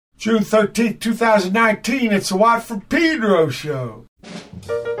June 13th, 2019, it's the Watt from Pedro Show.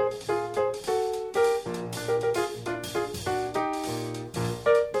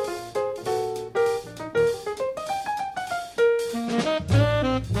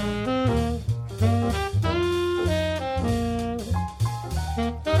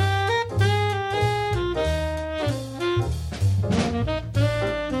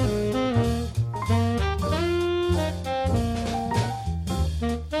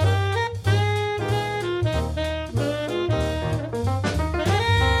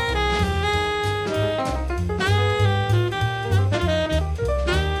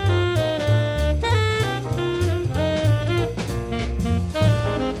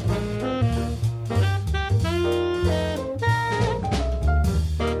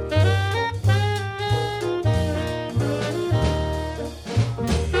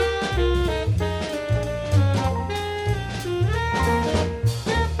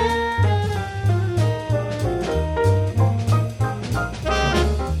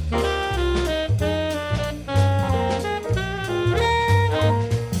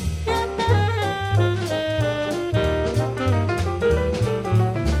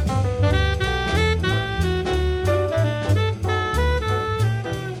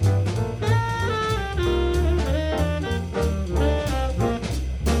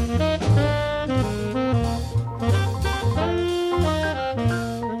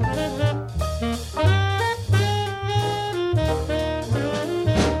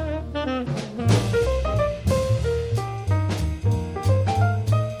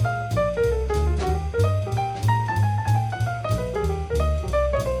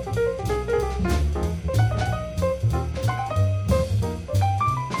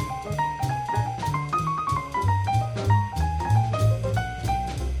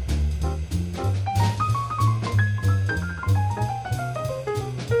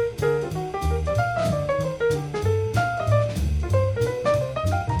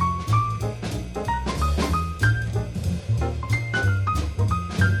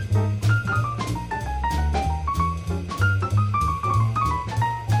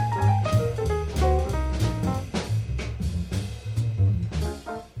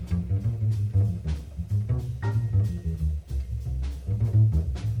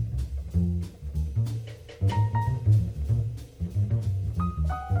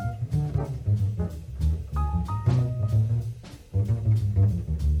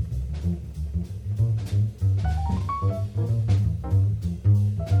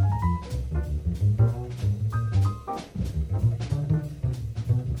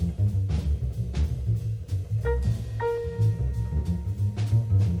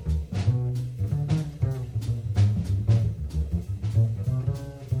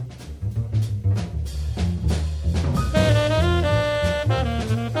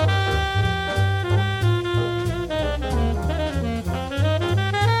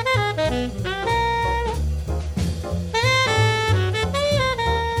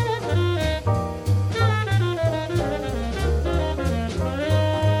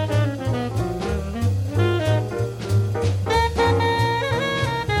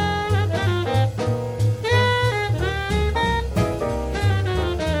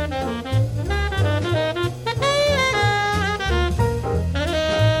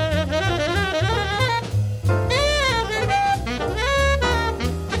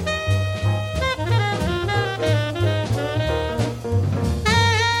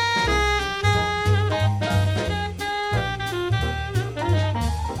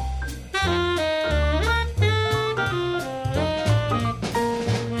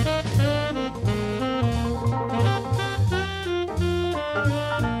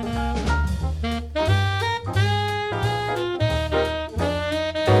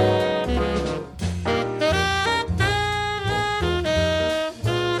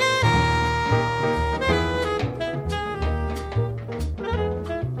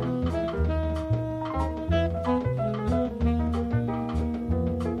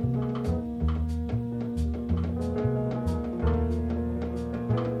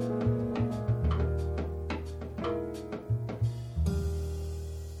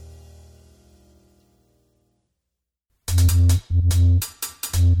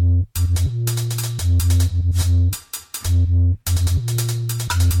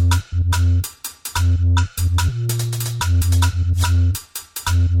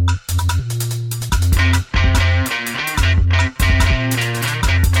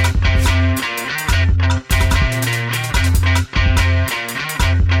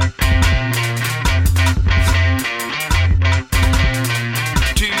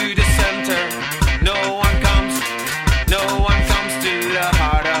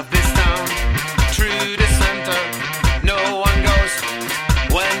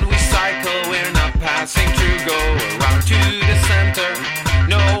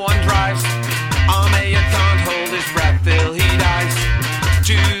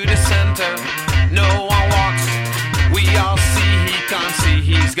 center, no one walks. We all see he can't see,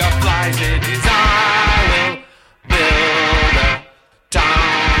 he's got flies in his eye. I will build a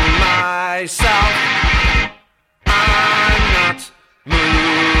town myself. I'm not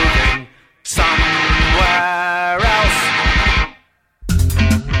moving somewhere else.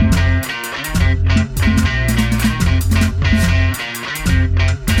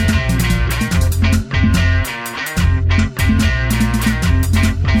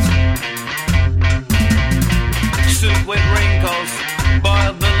 Suit with wrinkles,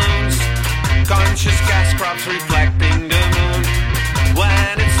 boiled balloons, conscious gas crops reflecting the moon.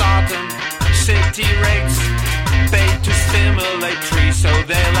 When it's autumn, city rates paid to stimulate trees, so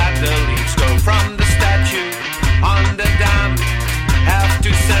they let the leaves go from the statue on the dam. Have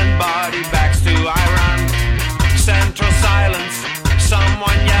to send body bags to Iran. Central silence,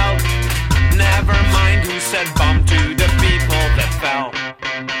 someone yelled. Never mind who said bomb to the people that fell.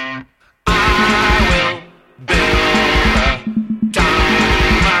 I will build a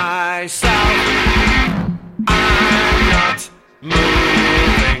town myself. I'm not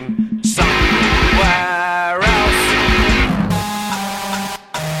moving somewhere else.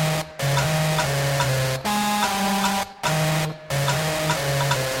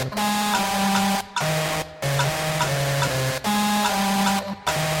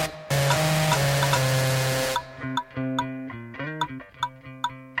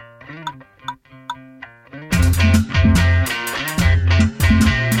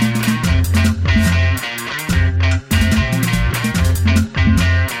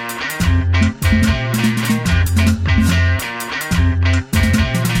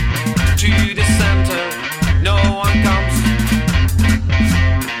 To the center, no one comes.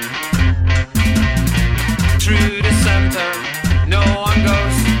 Through the center, no one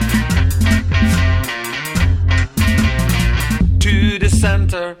goes. To the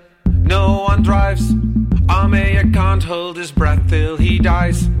center, no one drives. A mayor can't hold his breath till he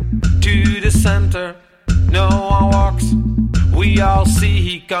dies. To the center, no one walks. We all see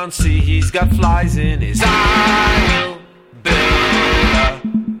he can't see, he's got flies in his eye. I will build a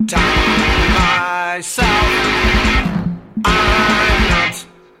town myself. I'm not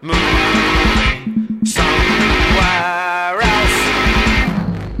moving somewhere else.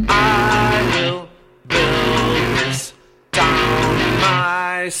 I will build this town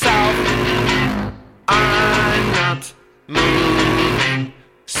myself. I'm not moving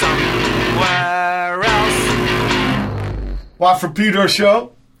somewhere else. Watt from Pedro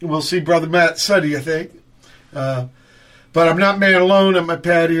Show. We'll see Brother Matt Sunday, I think. But I'm not man alone on my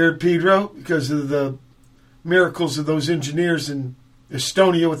pad here at Pedro because of the miracles of those engineers in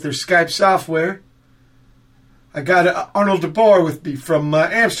Estonia with their Skype software. I got Arnold de Boer with me from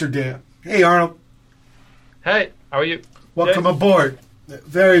Amsterdam. Hey, Arnold. Hey, how are you? Welcome aboard.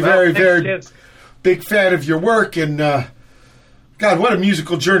 Very big fan of your work. And, God, what a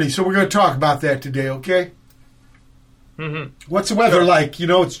musical journey. So we're going to talk about that today, okay? Mm-hmm. What's the weather like? You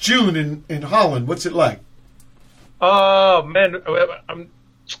know, it's June in Holland. What's it like? Oh man,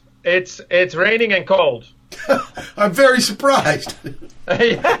 it's raining and cold. I'm very surprised.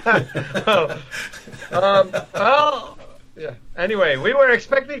 Yeah. Well, yeah. Anyway, we were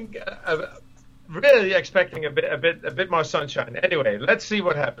really expecting a bit more sunshine. Anyway, let's see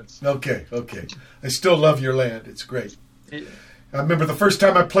what happens. Okay. I still love your land. It's great. Yeah. I remember the first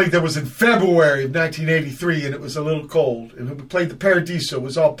time I played there was in February of 1983, and it was a little cold. And we played the Paradiso. It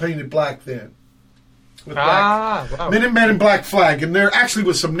was all painted black then. With Wow. Minutemen and black flag. And there actually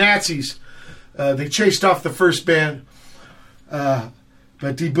was some Nazis. They chased off the first band. But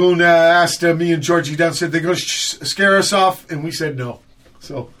Die Boone asked me and Georgie down, said, they're going to scare us off. And we said no.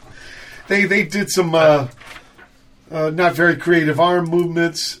 So they did some not very creative arm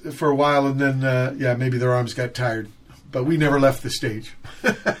movements for a while. And then, maybe their arms got tired. But we never left the stage.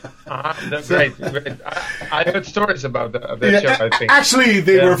 That's great. I heard stories about that show, I think. Actually,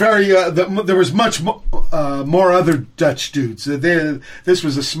 they were very... there was much more other Dutch dudes. This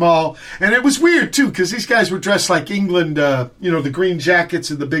was a small... And it was weird, too, because these guys were dressed like England, the green jackets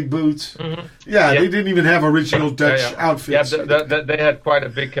and the big boots. Mm-hmm. Yeah, they didn't even have original Dutch outfits. Yeah, they had quite a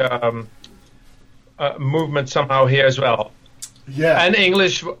big movement somehow here as well. Yeah. And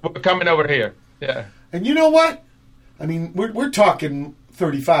English were coming over here. Yeah. And you know what? I mean, we're talking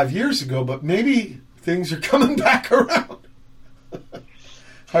 35 years ago, but maybe things are coming back around.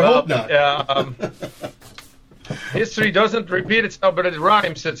 I hope not. Yeah, history doesn't repeat itself, but it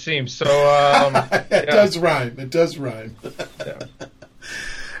rhymes, it seems. So it does rhyme. It does rhyme.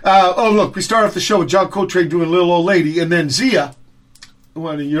 Yeah. Look, we start off the show with John Coltrane doing Little Old Lady, and then Zia,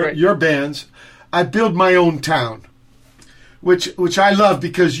 one of your bands, I Build My Own Town, which I love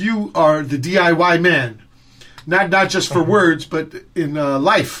because you are the DIY man, not just for words, but in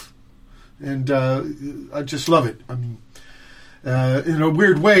life, and I just love it. I mean, in a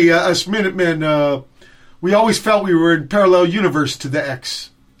weird way, us Minutemen, we always felt we were in parallel universe to the X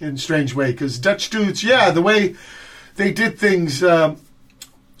in a strange way, because Dutch dudes, the way they did things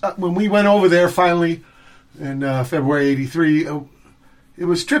when we went over there finally in February '83, it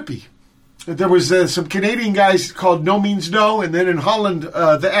was trippy. There was some Canadian guys called No Means No, and then in Holland,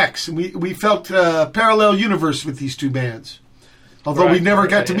 the X. And we felt parallel universe with these two bands. Although we never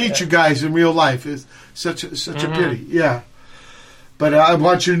got to meet you guys in real life. It's such a pity. Yeah. But I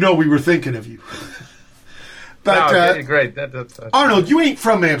want you to know we were thinking of you. But, great. That's Arnold, you ain't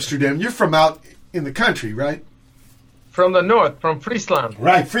from Amsterdam. You're from out in the country, right? From the north, from Friesland.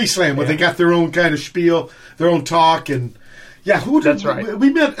 Right, Friesland, where they got their own kind of spiel, their own talk, and... Yeah, That's right.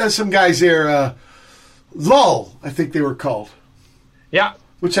 We met some guys there, Lull, I think they were called. Yeah.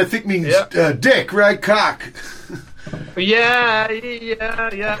 Which I think means dick, right? Cock. Yeah,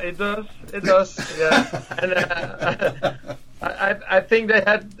 it does, yeah. And I think they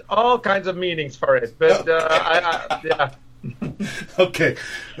had all kinds of meanings for it, but yeah. Okay,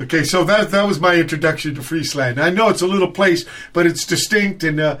 so that was my introduction to Friesland. I know it's a little place, but it's distinct,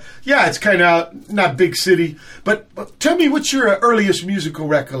 and it's kind of not big city. But tell me, what's your earliest musical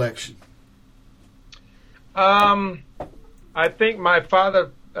recollection? I think my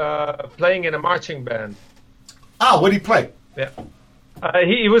father playing in a marching band. Ah, what did he play? Yeah,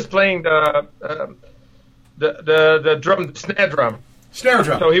 he was playing the drum, the snare drum. Snare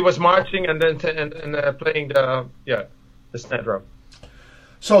drum. So he was marching and then playing the snare drum.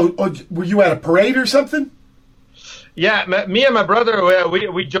 So were you at a parade or something? Yeah, me and my brother,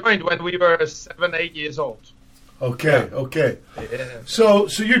 we joined when we were 7, 8 years old. Okay. Yeah. So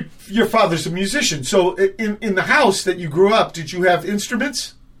your father's a musician. So in the house that you grew up, did you have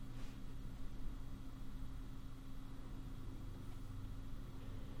instruments?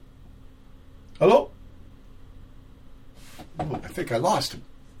 Hello? Oh, I think I lost him.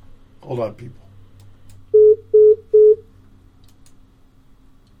 Hold on, people.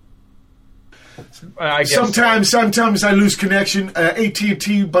 I guess Sometimes I lose connection.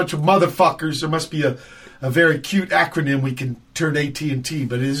 AT&T, bunch of motherfuckers. There must be a very cute acronym we can turn AT&T,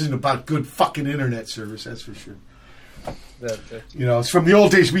 but it isn't about good fucking internet service, that's for sure. That's it. You know, it's from the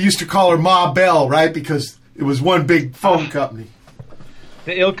old days. We used to call her Ma Bell, right? Because it was one big phone company.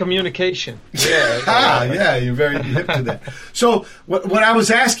 The ill communication. Yeah. You're very hip to that. So, what I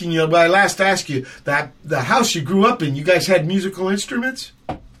was asking you, when I last asked you, that the house you grew up in, you guys had musical instruments?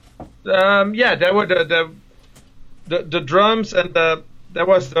 There were the drums, and there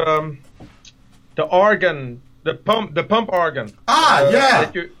was the organ, the pump organ.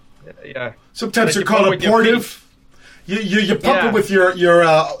 Yeah. Sometimes they're called a portive. You pump it with your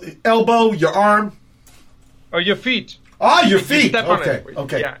elbow, your arm, or your feet. Your feet. Step on it.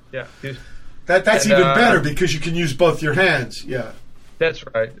 Okay. Yeah. That's even better because you can use both your hands. Yeah. That's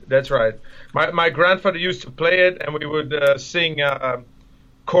right. My grandfather used to play it, and we would sing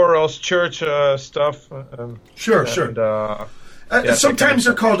chorals, church stuff. Sure. Sometimes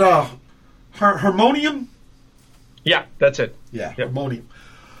they're called harmonium. Yeah, that's it. Yeah, harmonium.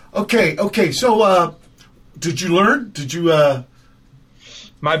 Okay. So, did you learn?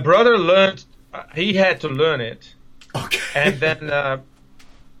 My brother learned. He had to learn it. Okay.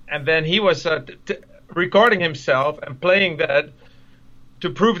 And then he was recording himself and playing that to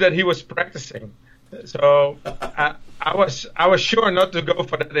prove that he was practicing. So I was sure not to go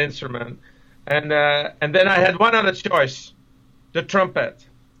for that instrument, and then I had one other choice, the trumpet.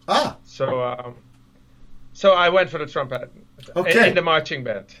 So I went for the trumpet. Okay. In the marching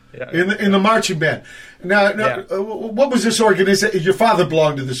band. Yeah. In the marching band. Now, what was this organization? Your father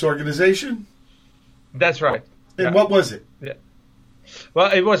belonged to this organization? That's right. And what was it? Yeah.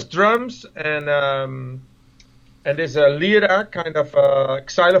 Well, it was drums and there's a lira kind of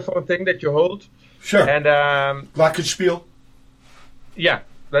xylophone thing that you hold. Sure. And glockenspiel. Yeah,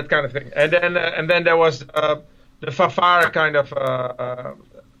 that kind of thing. And then there was the fanfare kind of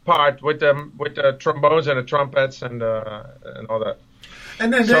part with the trombones and the trumpets and all that.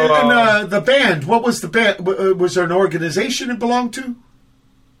 And then the band. What was the band? Was there an organization it belonged to?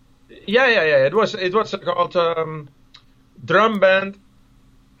 Yeah. It was called Drum Band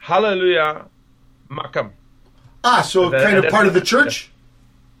Hallelujah Makam. So kind of part of the church?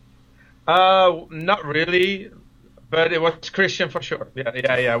 Not really, but it was Christian for sure.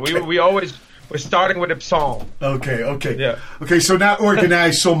 Yeah. We always were starting with a psalm. Okay. Yeah. Okay, so not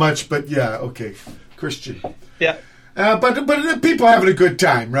organized so much, but yeah, okay, Christian. Yeah. But people having a good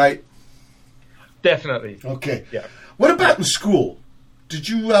time, right? Definitely. Okay. Yeah. What about in school? Did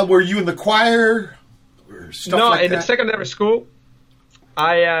you were you in the choir or stuff No, like in that? the secondary school,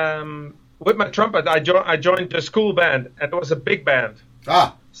 I with my trumpet, I joined the school band, and it was a big band.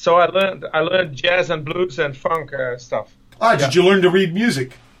 Ah. So I learned jazz and blues and funk stuff. Ah, did you learn to read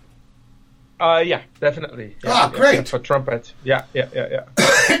music? Yeah, definitely. Yeah, great. Yeah, for trumpet. Yeah.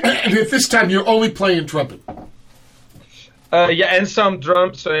 And at this time, you're only playing trumpet. Yeah, and some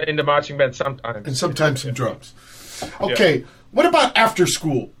drums in the marching band sometimes. And sometimes some drums. Okay, what about after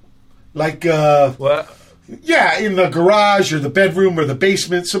school? Like, in the garage or the bedroom or the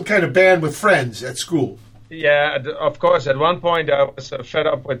basement, some kind of band with friends at school. Yeah, of course. At one point, I was fed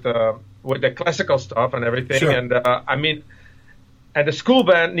up with the classical stuff and everything. Sure. And and the school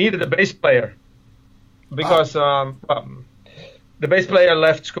band needed a bass player because the bass player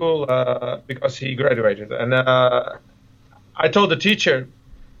left school because he graduated. And I told the teacher,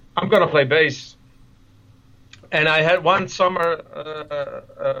 I'm going to play bass. And I had one summer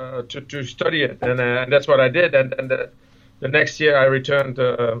to study it, and that's what I did. And the next year, I returned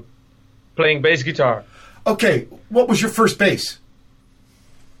playing bass guitar. Okay, what was your first bass?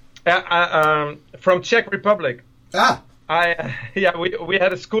 From Czech Republic. Ah. We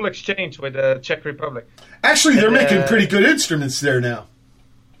had a school exchange with the Czech Republic. Actually, they're making pretty good instruments there now.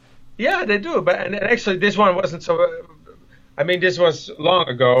 Yeah, they do. But actually, this one wasn't so. This was long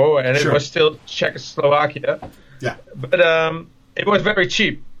ago, and it was still Czechoslovakia. Yeah. But it was very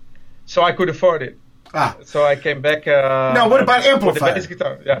cheap, so I could afford it. Ah. So I came back. Now, what about amplifier? With the bass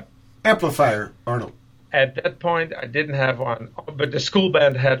guitar, yeah. Amplifier, Arnold. At that point, I didn't have one, but the school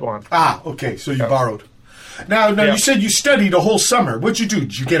band had one. Ah, okay, so you borrowed. Now, you said you studied a whole summer. What'd you do?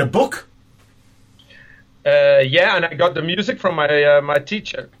 Did you get a book? Yeah, and I got the music from my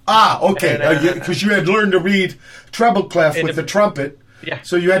teacher. Ah, okay, because you had learned to read treble clef with the trumpet. Yeah.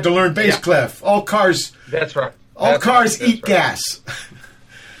 So you had to learn bass clef. All cars. That's right. All cars eat gas.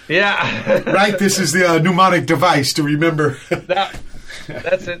 Yeah. Right. This is the mnemonic device to remember.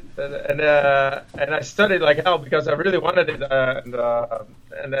 That's it. And I studied like hell because I really wanted it,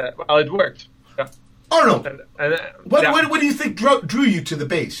 and it worked. Yeah. Arnold, what do you think drew you to the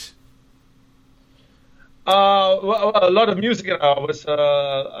bass? A lot of music I was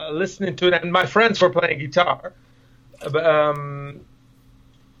listening to, and my friends were playing guitar.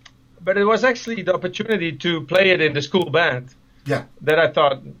 But it was actually the opportunity to play it in the school band. Yeah. That I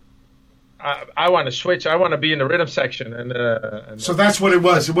thought, I want to switch. I want to be in the rhythm section, and so that's what it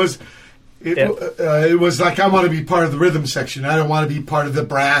was. It was like, I want to be part of the rhythm section. I don't want to be part of the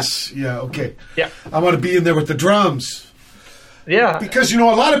brass. Yeah, okay. Yeah. I want to be in there with the drums. Yeah. Because, a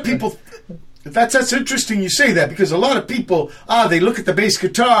lot of people, that's interesting you say that, because a lot of people, they look at the bass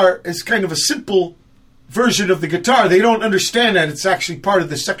guitar as kind of a simple version of the guitar. They don't understand that it's actually part of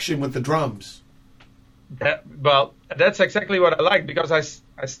the section with the drums. That's exactly what I like, because I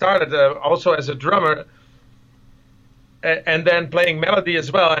started also as a drummer, and then playing melody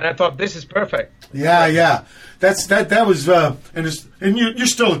as well, and I thought this is perfect. Yeah. That was and you're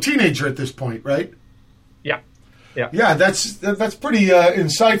still a teenager at this point, right? Yeah. Yeah, that's pretty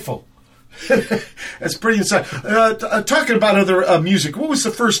insightful. That's pretty insightful. Talking about other music, what was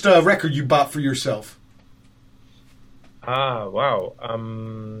the first record you bought for yourself? Wow.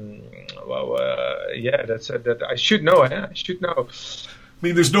 Yeah, that I should know. I should know. I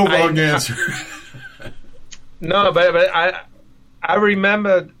mean, there's no wrong answer. No, but I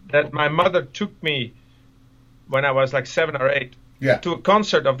remember that my mother took me when I was like 7 or 8 to a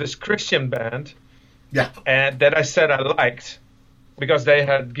concert of this Christian band. Yeah. And that I said I liked because they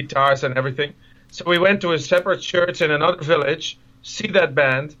had guitars and everything. So we went to a separate church in another village, see that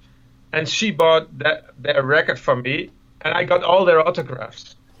band, and she bought their record for me, and I got all their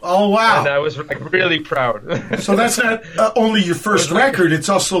autographs. Oh, wow. And I was like really proud. So that's not only your first record, it's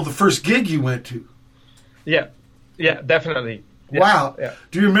also the first gig you went to. Yeah, definitely. Yeah. Wow. Yeah.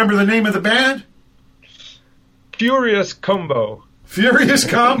 Do you remember the name of the band? Furious Combo. Furious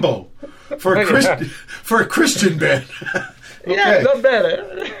Combo. For a Christian band. Okay. Yeah, not bad.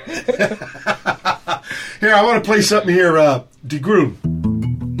 Here, I want to play something here, De Grun.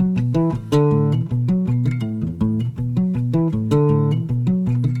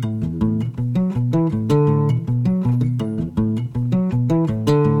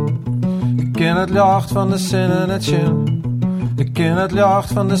 Ik ken het licht van de zin en het chin. Ik ken het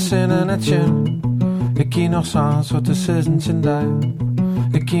licht van de zin en het chin. Ik ken nog sans wat de zizentje daar.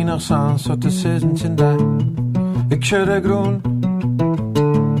 Ik ken nog sans wat de zizentje daar. Ik schud de groen.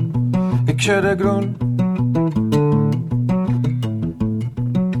 Ik schud de groen.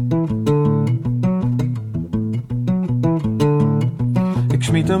 Ik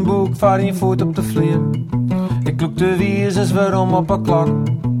smiet een boek voor je voet op de vlier. Ik Zoek de wieses waarom op een klok.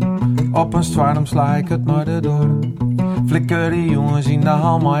 Op een zwarm sla ik het naar de door. Flikker die jongens in de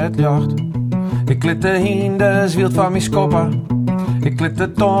hal maar het jacht. Ik lit de hinde zwielt van mijn skoppen. Ik lit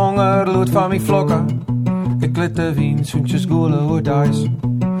de tongerloed van mijn vlokken. Ik lit de wien zoentjes goele hoe dice.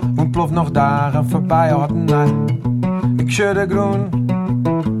 Ontploft nog dagen voorbij hadden mij. Ik schudde groen.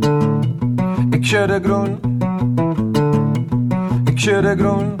 Ik schudde groen. Ik schudde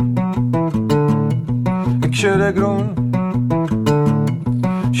groen. Ik schudde groen.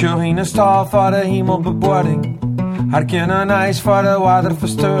 Sjoe in een stal voor de hemelbeboording. Haar kunnen ijs voor de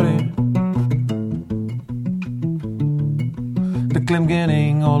waterverstoring. De klim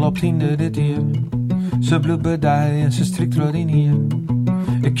ging al op 10e dit hier. Ze bloed bedij en ze strikt rood in hier.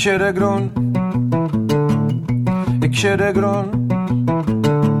 Ik schudde groen. Ik schudde groen.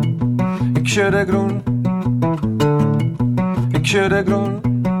 Ik schudde groen. Ik schudde groen.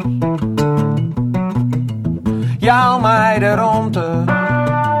 Jouw mij de ronde.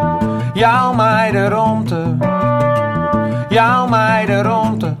 Jouw mij de ronde. Jouw mij de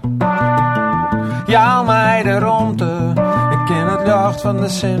ronde. Jouw mij de ronde. Ik ken het licht van de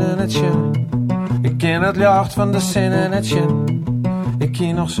zin en het shin. Ik ken het licht van de zin en het shin. Ik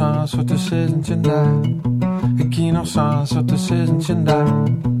ken nog zo'n soort de zin daar. Ik ken nog zo'n soort de zin daar.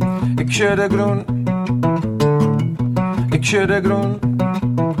 Ik schudde groen. Ik schudde groen.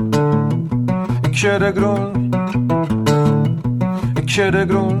 Ik schudde groen. Ik schudde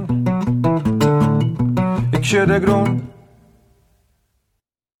groen. Ik schudde groen.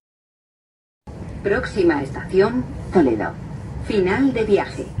 Próxima estación, Toledo. Final de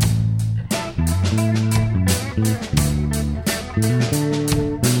viaje.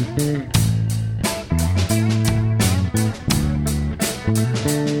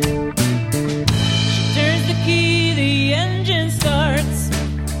 Turns the key, the engine starts.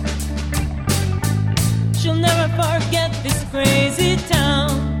 She'll never forget this crazy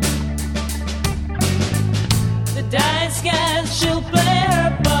town. The dice cast, she'll play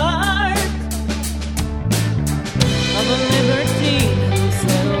her part of a libertine who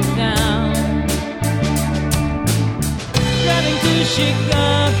settled down. Driving to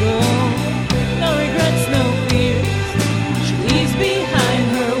Chicago, no regrets, no fears. She leaves behind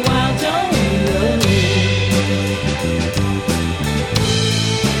her wild toledo.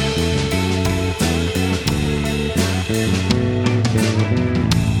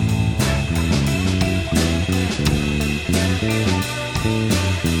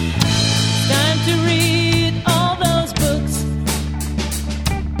 Time to read all those books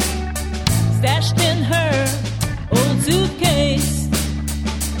stashed in her old suitcase.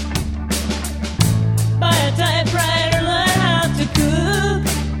 Buy a typewriter, learn how to cook.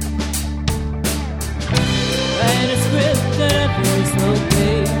 Write a script at a very slow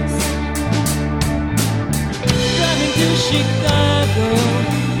pace. Driving to Chicago,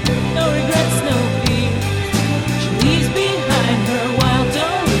 no regrets, no fears. She leaves behind her wild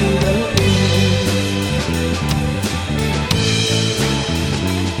Toledo years.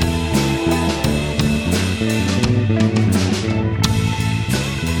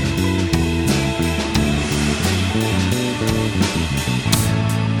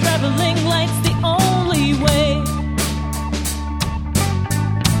 Traveling lights the only way.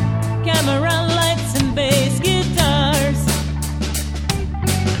 Camera lights and bass guitars.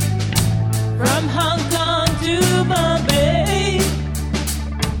 From Hong Kong to Bombay.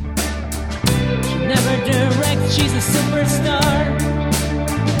 She never directs, she's a superstar.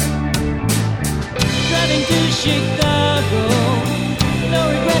 Driving to Chicago, no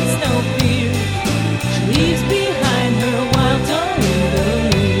regrets, no fears. She leaves behind her wild Toledo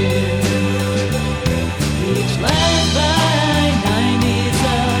years. Each life by 90's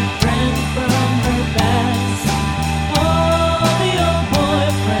a friend from her past. All the old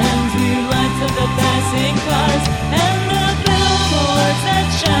boyfriends, rear lights of the passing cars, and the billboards that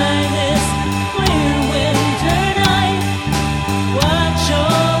shine this clear winter night. Watch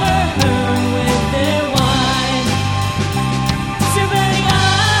over her with their wide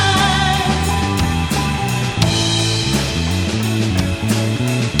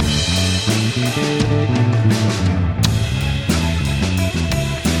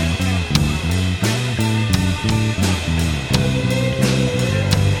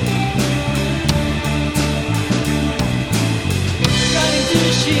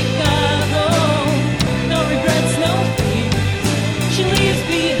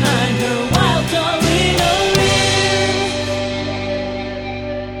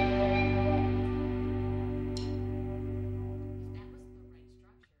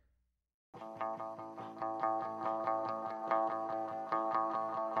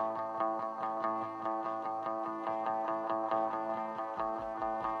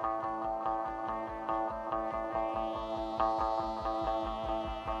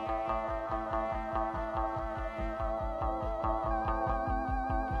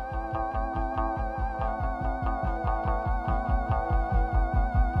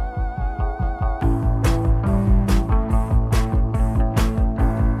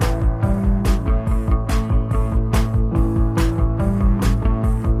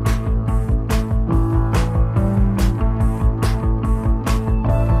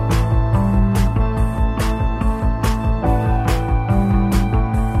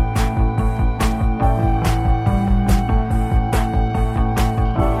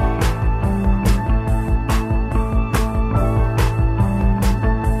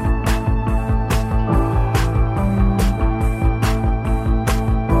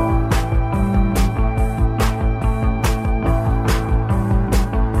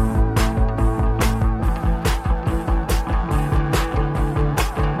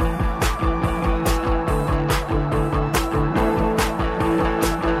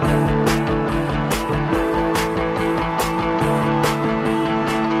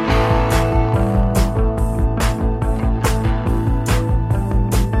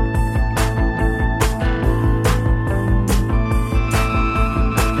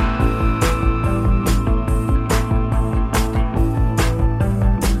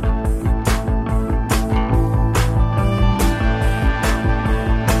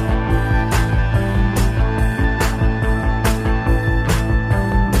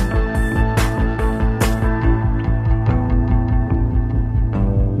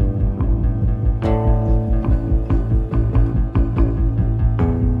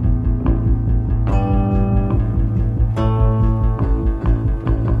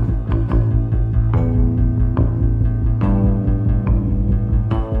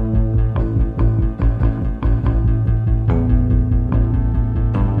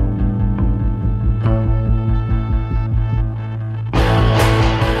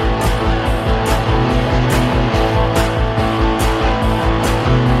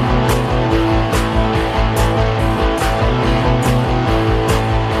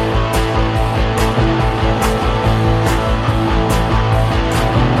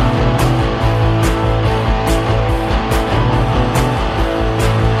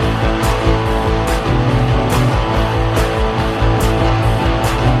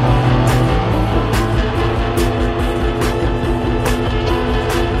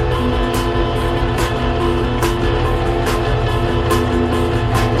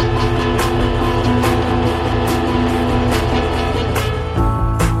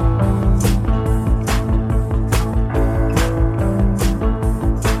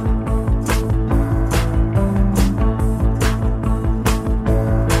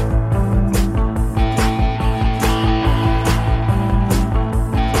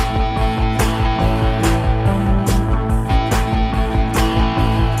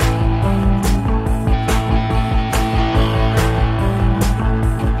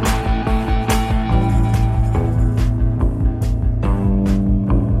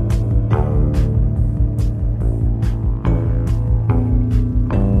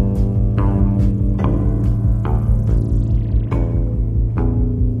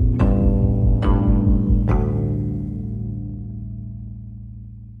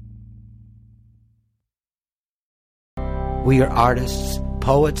We are artists,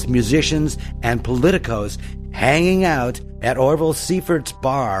 poets, musicians, and politicos hanging out at Orville Seifert's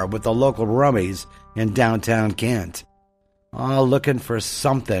bar with the local rummies in downtown Kent. All looking for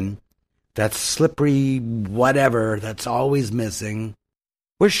something, that slippery whatever that's always missing.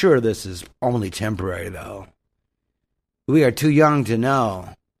 We're sure this is only temporary, though. We are too young to know.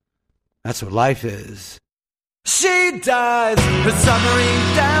 That's what life is. She dies her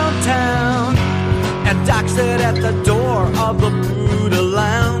submarine downtown and docks it at the door of the Buddha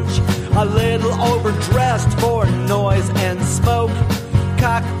Lounge. A little overdressed for noise and smoke,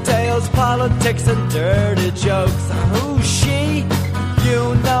 cocktails, politics, and dirty jokes. Who's she?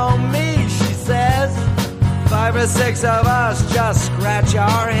 You know me, she says. 5 or 6 of us just scratch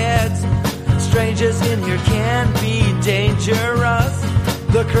our heads. Strangers in here can be dangerous.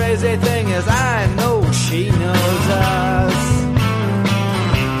 The crazy thing is I know she knows us.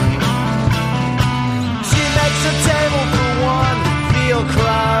 She makes a table for one, feel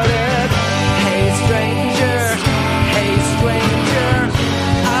crowded. Hey stranger,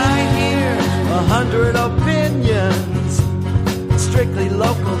 I hear 100 opinions. Strictly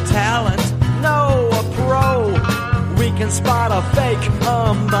local talent, no a pro. We can spot a fake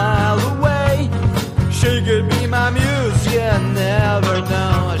a mile away. She could be my muse, you never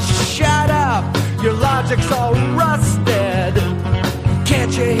know. Shut up, your logic's all rusted.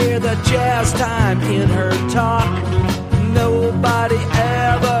 Can't you hear the jazz time in her talk? Nobody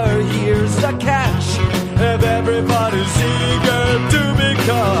ever hears the catch if everybody's eager to be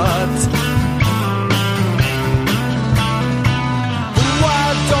caught.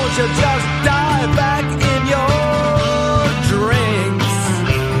 Why don't you just dive back in your drinks?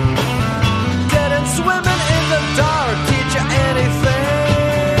 Getting swimming in the dark teach you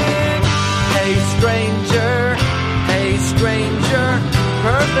anything? Hey stranger,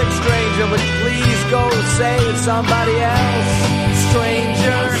 perfect stranger, but please go save somebody else.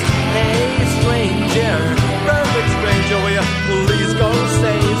 Stranger, hey stranger, perfect stranger, will you please go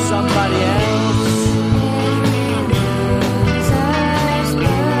save somebody else?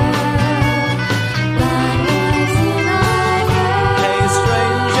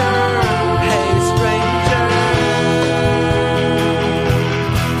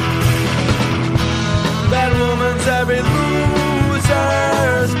 Every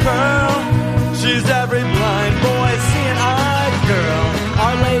loser's pearl. She's every blind boy seeing eyed girl.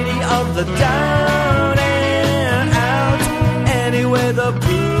 Our Lady of the down and out. Anyway, the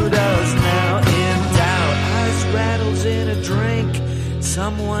Buddha's now in doubt. Ice rattles in a drink.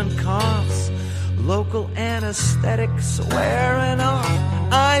 Someone coughs. Local anesthetic swearing off.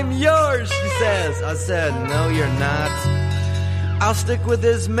 I'm yours, she says. I said, no, you're not. I'll stick with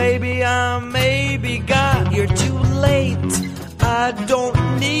this maybe, I'm maybe gone. You're too late, I don't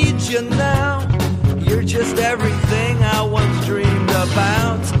need you now. You're just everything I once dreamed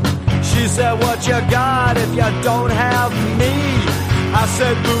about. She said, what you got if you don't have me? I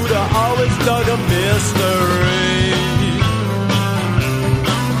said, Buddha always dug a mystery.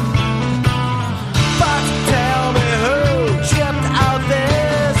 But tell me who chipped out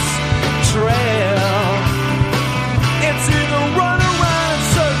this trail. It's either run around in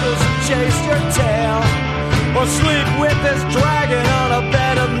circles and chase your tail, or sleep with this dragon on a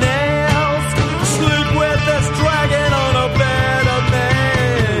bed of nails. Sleep with this dragon on a bed of nails.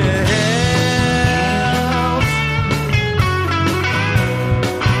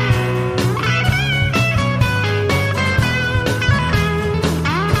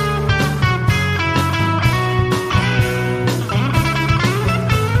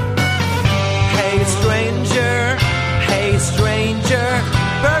 Hey stranger,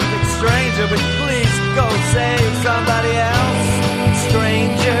 perfect stranger, but please go save somebody else.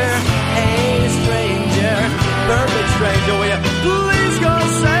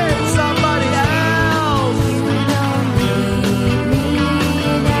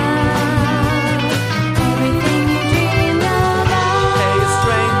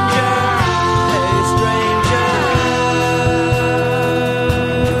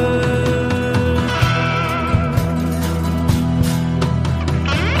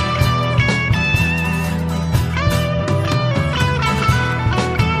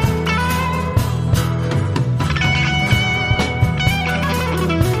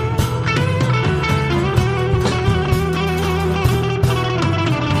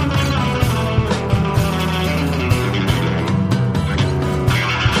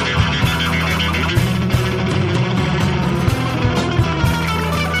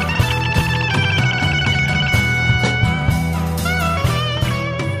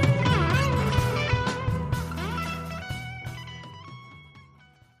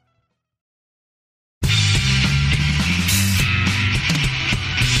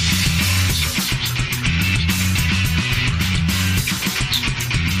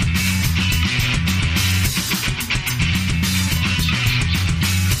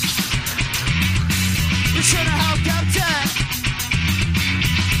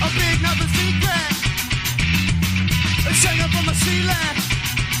 the ceiling.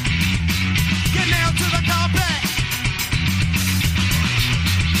 Get nailed to the carpet.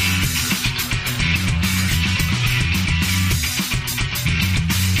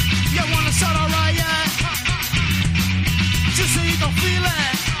 You wanna start a riot, just so you can feel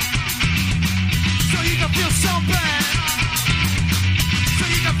it, so you can feel something, so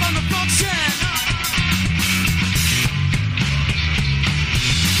you can find the function.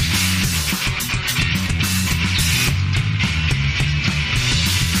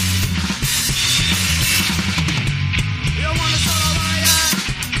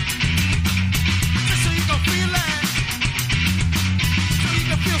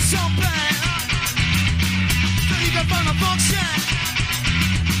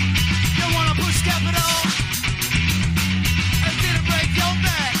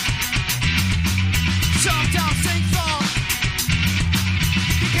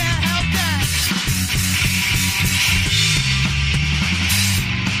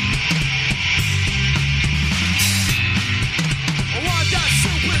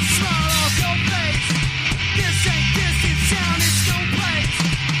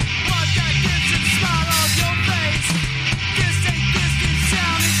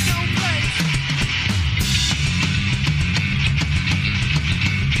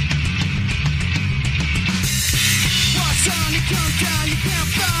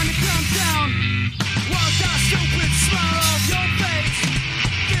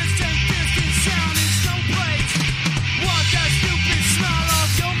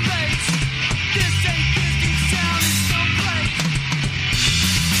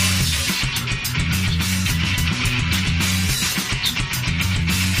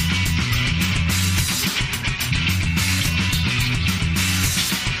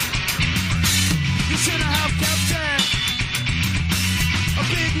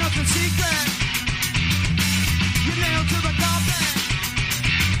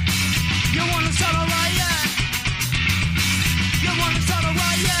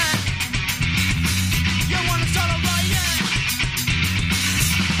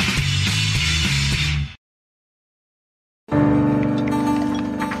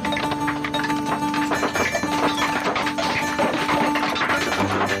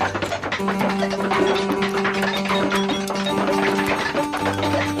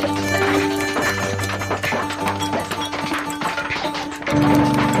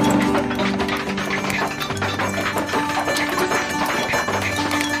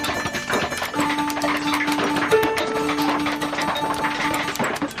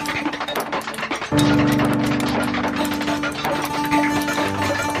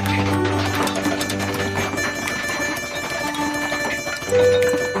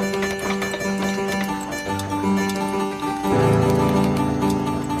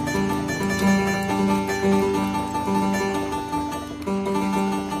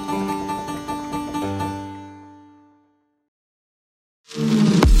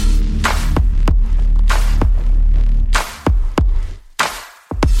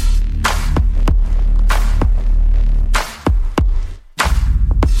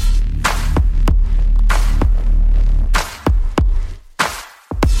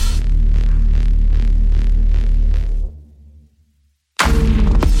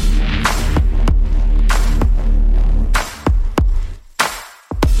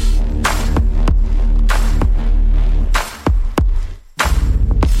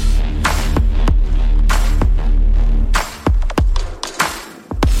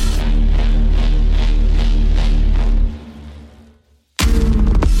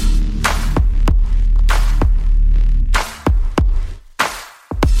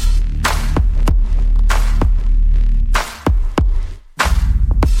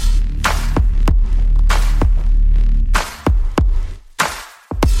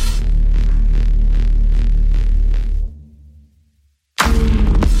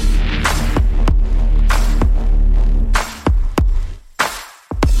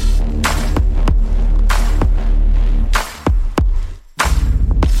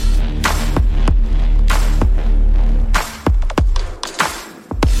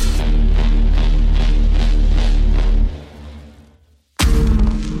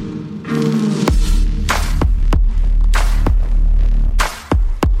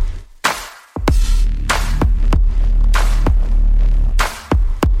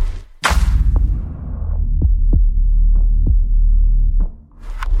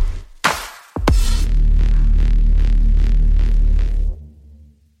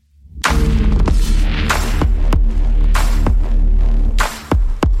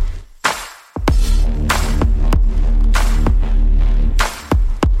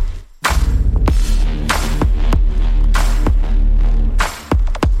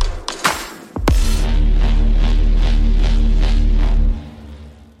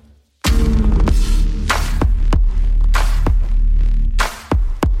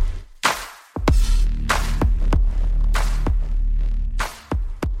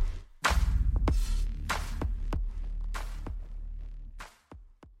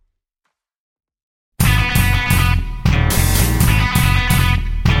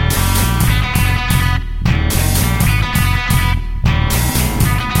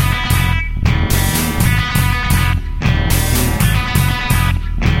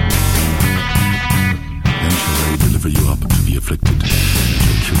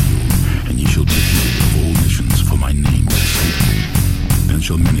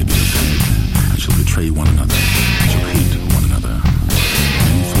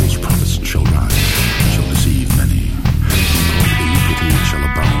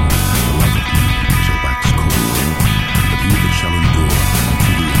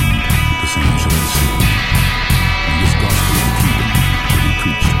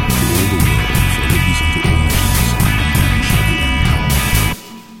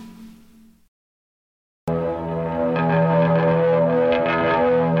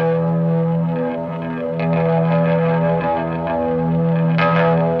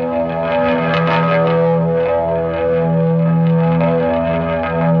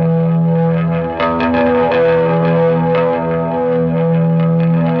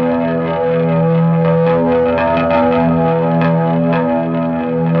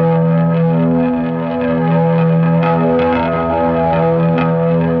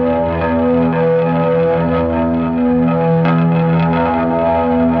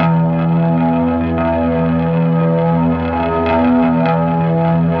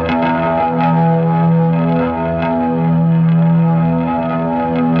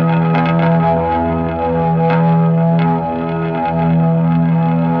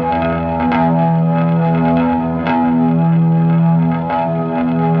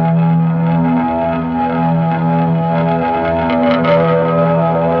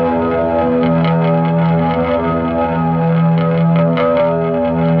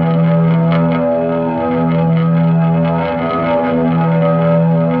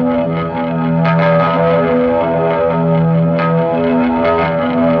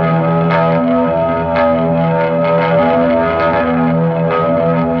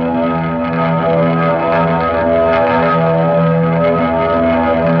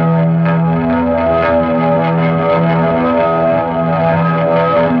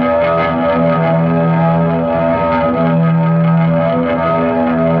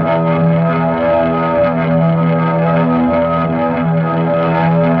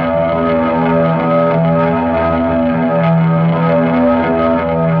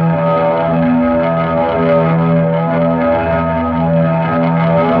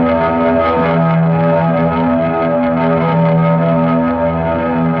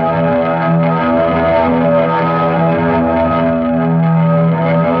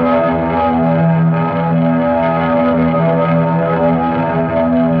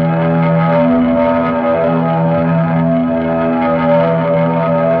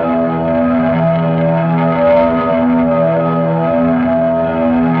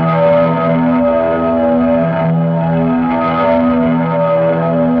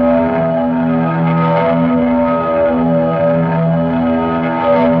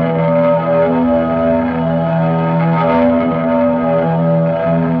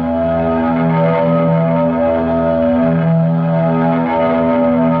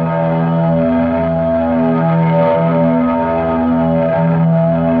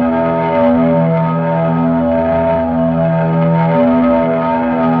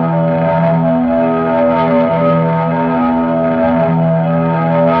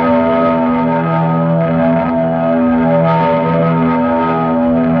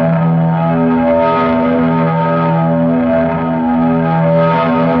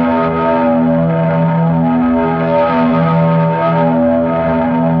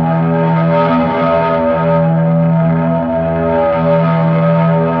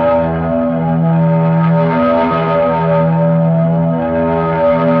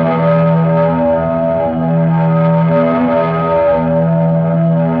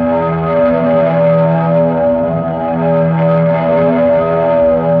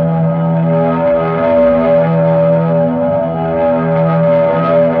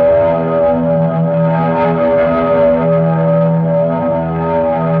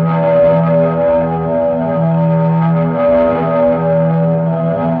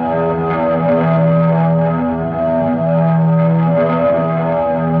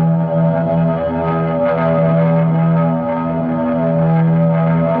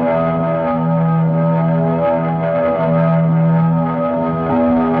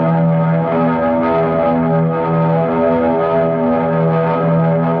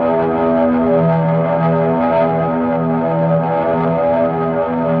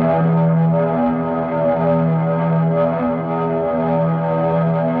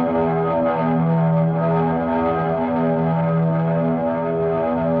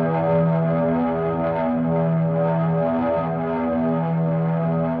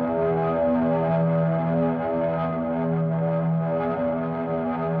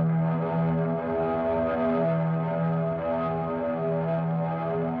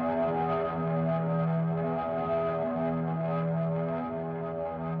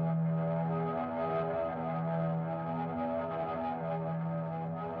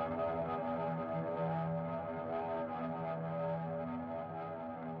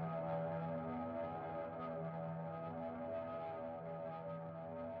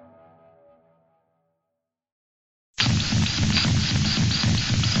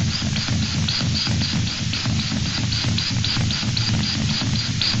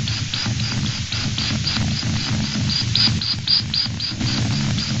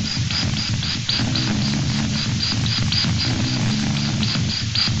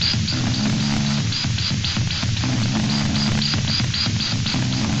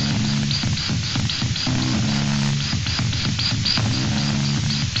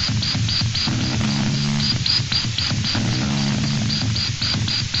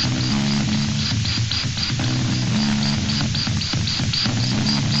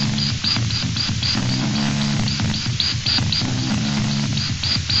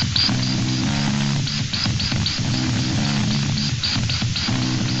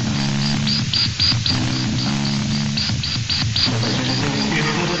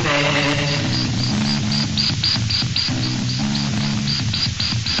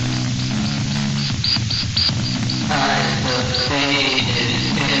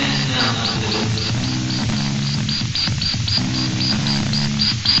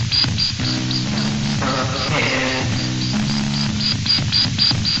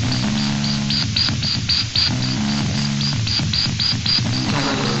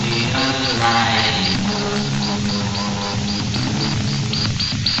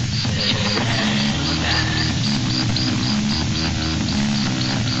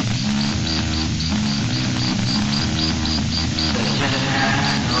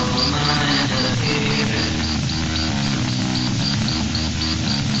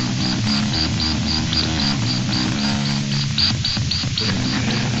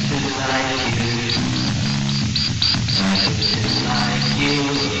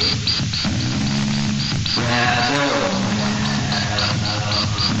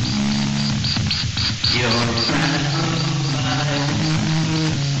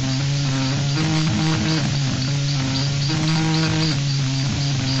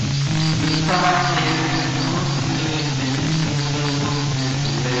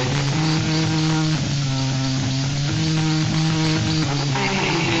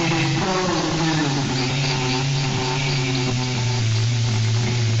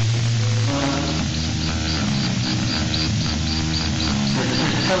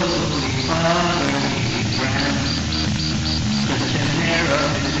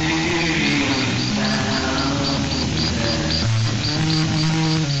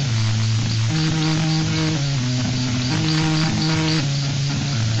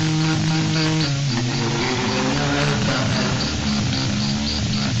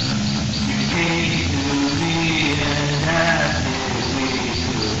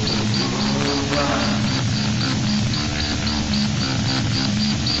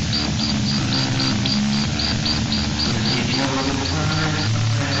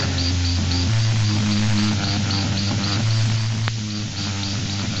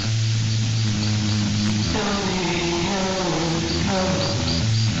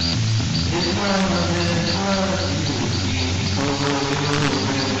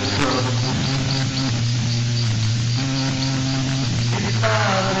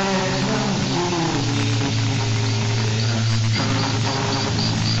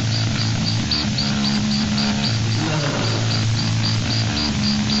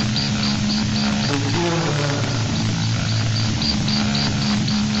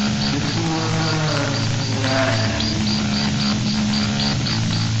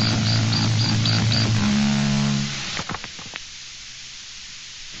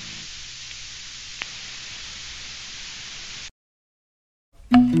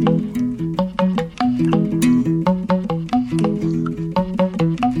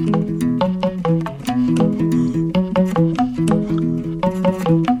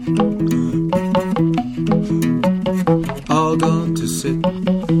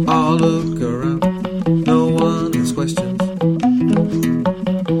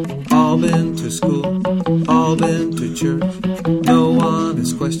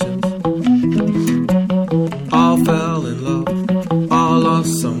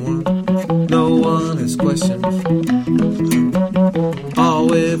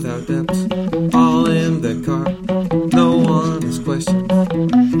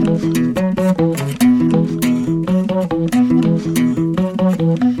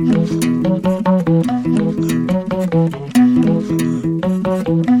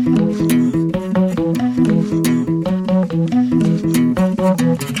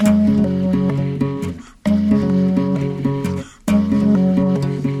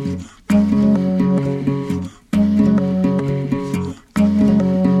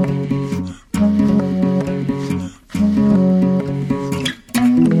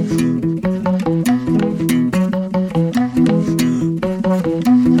 All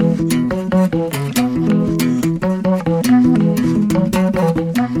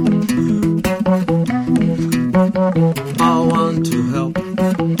want to help,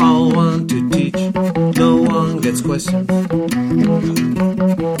 all want to teach, no one gets questions.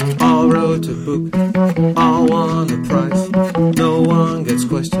 All wrote a book, all want a prize, no one gets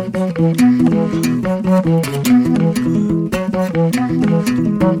questions.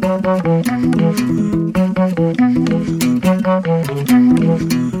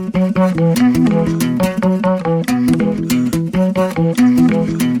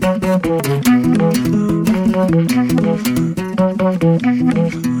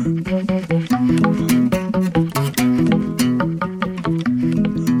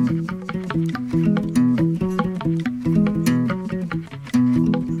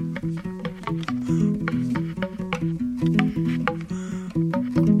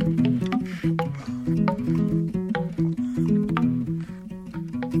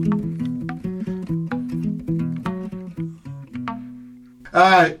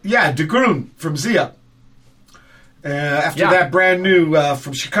 Yeah, de grun from Zia. After Yeah. that, brand new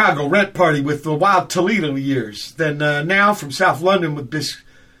from Chicago, Rent Party with the Wild Toledo years. Then now from South London with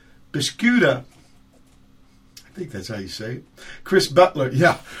Biscuita. I think that's how you say it. Chris Butler.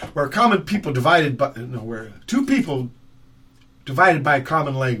 Yeah, we're common people divided by we're two people divided by a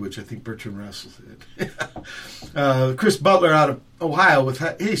common language. I think Bertrand Russell said. Chris Butler out of Ohio with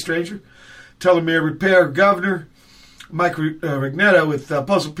Hey Stranger, Telomere Repair Governor. Mike Rugnetta with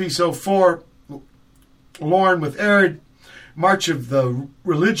Puzzle Piece 04, Lorn with Arid, March of the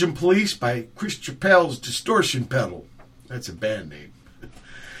Religion Police by Chris Chappell's Distortion Pedal. That's a band name.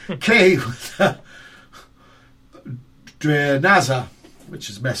 K with Drenaza, which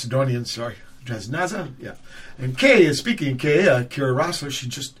is Macedonian, sorry. Drenaza, yeah. And K is, speaking of K, Kira Rossler, she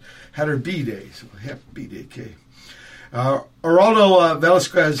just had her B-Day, so happy B-Day, K. Gerardo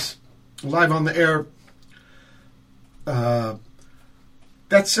Velasquez, live on the air.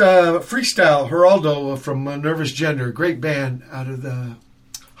 That's Freestyle Geraldo from Nervous Gender, great band out of the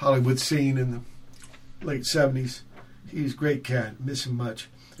Hollywood scene in the late 70s. He's a great cat, miss him much.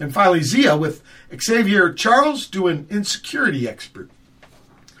 And finally Zia with Xavier Charles doing Insecurity Expert.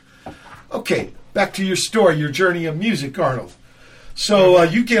 Okay, back to your story, your journey of music, Arnold. So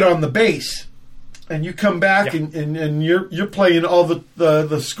you get on the bass and you come back and you're playing all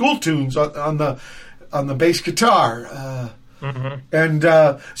the school tunes on the bass guitar. And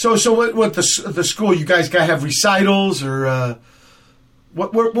so what the school, you guys gotta have recitals or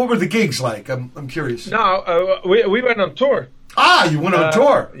what were the gigs like? I'm curious. No, we went on tour. Ah, you went on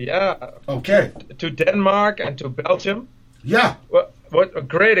tour. Yeah. Okay. To Denmark and to Belgium. Yeah. What a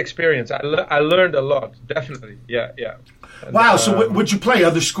great experience. I learned a lot, definitely. Yeah. And, wow, so would you play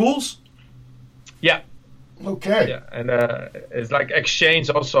other schools? Yeah. Okay. Yeah, and it's like exchange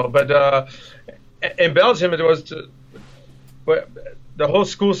also. But in Belgium, it was the whole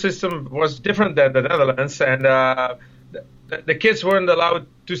school system was different than the Netherlands, and the kids weren't allowed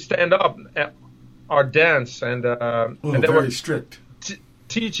to stand up or dance, and they very were strict.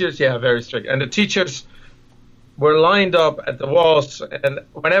 Teachers, yeah, very strict, and the teachers were lined up at the walls, and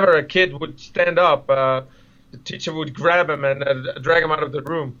whenever a kid would stand up, the teacher would grab him and drag him out of the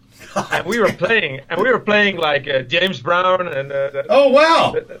room. And we were playing like James Brown and oh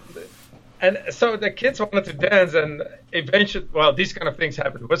wow. And so the kids wanted to dance, and eventually, well, these kind of things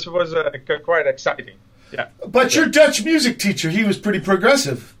happened, which was quite exciting. Yeah. But your Dutch music teacher, he was pretty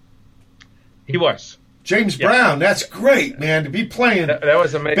progressive. He was. James Brown, that's great, man. To be playing that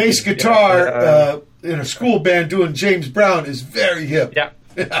was amazing. Bass guitar in a school band doing James Brown is very hip. Yeah.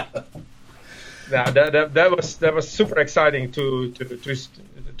 That was super exciting to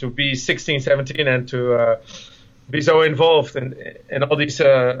be 16, 17 and to be so involved in all these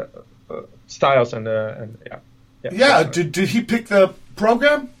styles and yeah. Did he pick the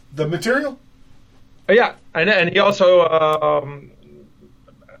program, the material? Yeah, and he also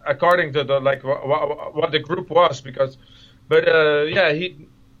according to the what the group was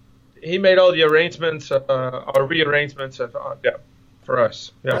he made all the arrangements or rearrangements for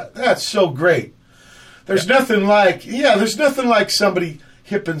us. Yeah, that's so great. There's nothing like somebody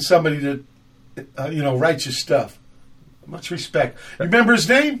hipping somebody to write your stuff. Much respect. You remember his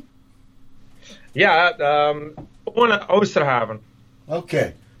name? Yeah, Ona Oosterhaven.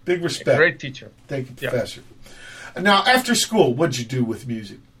 Okay, big respect. Great teacher. Thank you, Professor. Now, after school, what'd you do with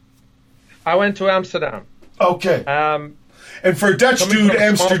music? I went to Amsterdam. Okay. And for a Dutch dude,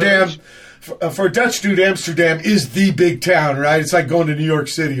 Amsterdam. For a Dutch dude, Amsterdam is the big town, right? It's like going to New York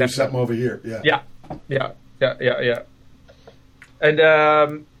City or something over here. Yeah. Yeah.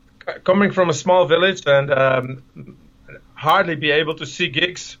 And coming from a small village and hardly be able to see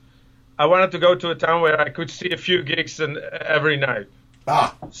gigs. I wanted to go to a town where I could see a few gigs every night.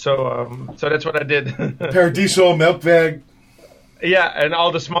 So that's what I did. Paradiso, Melkweg. Yeah, and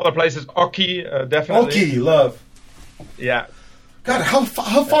all the smaller places. Oki, definitely. Oki, love. Yeah. God, how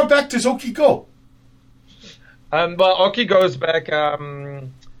far back does Oki go? Well, Oki goes back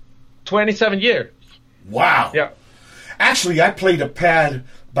 27 years. Wow. Yeah. Actually, I played a pad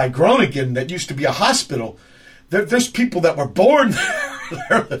by Groningen that used to be a hospital. There's people that were born there.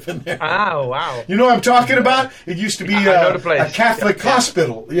 They're living there. Oh, wow. You know what I'm talking about? It used to be I know the place. a Catholic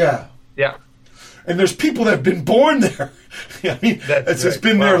hospital. Yeah. Yeah. And there's people that have been born there. I mean, it's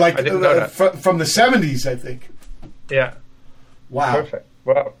been there like from the 70s, I think. Yeah. Wow. Perfect.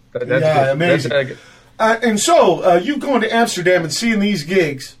 Wow. That's good. Amazing. And so, you going to Amsterdam and seeing these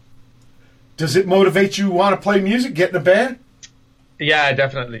gigs, does it motivate you to want to play music, get in a band? Yeah,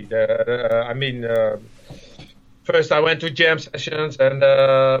 definitely. First I went to jam sessions, and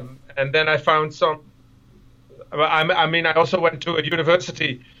then I found some. I also went to a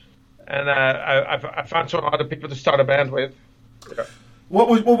university, and I found some other people to start a band with. Yeah.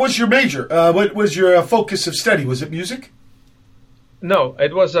 What was your major? What was your focus of study? Was it music? No,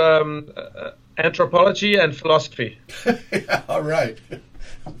 it was anthropology and philosophy. Yeah, all right.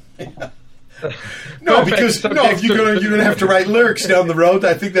 Yeah. No, because if you're gonna have to write lyrics down the road,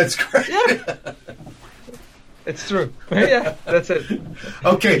 I think that's great. Yeah. It's true. Yeah, that's it.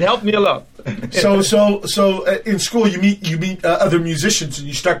 Okay, it helped me a lot. So in school you meet other musicians and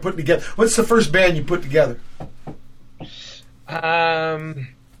you start putting together. What's the first band you put together?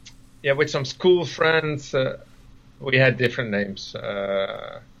 With some school friends. We had different names.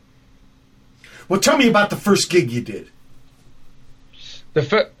 Well, tell me about the first gig you did. The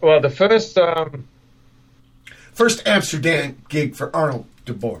first Amsterdam gig for Arnold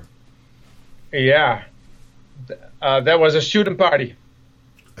de Boer. Yeah. That was a student party.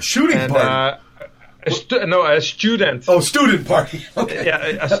 A shooting party? A student. Oh, student party. Okay.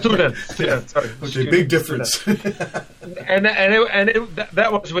 Yeah, a student. Sorry. Okay, Student. big difference. That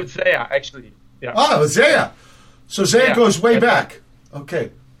was with Zaya, actually. Yeah. Oh, Zaya. So Zaya goes way back.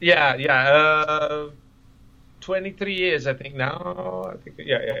 Okay. Yeah. 23 years, I think now.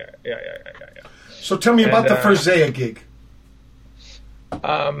 Yeah. So tell me about the first Zaya gig.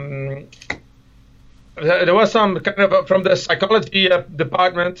 There was some kind of from the psychology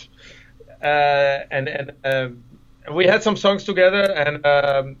department, and we had some songs together, and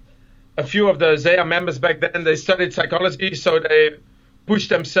a few of the Zaya members back then, they studied psychology, so they pushed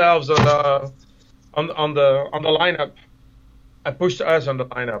themselves on the lineup. I pushed us on the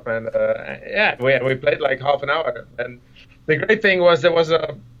lineup, and we played like half an hour. And the great thing was there was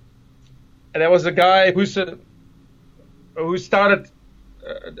a guy who started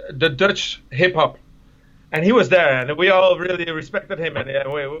the Dutch hip hop, and he was there, and we all really respected him, and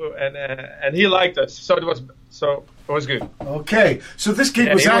he liked us, so it was good. Okay, so this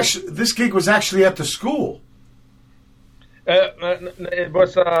gig was actually at the school. It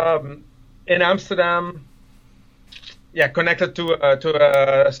was in Amsterdam. Yeah, connected to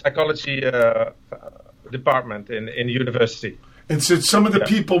a psychology department in university. And since some of the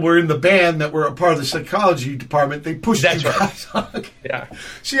people were in the band that were a part of the psychology department, they pushed you guys. Okay. Yeah.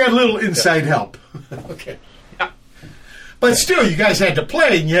 So you had a little inside help. Okay. Yeah. But still, you guys had to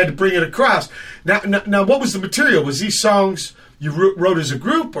play, and you had to bring it across. Now, what was the material? Was these songs you wrote as a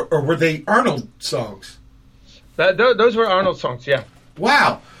group, or were they Arnold songs? Those were Arnold songs, yeah.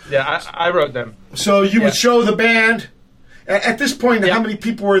 Wow. Yeah, I wrote them. So you would show the band. At this point, how many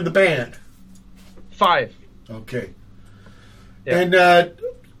people were in the band? 5. Okay. Yeah. And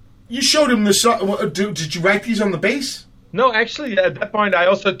you showed him the song. Did you write these on the bass? No, actually, at that point, I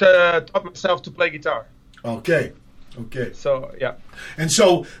also taught myself to play guitar. Okay. So, yeah. And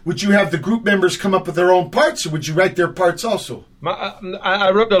so, would you have the group members come up with their own parts, or would you write their parts also? I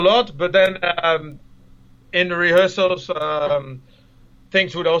wrote a lot, but then in the rehearsals,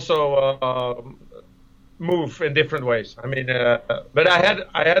 things would also move in different ways. I mean, but I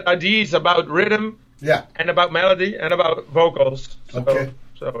had ideas about rhythm, and about melody, and about vocals. So,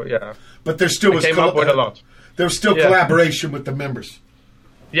 So yeah. But there still was came up with a lot. There was still collaboration with the members.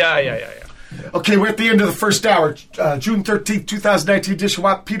 Yeah. Okay, we're at the end of the first hour. June 13th, 2019 edition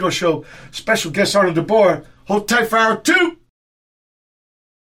of Pedro Show. Special guest Arnold de Boer. Hold tight for hour 2.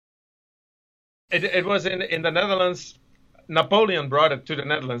 It was in the Netherlands. Napoleon brought it to the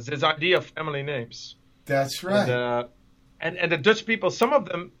Netherlands, this idea of family names. That's right. And the Dutch people, some of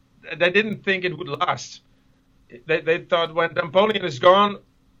them, they didn't think it would last. They thought when Napoleon is gone,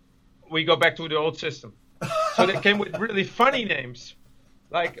 we go back to the old system. So they came with really funny names,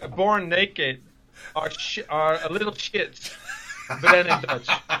 like Born Naked, are a little shits, but then in Dutch.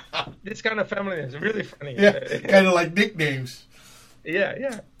 This kind of family is really funny. Yeah, kind of like nicknames.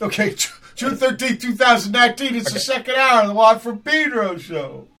 Yeah. Okay, June 13th, 2019. It's the second hour of the Juan from Pedro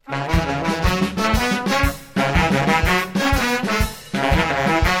Show.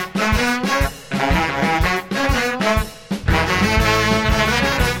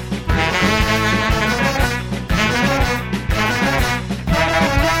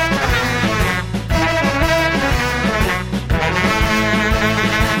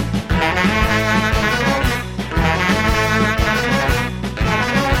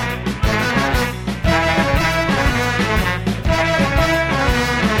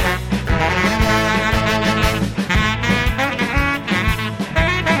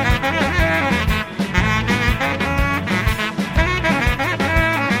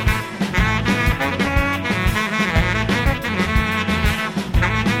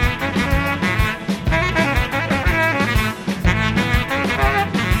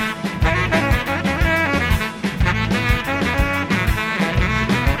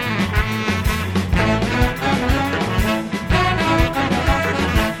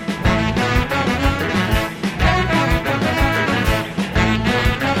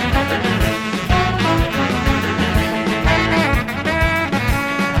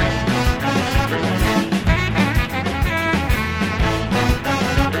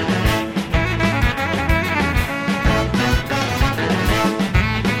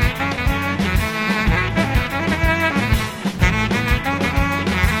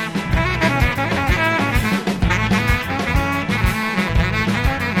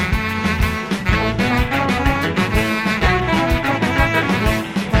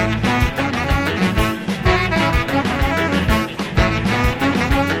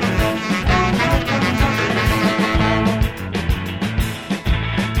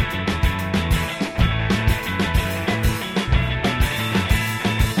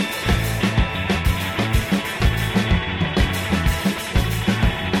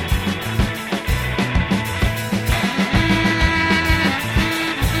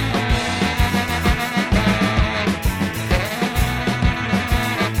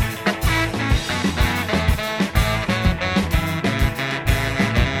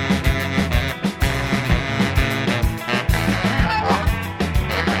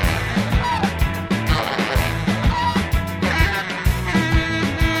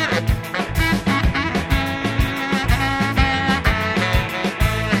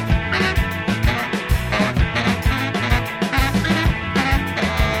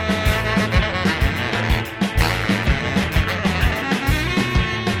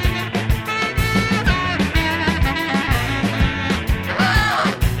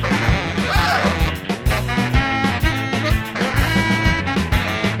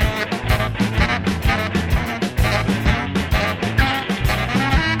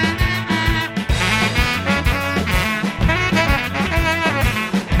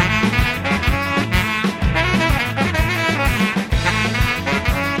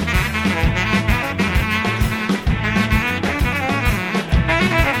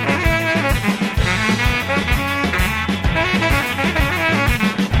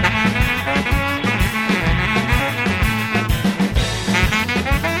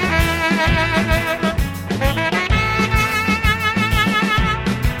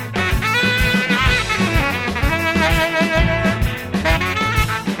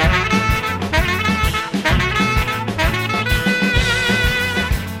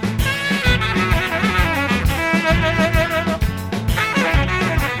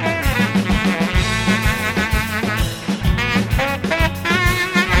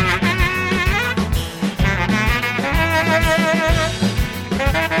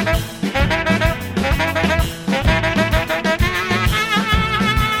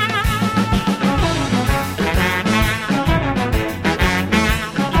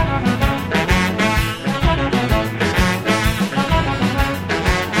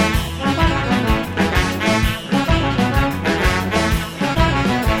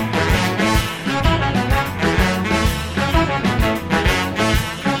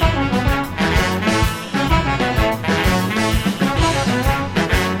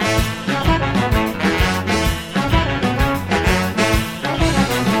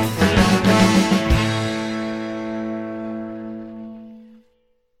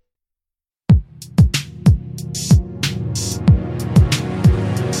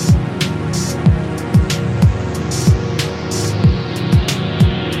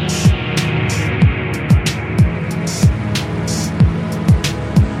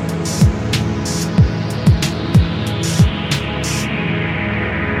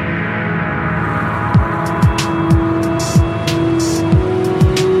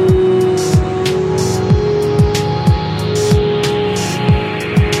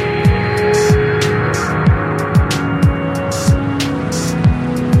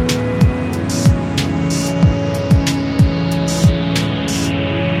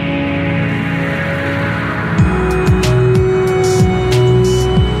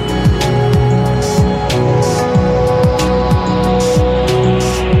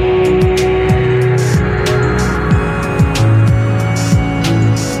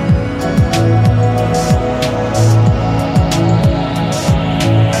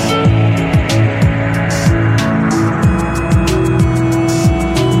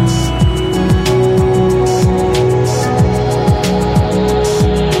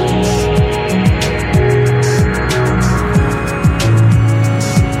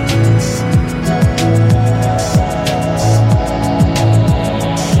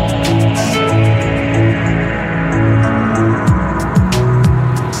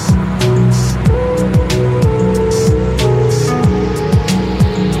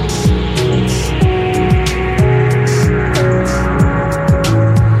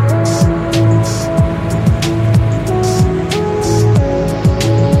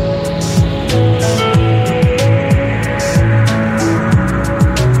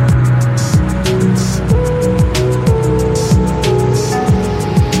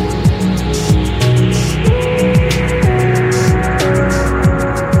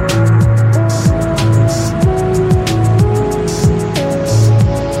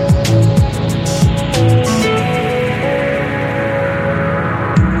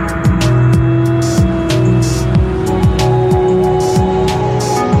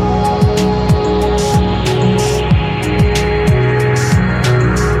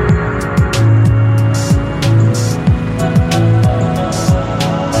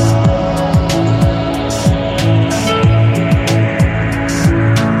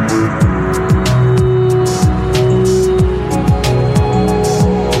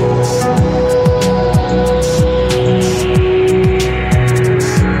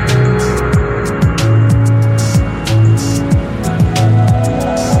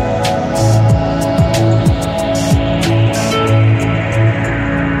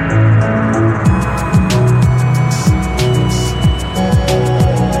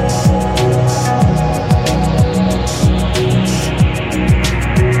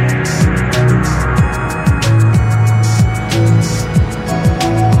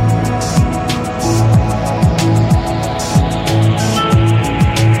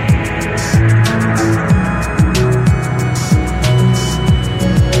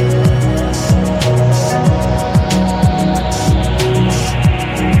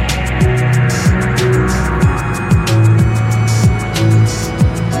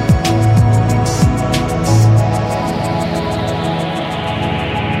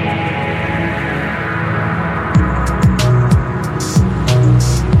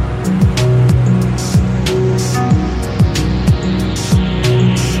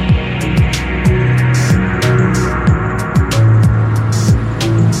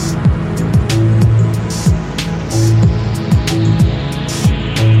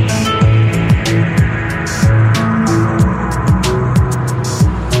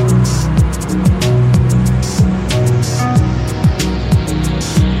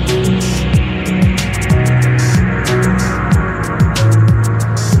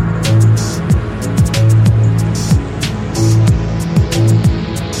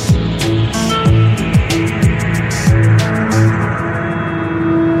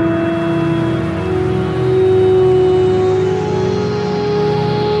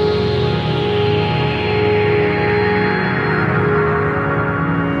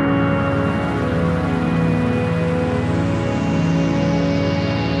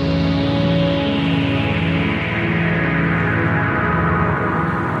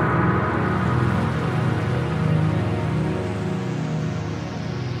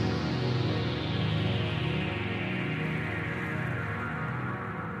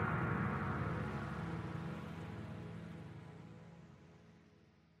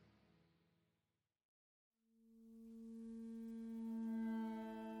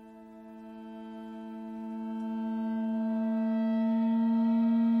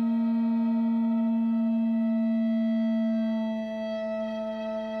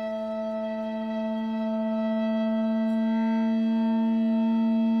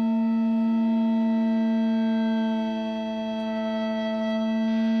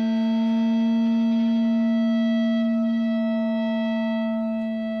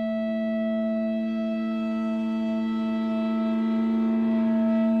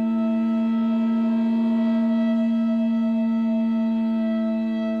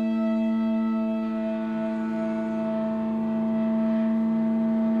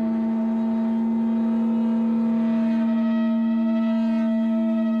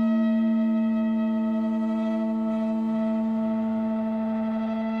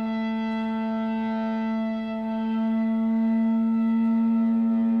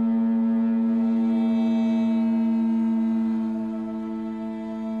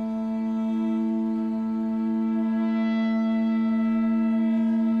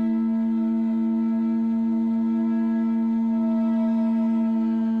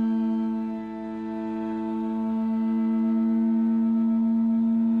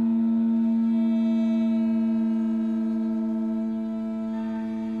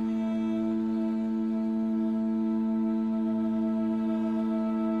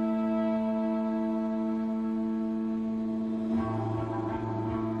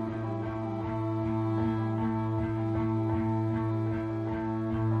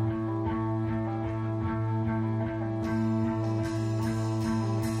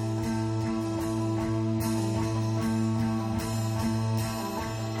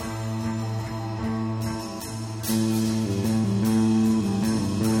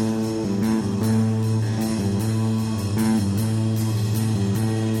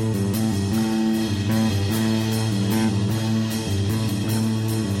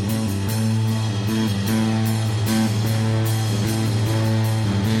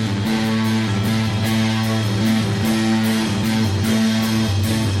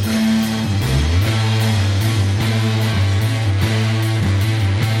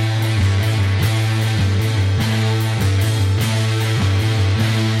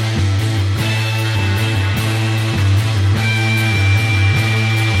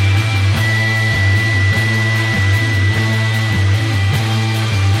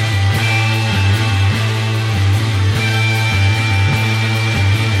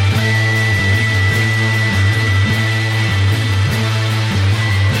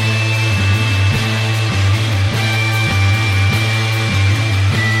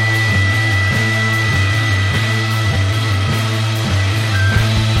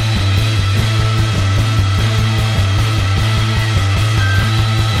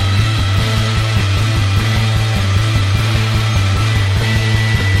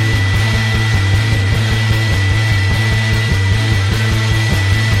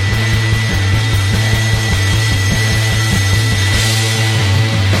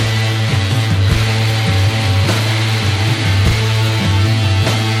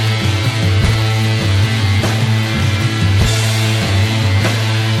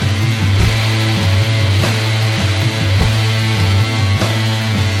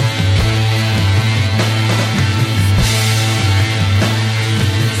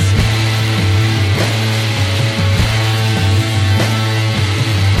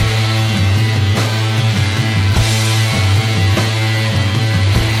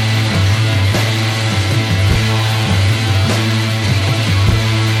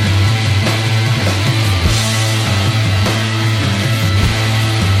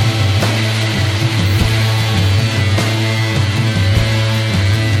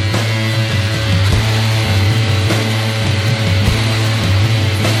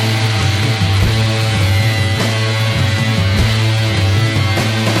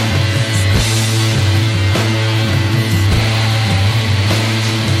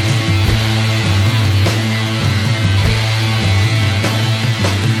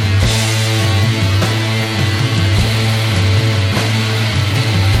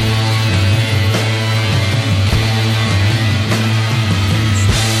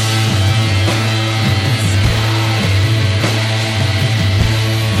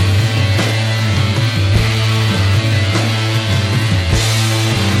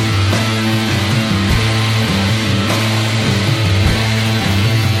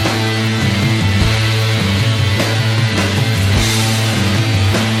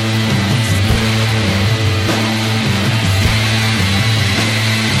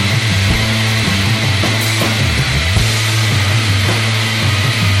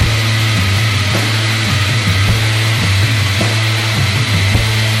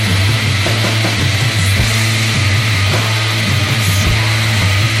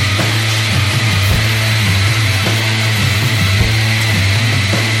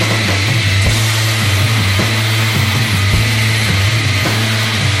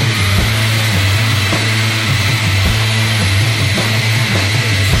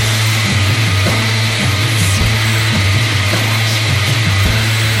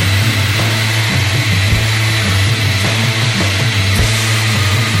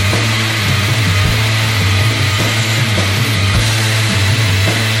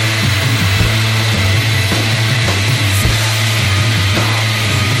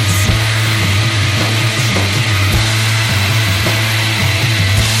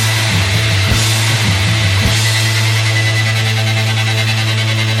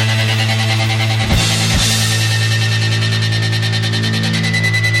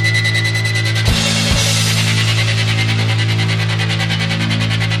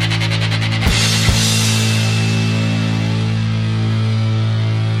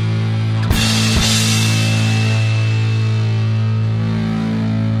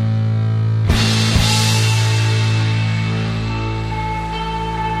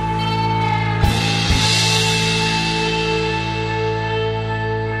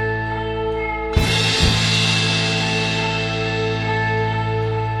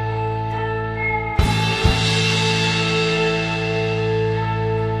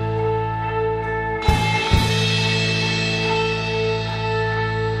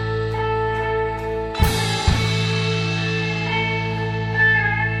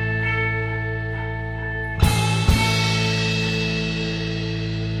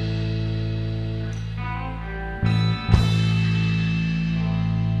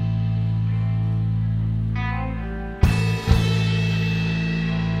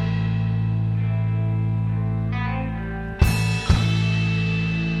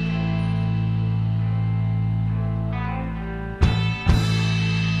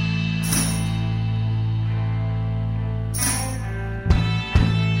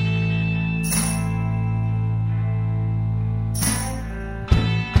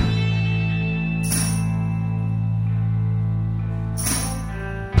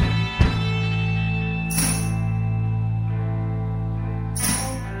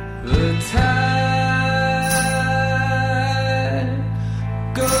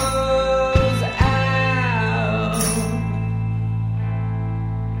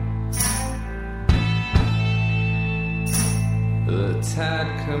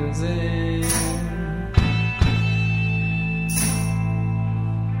 tide comes in.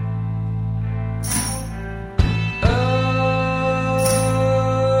 Oh,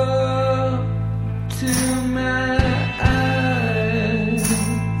 to my eyes,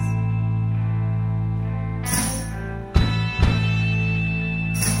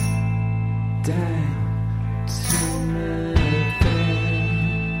 die to my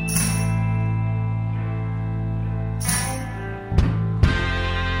things.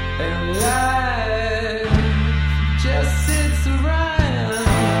 And life just sits around.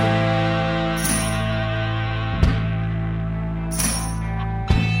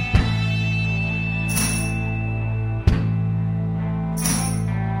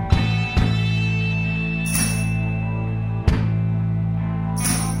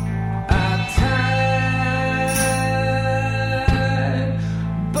 I tied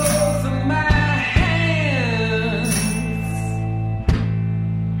both of my hands.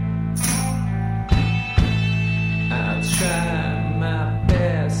 I tried my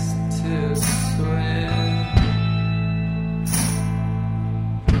best to swim.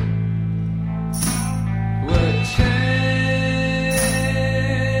 What chance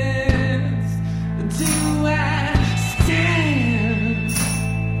do I stand?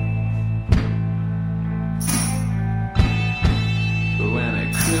 But when I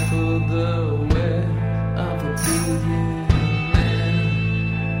crippled the way of a billion men,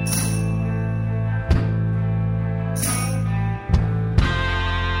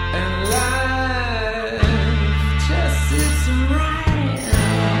 and life just sits around.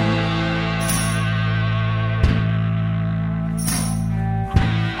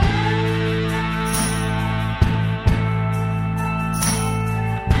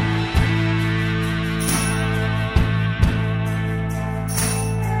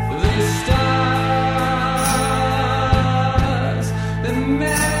 The stars that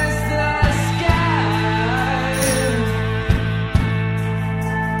menace the sky,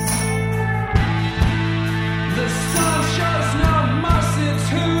 the sun shows no mercy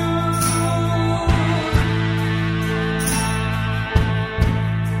too.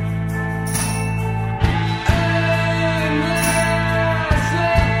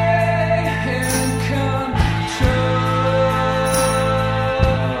 Aimlessly in control,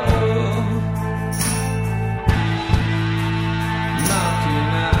 knocking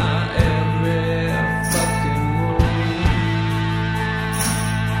out every fucking move.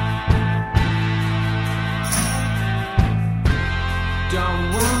 Don't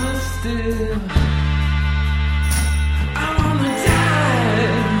wanna steal, I wanna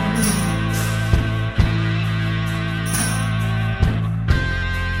die.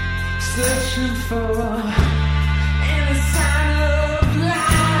 Searching for any sign of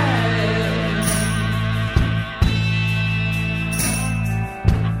life.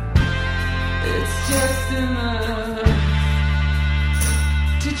 It's just enough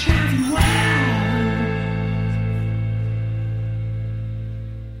to drive you wild.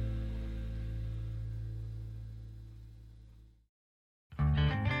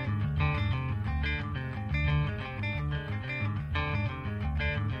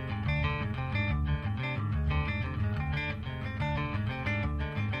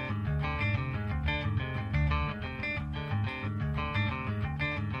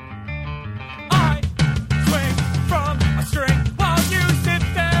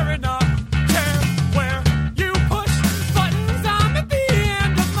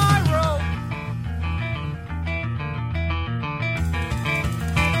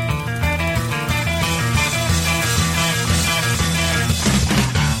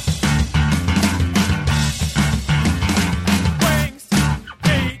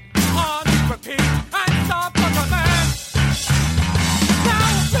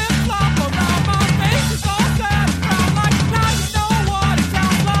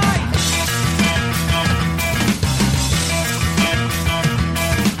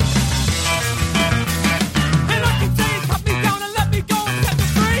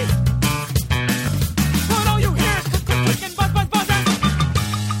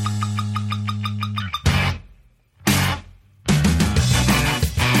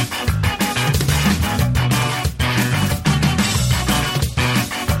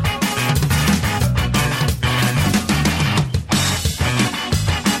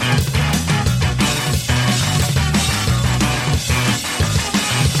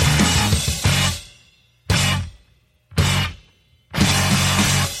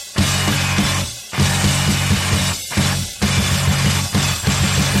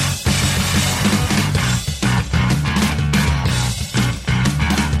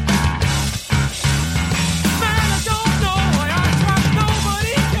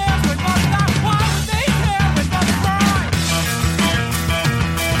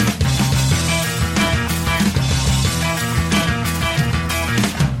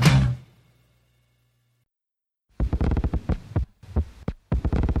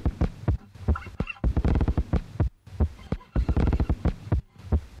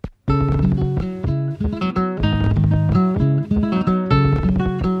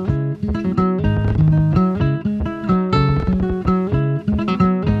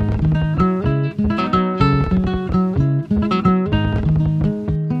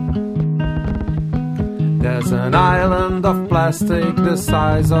 plastic the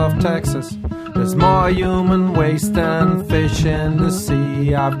size of Texas. There's more human waste than fish in the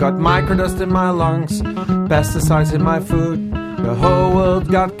sea. I've got microdust in my lungs, pesticides in my food. The whole world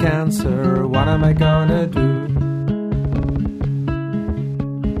got cancer, what am I gonna do?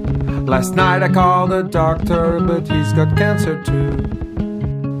 Last night I called the doctor, but he's got cancer too.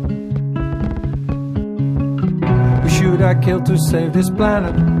 Who should I kill to save this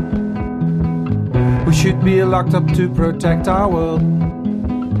planet? Who should be locked up to protect our world?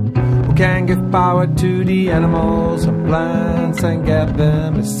 Who can give power to the animals and plants and get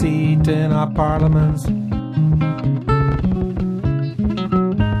them a seat in our parliaments?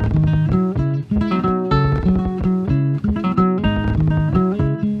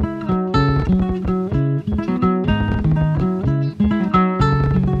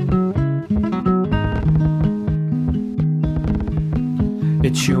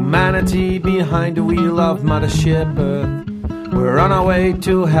 It's humanity behind the wheel of Mothership Earth. We're on our way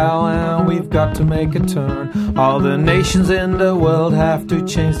to hell and we've got to make a turn. All the nations in the world have to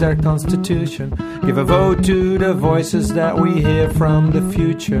change their constitution. Give a vote to the voices that we hear from the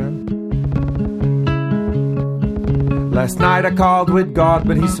future. Last night I called with God,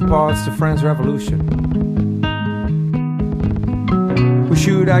 but he supports the French Revolution. Who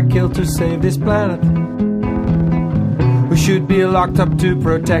should I kill to save this planet? Who should be locked up to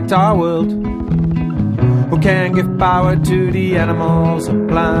protect our world? Who can give power to the animals and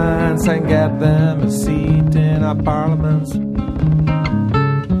plants and get them a seat in our parliaments?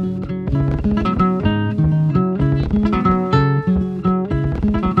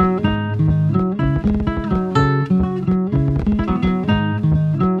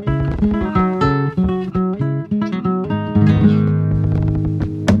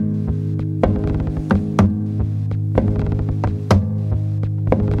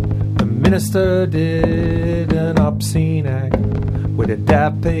 Minister did an obscene act with a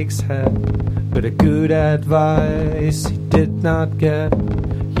dead pig's head, but a good advice he did not get.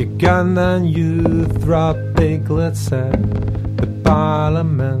 You gun and you throw piglets at the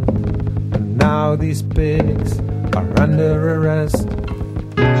parliament, and now these pigs are under arrest.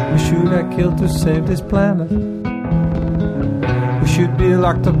 Who should I kill to save this planet? Who should be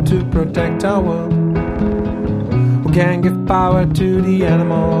locked up to protect our world? Who can give power to the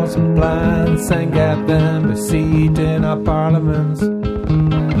animals and plants and get them a seat in our parliaments?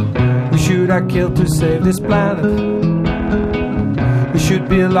 Who should I kill to save this planet? Who should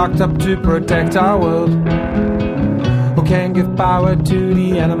be locked up to protect our world? Who can give power to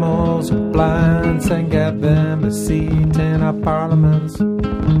the animals and plants and get them a seat in our parliaments?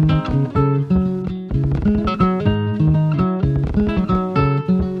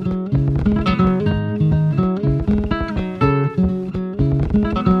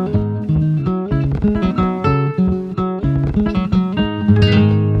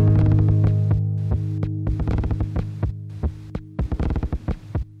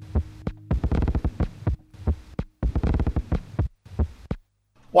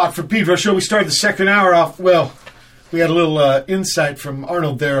 For Pedro Show, we started the second hour off. Well, we had a little insight from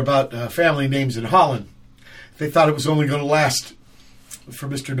Arnold there about family names in Holland. They thought it was only going to last for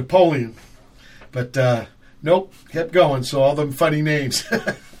Mr. Napoleon, but nope, kept going. So all them funny names.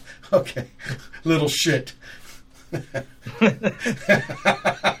 Okay, little shit.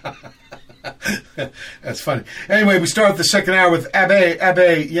 That's funny. Anyway, we started the second hour with abbay,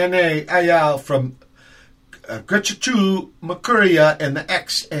 yene, ayal from gretatchew, mekuria, and the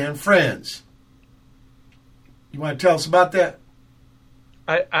X and Friends. You want to tell us about that?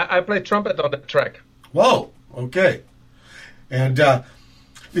 I play trumpet on that track. Whoa, okay. And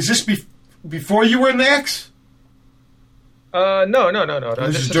is this before you were in the X? No.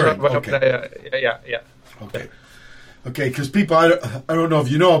 This is during. Okay. Yeah. Okay, because people, I don't know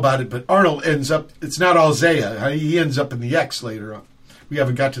if you know about it, but Arnold ends up, it's not all Zaya. He ends up in the X later on. We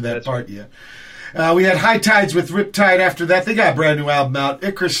haven't got to that part yet. We had High Tides with Riptide after that. They got a brand new album out.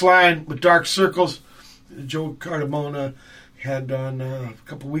 Icarus Line with Dark Circles. Joe Cardamona had on a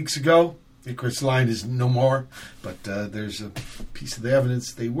couple weeks ago. Icarus Line is no more, but there's a piece of the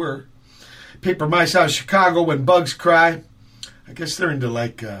evidence they were. Paper Mice out of Chicago, When Bugs Cry. I guess they're into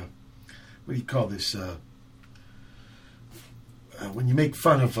like, what do you call this? When you make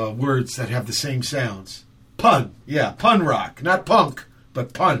fun of words that have the same sounds. Pun. Yeah, pun rock. Not punk,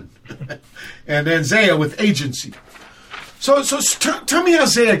 but pun. And then Zaya with Agency. So tell me how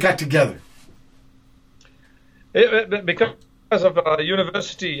Zaya got together. Because of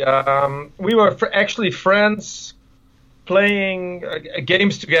university, we were actually friends playing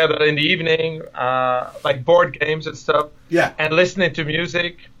games together in the evening, like board games and stuff. Yeah. And listening to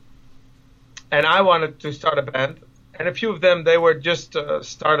music. And I wanted to start a band. and a few of them, they were just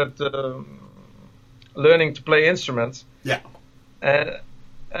started learning to play instruments. Yeah. And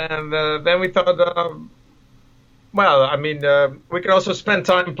then we thought, we could also spend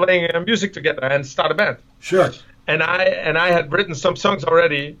time playing music together and start a band. Sure. And I had written some songs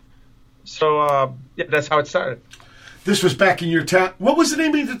already, so that's how it started. This was back in your town. What was the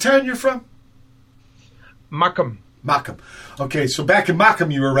name of the town you're from? Makkum. Makkum. Okay, so back in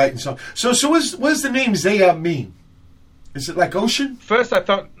Makkum you were writing songs. So what does the name Zaya mean? Is it like ocean? First I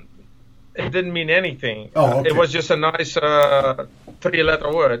thought it didn't mean anything. Oh, okay. It was just a nice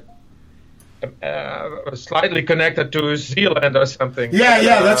 3-letter word. Slightly connected to Zealand or something.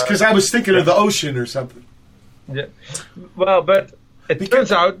 Yeah, that's because I was thinking of the ocean or something. Yeah. Well, but it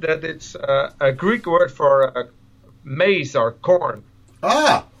turns out that it's a Greek word for maize or corn.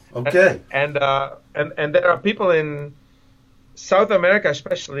 Ah, okay. And there are people in South America,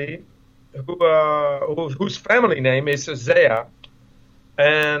 especially, whose family name is Zaya,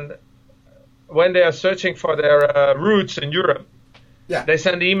 and when they are searching for their roots in Europe, they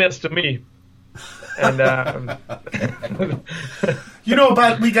send emails to me. And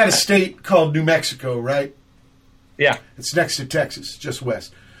we got a state called New Mexico, right? Yeah, it's next to Texas, just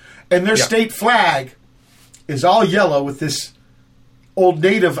west, and their state flag is all yellow with this old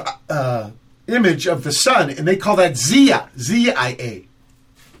native image of the sun, and they call that Zia, Z-I-A.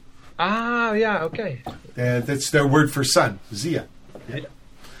 Ah, yeah, okay. That's their word for sun, Zia. Yeah.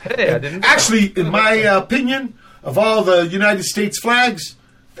 Hey, I didn't know. Actually, in my opinion, of all the United States flags,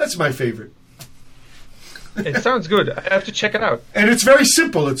 that's my favorite. It sounds good. I have to check it out. And it's very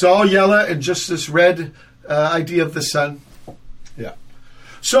simple. It's all yellow and just this red idea of the sun. Yeah.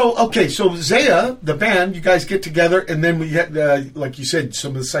 So Zaya, the band, you guys get together, and then we had, like you said,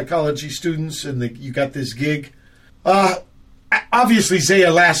 some of the psychology students, and you got this gig. Obviously,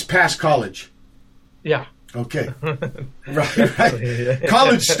 Zaya last past college. Yeah. Okay. right.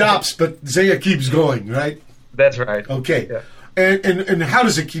 College stops, but Zaya keeps going, right? That's right. Okay. Yeah. And how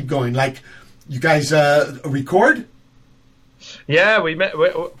does it keep going? Like, you guys record? Yeah,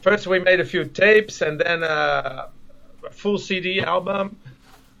 first we made a few tapes, and then a full CD album.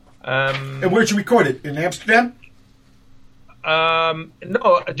 And where'd you record it? In Amsterdam?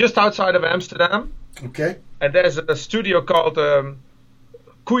 No, just outside of Amsterdam. Okay. And there's a studio called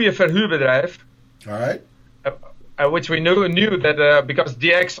Koeienverhuurbedrijf. All right. Which we knew that because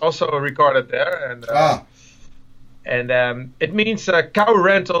DX also recorded there, and it means a cow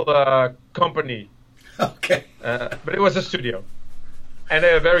rental company. Okay. But it was a studio, and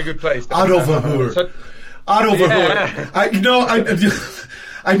a very good place. Adoverhoer.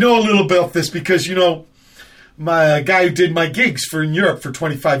 I know a little about this because my guy who did my gigs in Europe for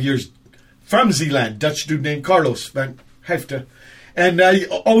 25 years from Zealand, Dutch dude named Carlos van Hefte. And I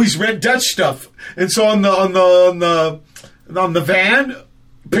always rent Dutch stuff, and so on the van,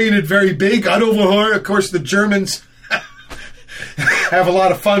 painted very big. Adoverhoer, of course, the Germans have a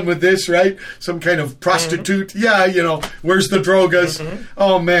lot of fun with this, right? Some kind of prostitute. Mm-hmm. Yeah, where's the drogas? Mm-hmm.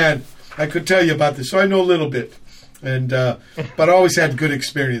 Oh man, I could tell you about this, so I know a little bit, and but I always had good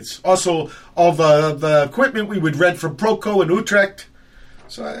experience. Also, all the equipment we would rent from Proco in Utrecht,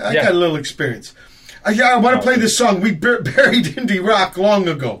 so I got a little experience. I want to play this song. We buried indie rock long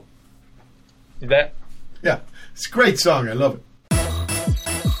ago. Yeah, it's a great song. I love it.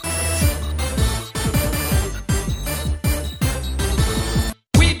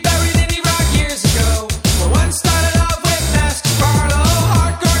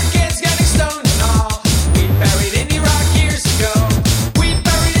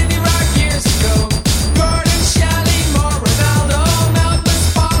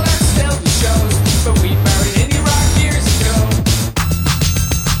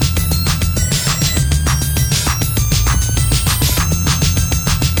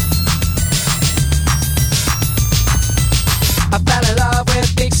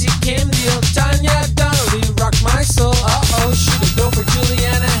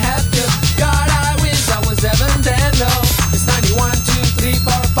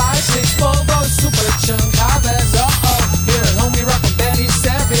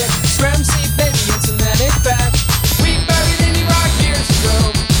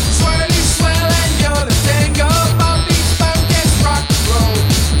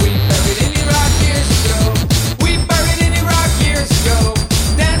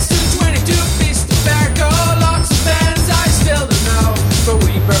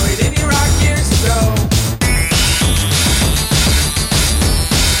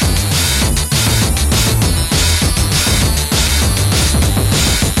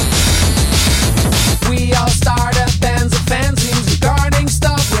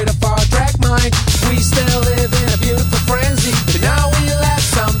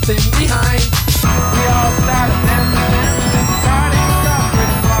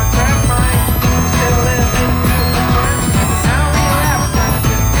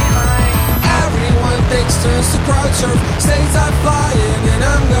 surf. States I'm flying and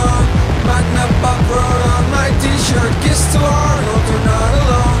I'm gone. Magna Buck Road on my t-shirt. Kiss to Arnold, you're not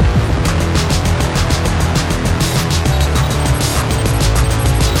alone.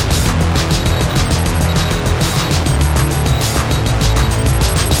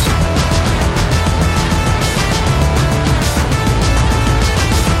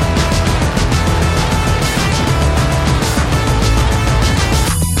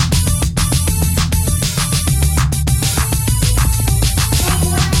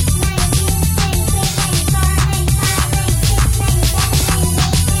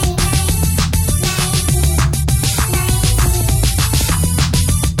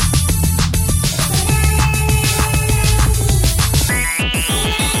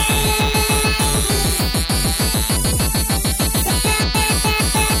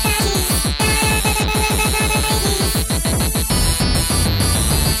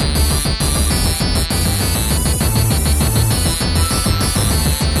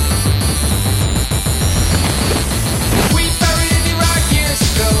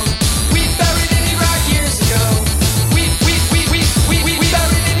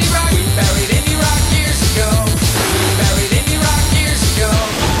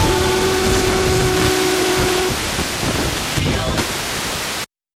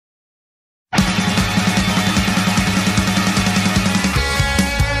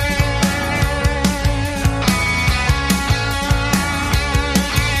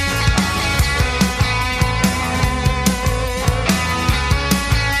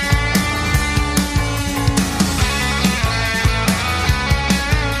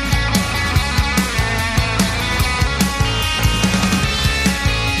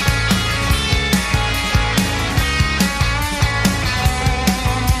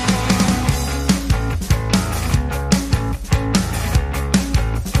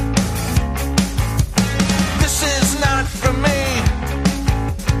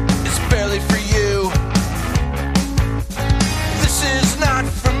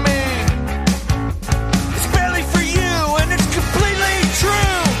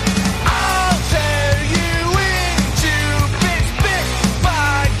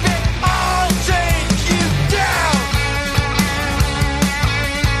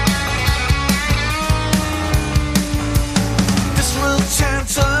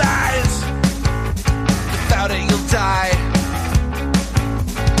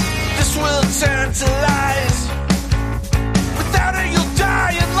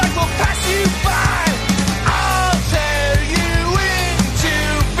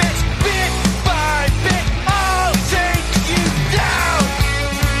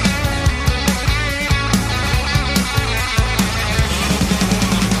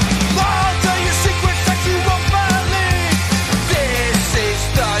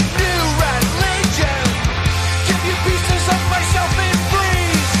 Pieces of myself in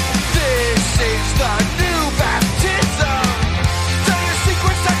freeze. This is the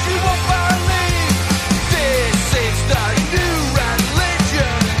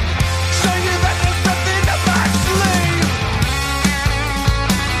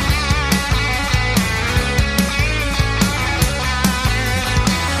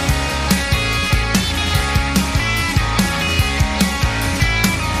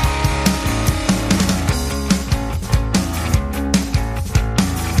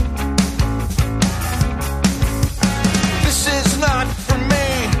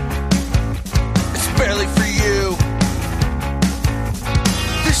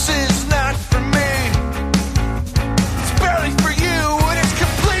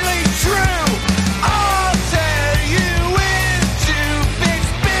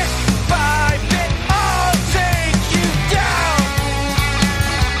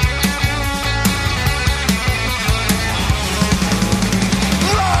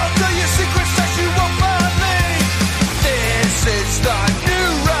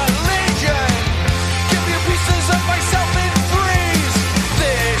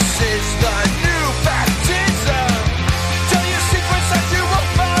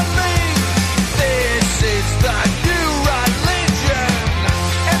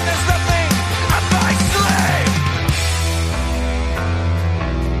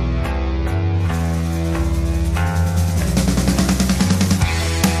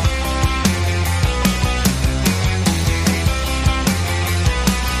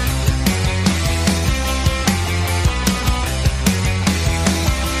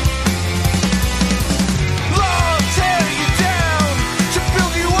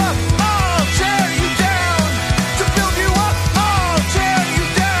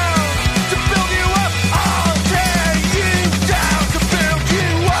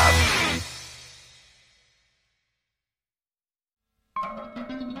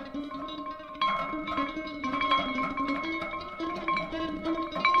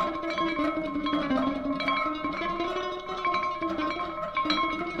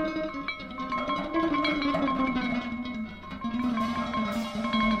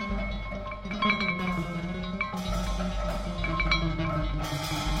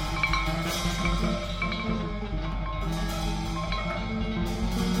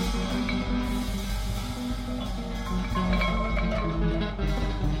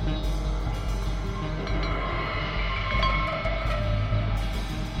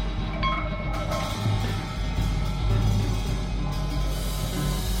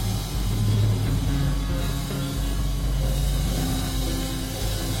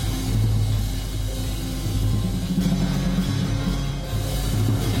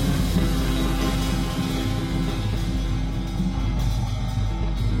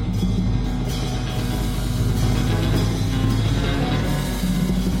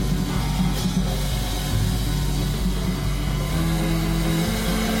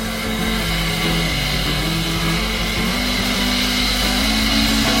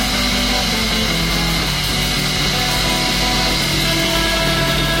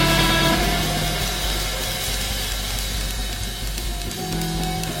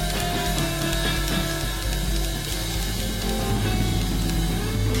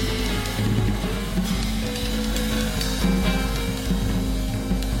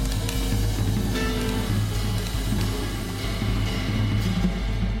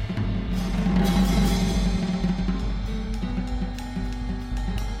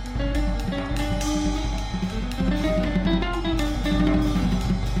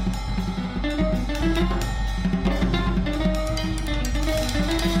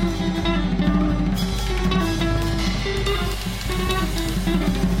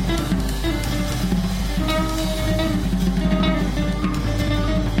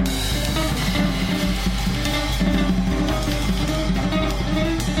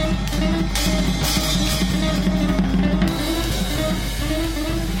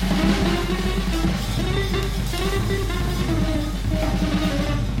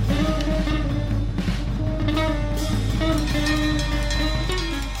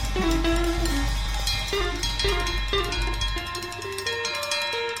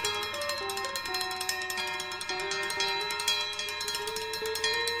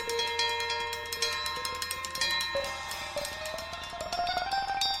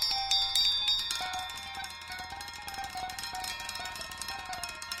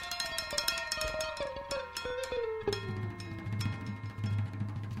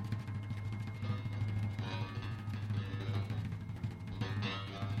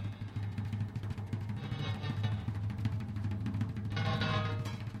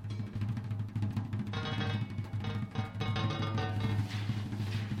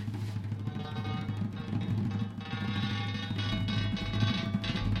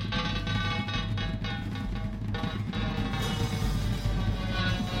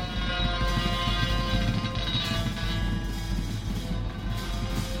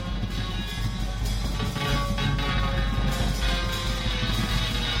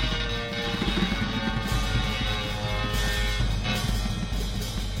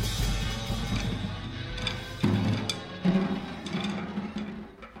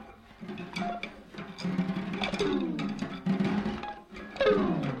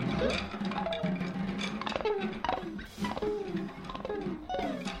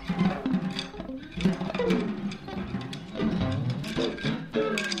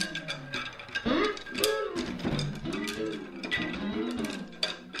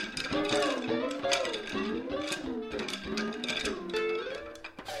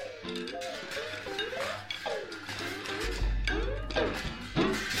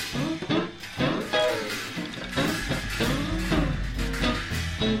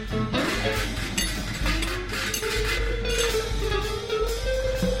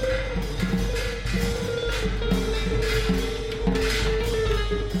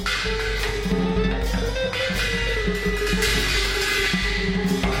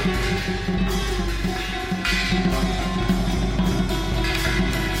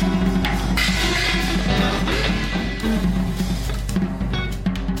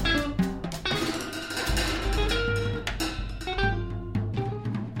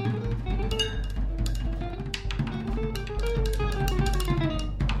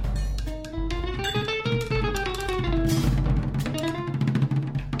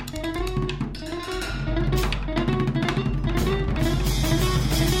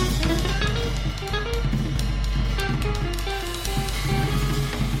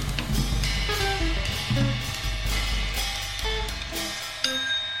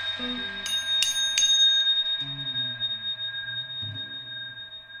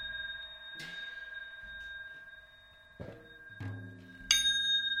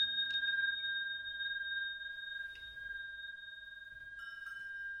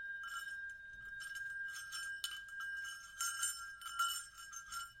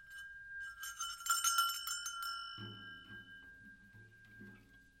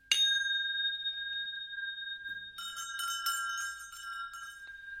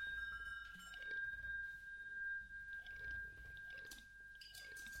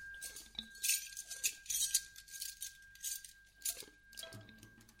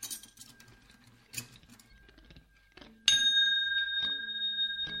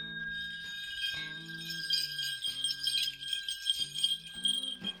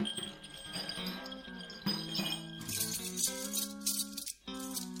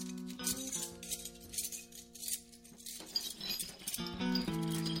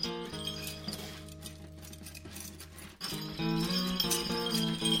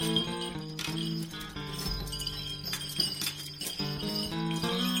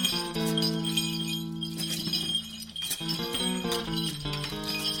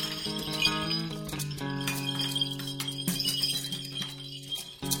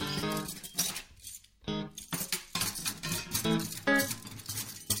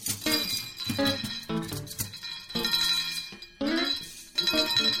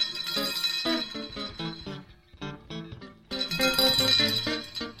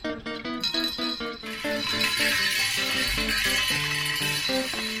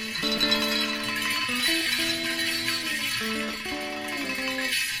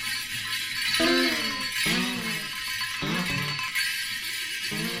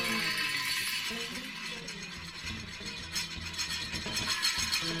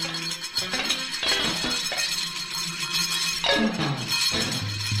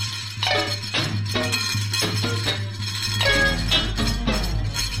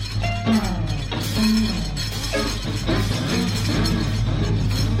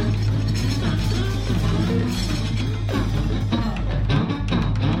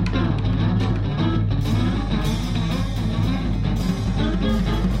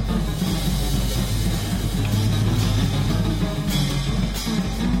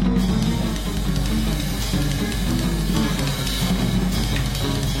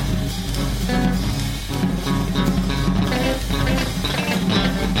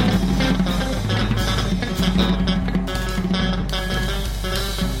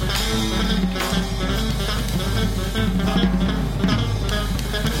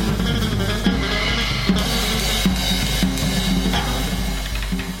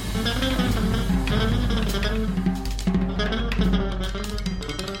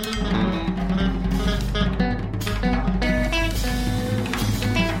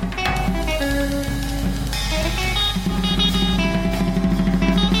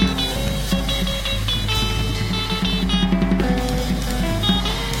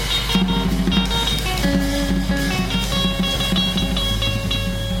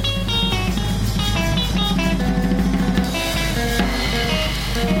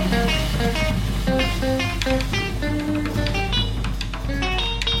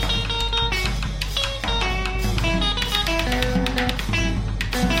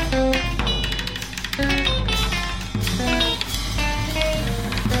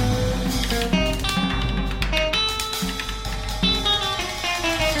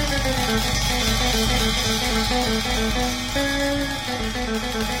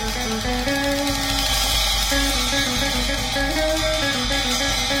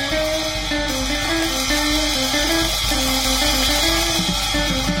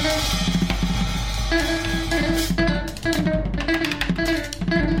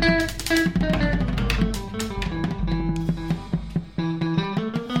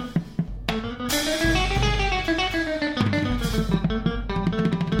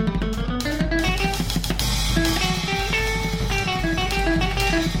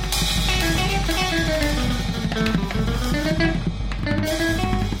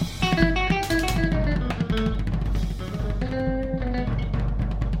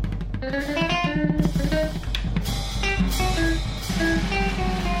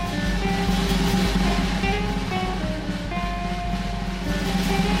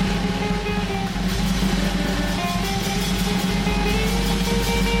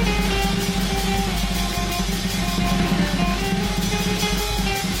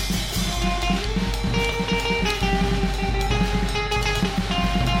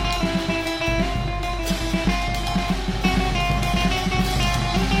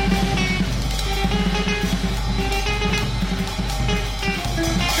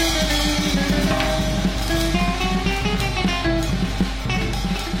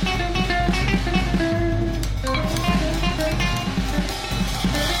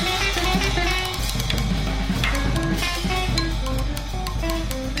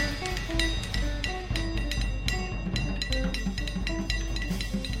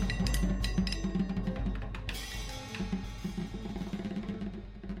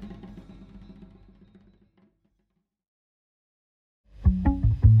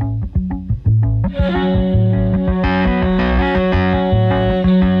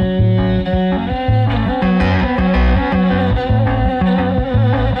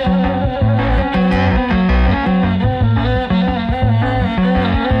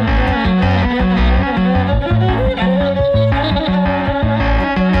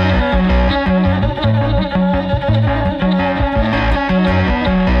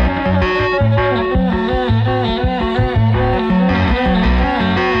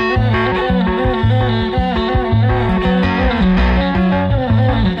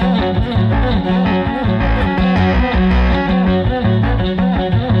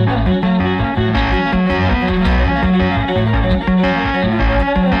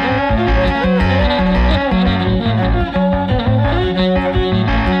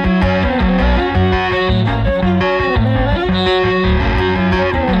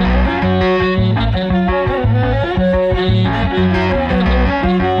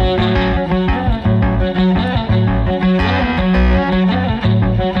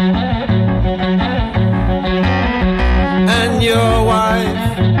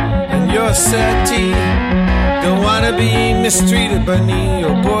mistreated by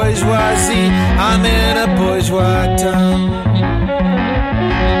neo-bourgeoisie. I'm in a bourgeois town.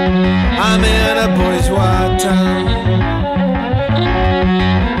 I'm in a bourgeois town.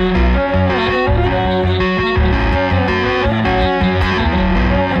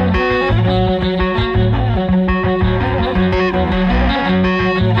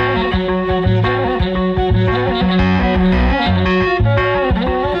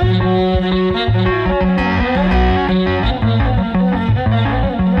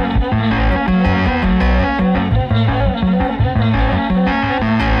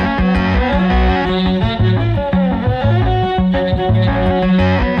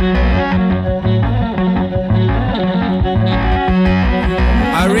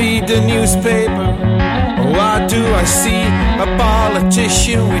 The newspaper, what do I see? A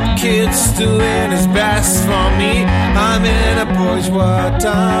politician with kids doing his best for me. I'm in a bourgeois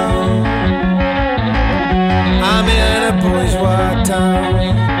town. I'm in a bourgeois town.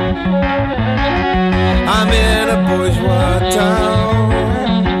 I'm in a bourgeois town.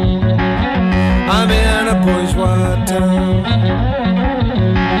 I'm in a bourgeois town.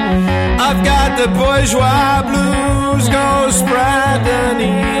 I've got the bourgeois blues, go spread the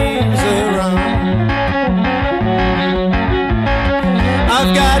knees around.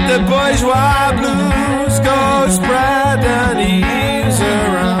 I've got the bourgeois blues, go spread the knees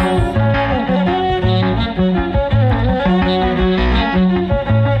around.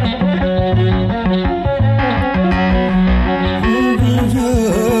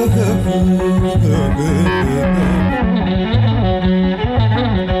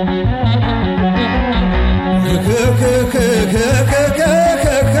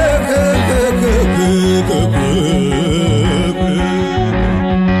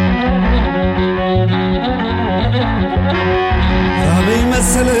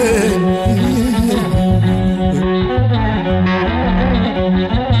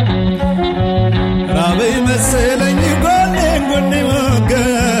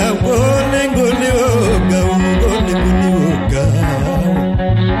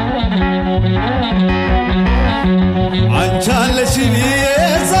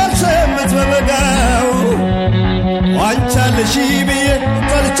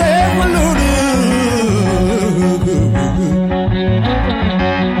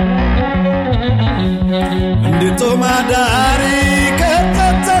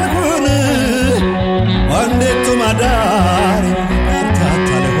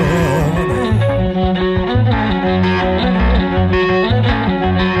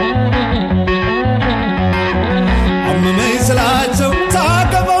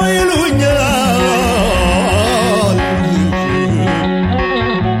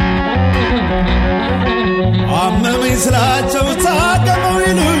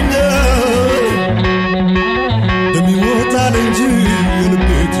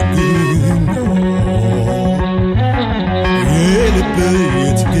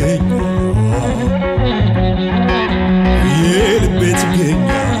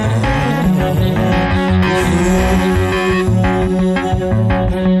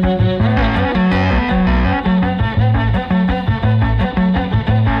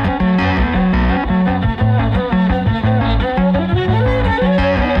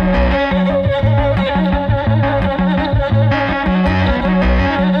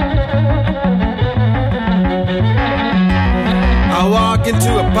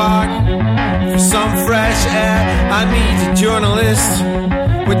 Into a park for some fresh air. I meet a journalist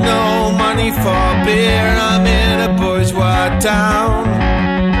with no money for beer. I'm in a bourgeois town.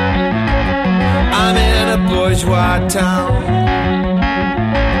 I'm in a bourgeois town.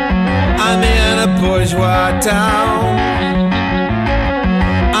 I'm in a bourgeois town.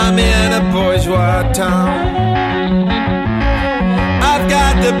 I'm in a bourgeois town. I've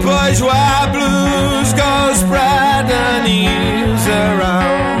got the bourgeois blues, go spread the news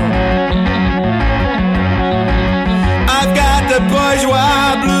around. I've got the bourgeois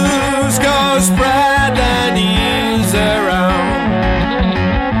blues, go spread the news around.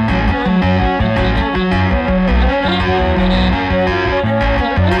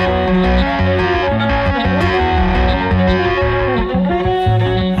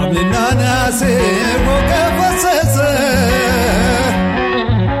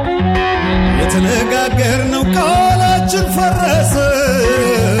 የተነጋገርነው ቃላችን ፈረሰ።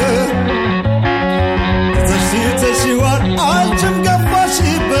 ተሽዋል አንቺም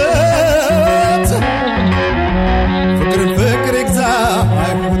ገፋሽበት። ፍቅር ፍቅር ይግዛ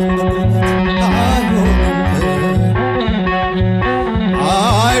አይሆንም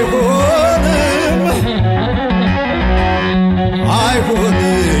አይሆንም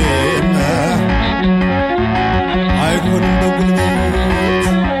አይሆንም አይሆንም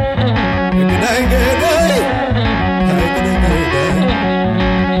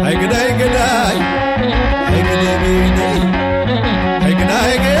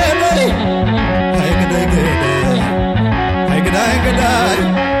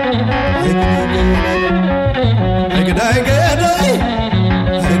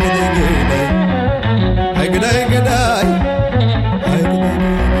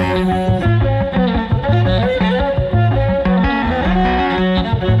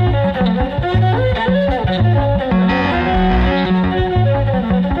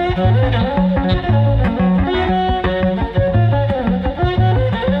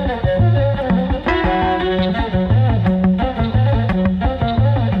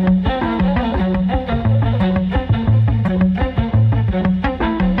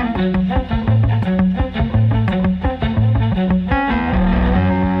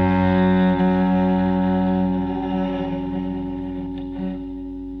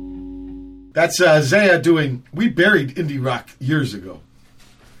That's Zaya doing, we buried indie rock years ago.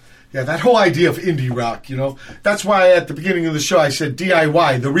 Yeah, that whole idea of indie rock, you know. That's why at the beginning of the show I said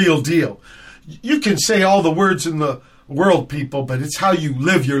DIY, the real deal. You can say all the words in the world, people, but it's how you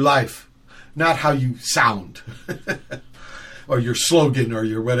live your life, not how you sound. Or your slogan or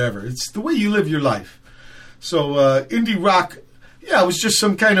your whatever. It's the way you live your life. So indie rock, yeah, it was just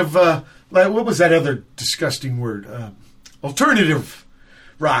some kind of, like, what was that other disgusting word? Alternative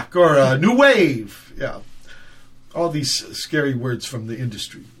rock or new wave. Yeah. All these scary words from the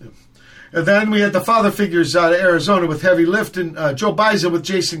industry. Yeah. And then we had the father figures out of Arizona with heavy lifting. Joe Baiza with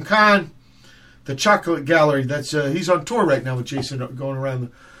Jason Kahn. The Chocolate Gallery. That's he's on tour right now with Jason, going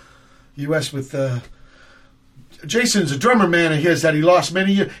around the U.S. with... Jason's a drummer man of his that he lost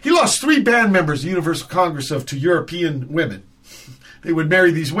many years. He lost 3 band members at the Universal Congress of to European women. They would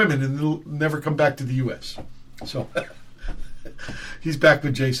marry these women and they'll never come back to the U.S. So he's back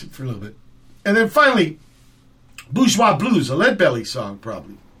with Jason for a little bit. And then finally, Bourgeois Blues, a Leadbelly song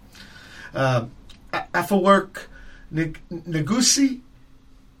probably. Afework, Nigussie,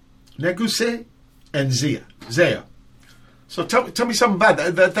 and Zaya. So tell me something about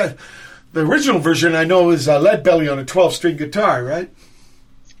that. The original version I know is Leadbelly on a 12-string guitar, right?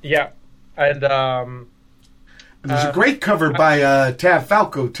 Yeah, and there's a great cover by Tav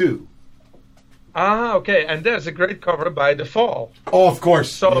Falco too. Okay, and there's a great cover by The Fall. Oh, of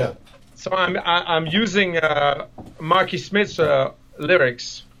course. So, yeah. So I'm using Marky Smith's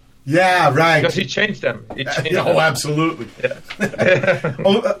lyrics. Yeah, right. Because he changed them. Oh, absolutely. Yeah.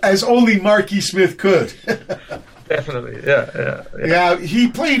 As only Marky Smith could. Definitely, yeah. Yeah, he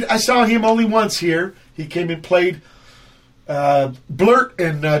played, I saw him only once here. He came and played Blurt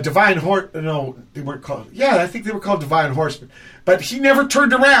and Divine Horseman. No, they weren't called. Yeah, I think they were called Divine Horseman. But he never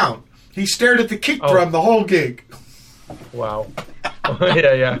turned around. He stared at the kick drum the whole gig. Wow.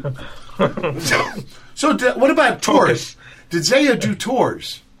 Yeah. So what about tours? Did Zaya do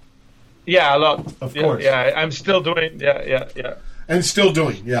tours? Yeah, a lot. Of course. Yeah, I'm still doing, yeah. And still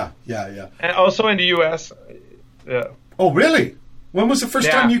doing, yeah. And also in the U.S., yeah. Oh, really? When was the first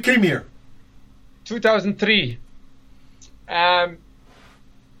time you came here? 2003. And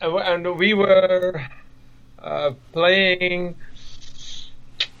we were playing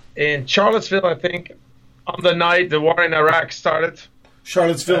in Charlottesville, I think, on the night the war in Iraq started.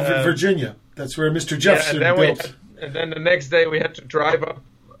 Charlottesville, Virginia. That's where Mr. Jefferson built. And then the next day we had to drive up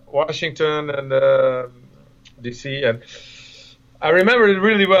Washington and D.C. And I remember it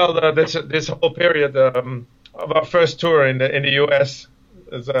really well, this whole period of our first tour in the U.S.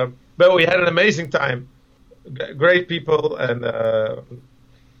 But we had an amazing time. Great people and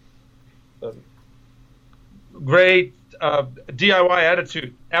great DIY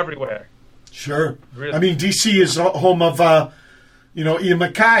attitude everywhere. Sure. Really. I mean, D.C. is home of, Ian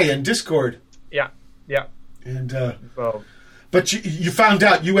MacKay and Discord. Yeah. And but you found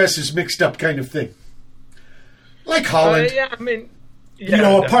out U.S. is mixed up kind of thing. Like Holland. Yeah, I mean... Yeah,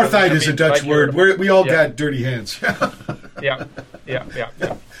 apartheid is a Dutch word. We all got dirty hands. Yeah.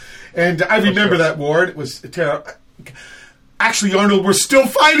 And I remember that war. It was terrible. Actually, Arnold, we're still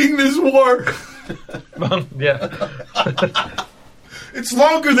fighting this war. Yeah. It's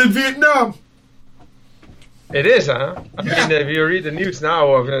longer than Vietnam. It is, huh? I mean, if you read the news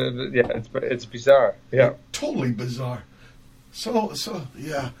now, it's bizarre. Yeah. Totally bizarre. So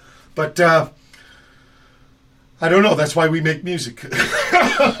yeah. But I don't know. That's why we make music. Look,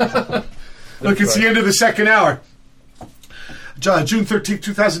 it's the end of the second hour. June 13th,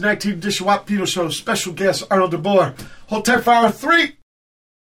 2019 edition of Pedro Show. Special guest Arnold DeBoer. Hold tight for hour 3.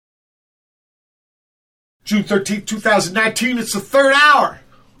 June 13th, 2019. It's the third hour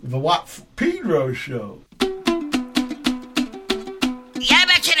of the Pedro Show.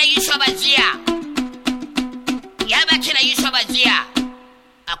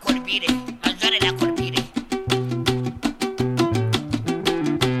 Akolbire, azare da akolbire.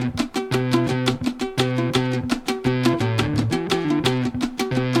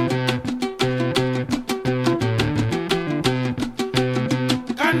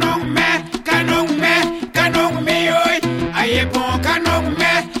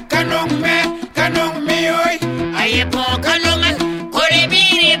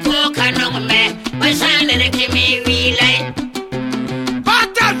 basane de kimi wilay.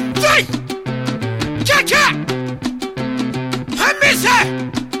 Bata tui. Cha-cha. Hamisa.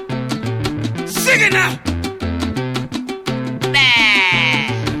 Sing it now.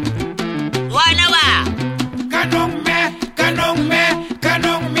 Wanawa. Kanong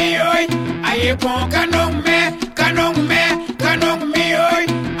me, oi. Aye pon kanong me, oi.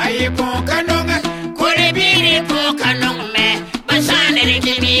 Aye pon kanong. Kore biri po kanong me. Basane de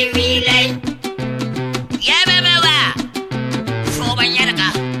kimi wilay. Yabe mewa. Shoba nyaraka.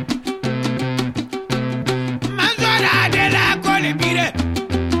 Manzora de la colbire.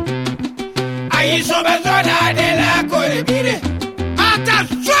 Ayisoba zona de la colbire. Ata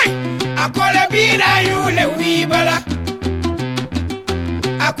soy. Akolbire yule wibala.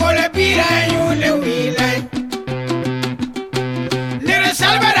 Akolbire yule wilay. Nere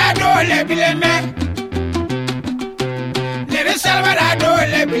salvarado le bilena. Nere salvarado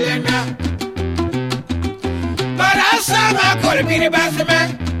le bilena. Barasama kolbire basme.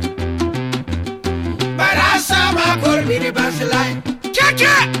 Barasama kolbire baslay.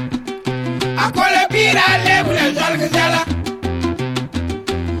 Cha-cha. Akolbire le bule zalgzala.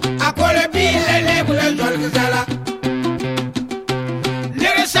 Akolbire le bule zalgzala.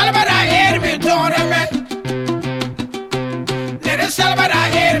 Nere salvara herme torame. Nere salvara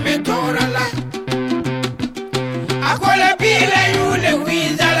herme torala. Akolbire yule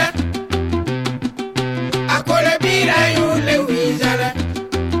wizala. Akolbire yule wizala.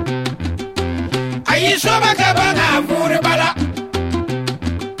 Ayisoba kabanga vurbala.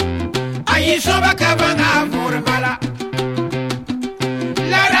 Ayisoba kabanga vurbala.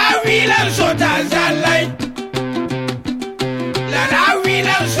 La rawila sota zalai. La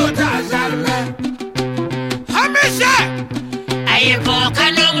rawila sota zalai. Hamisa. Aye po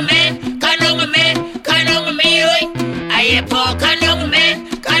kanong me, oi. Aye po kanong me,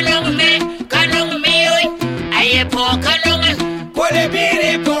 oi. Aye po kanong me. Kole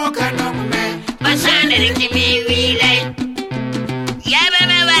biri po kanong me. Basane de kimi wilay. Yabe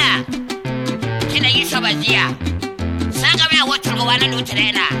mewa. Kina yisoba zia. Sanga me watur go wana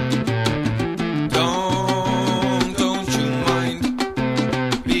nutrena. Don't you mind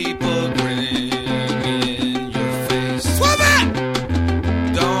people grinning in your face?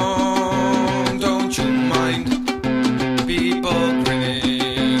 Don't you mind people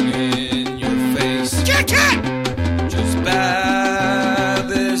grinning in your face? Just bear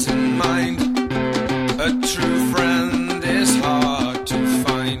this in mind. A true friend is hard to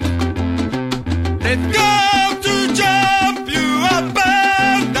find. They'll go to jump you up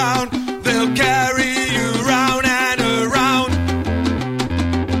and down. They'll carry you round and around.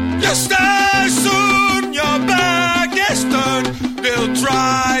 Just as soon your back is turned, they'll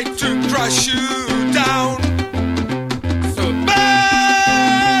try to crush you down. So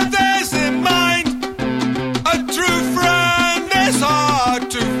bear this in mind. A true friend is hard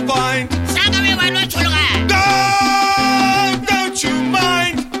to find. Sanga me wana chulga. Don't you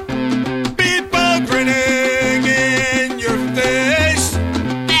mind people grinning in your face?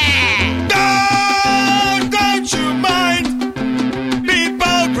 Don't you mind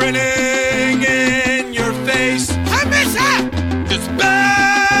people grinning in your face? Hamisa. Just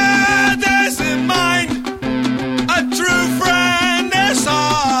bear this in mind. A true friend is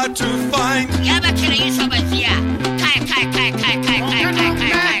hard to find. Yaba kina yisoba zia. Kai.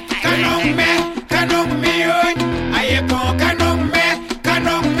 Kanong me, oi. Aye pon kanong me,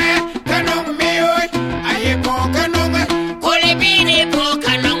 oi. Aye pon kanong. Kole biri po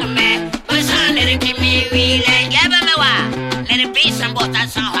kanong me. Basane de kimi wilay. Yaba mewa. Nere bisan bota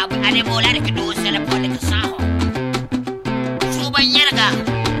sanho. Ane bola de kidu sele pole kasanho. Shoba nyaraka.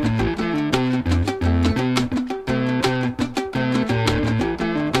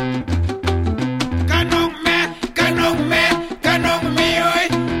 Kanong me, oi.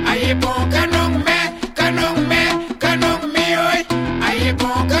 Aye pon kanong me, oi. Aye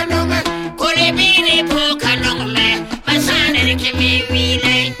pon kanong. Kole biri po kanong me. Basane de kimi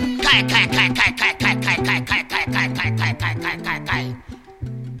wilay. Kai.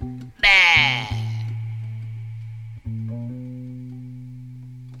 Bah.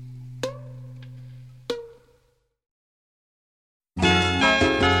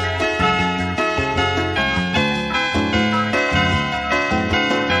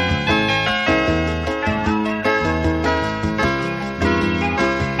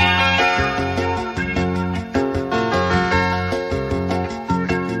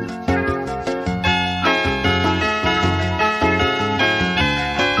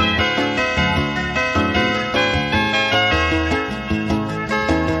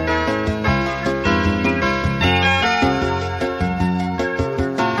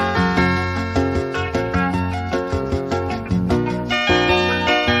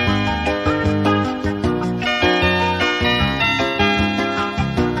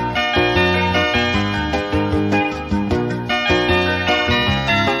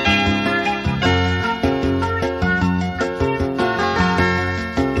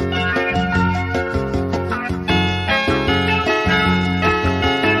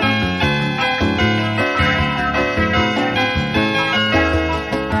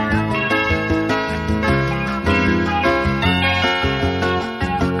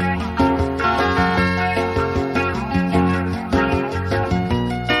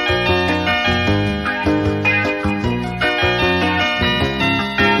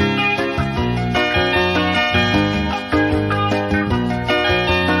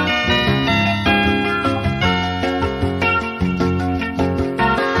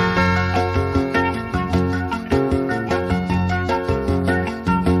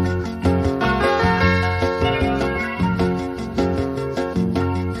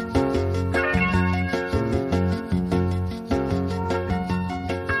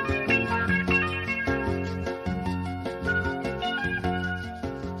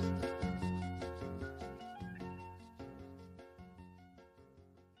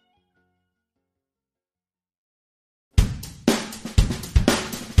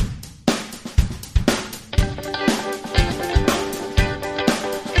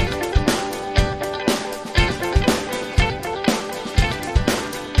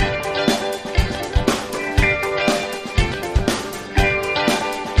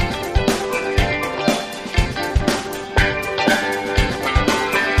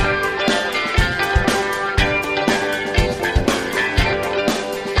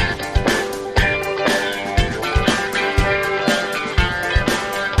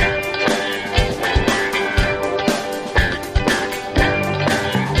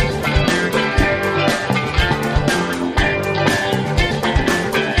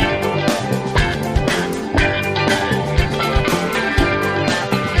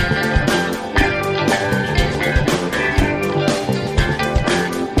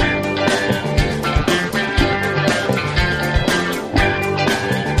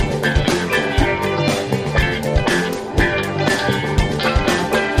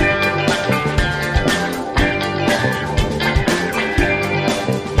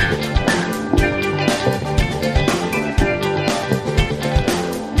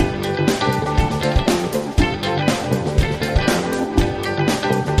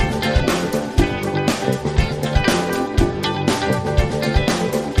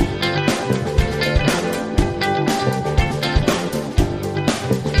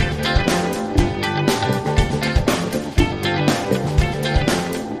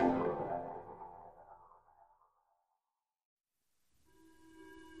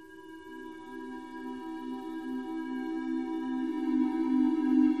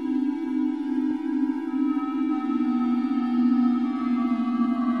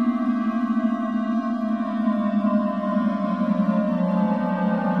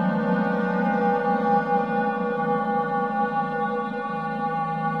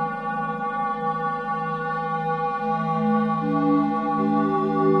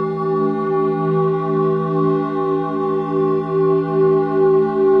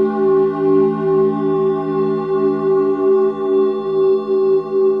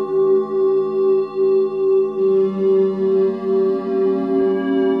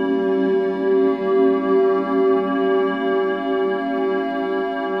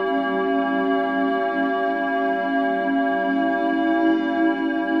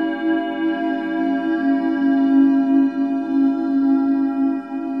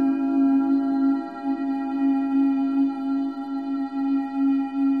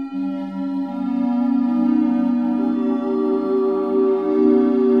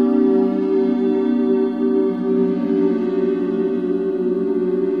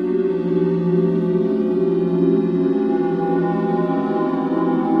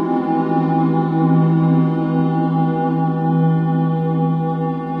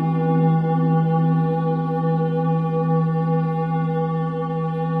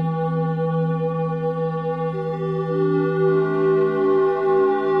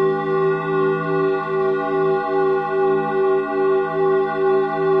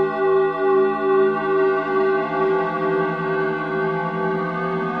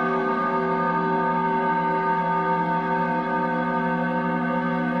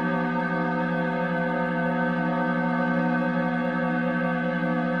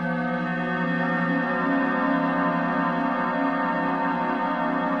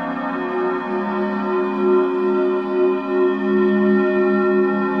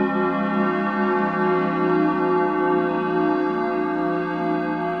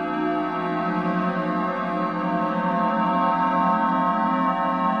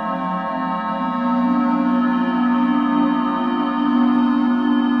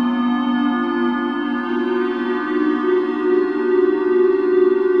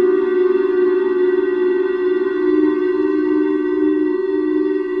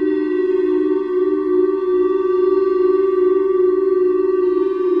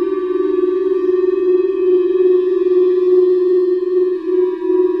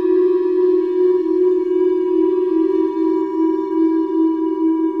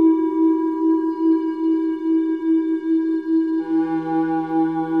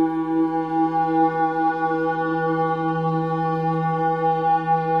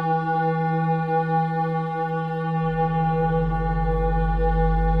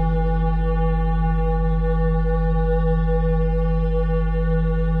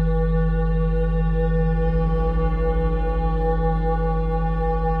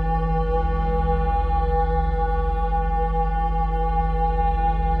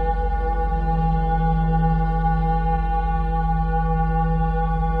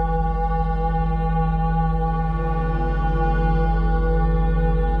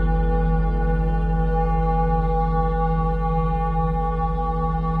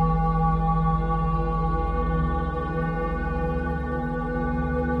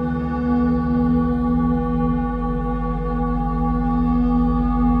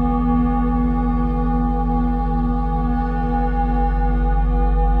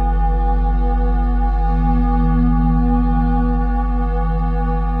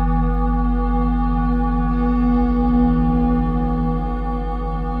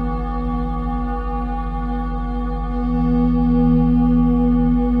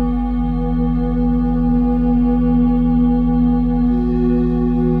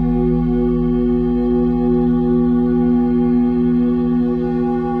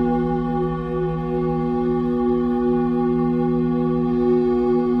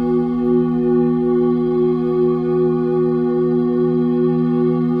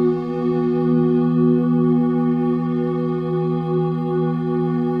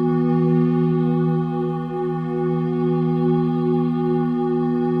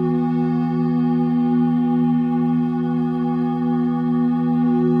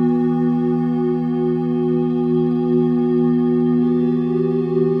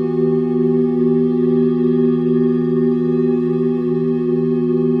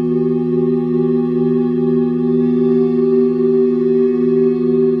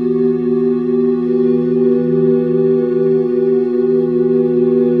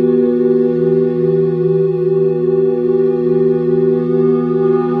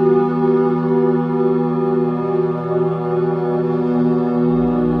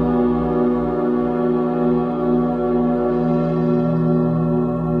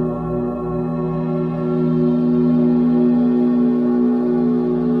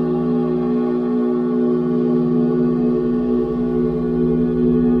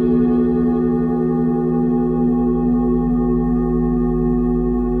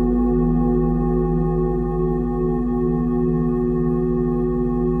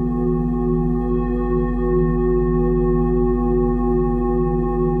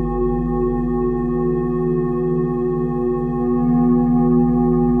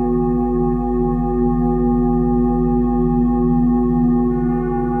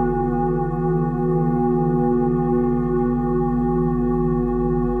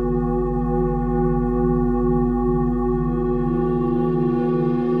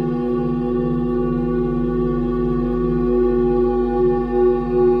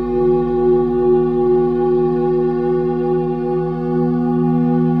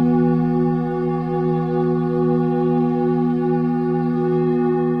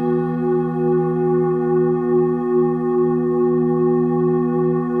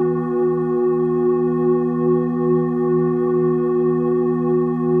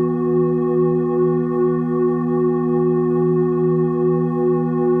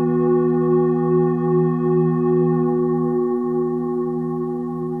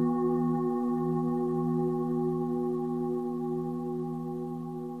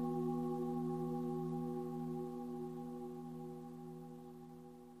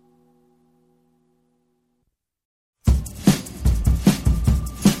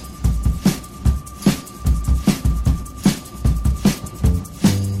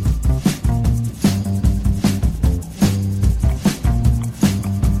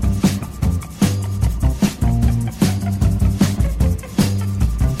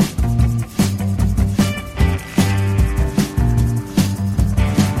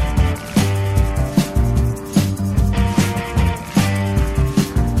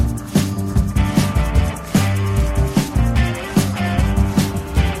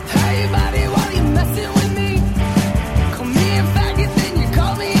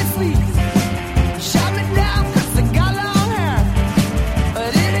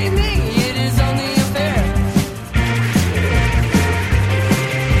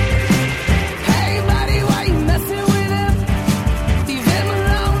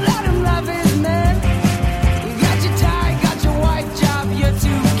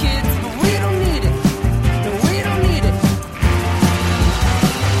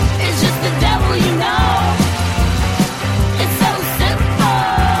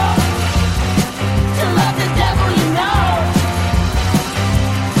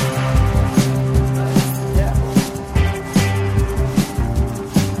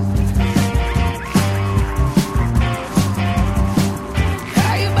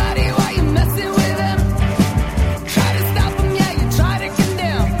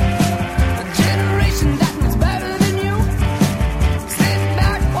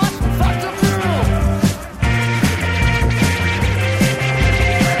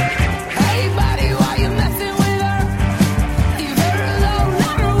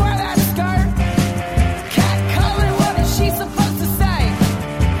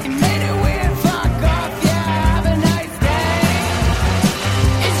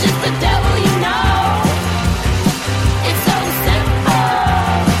 the devil, you know. It's so simple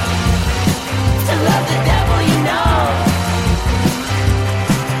to love the devil, you know.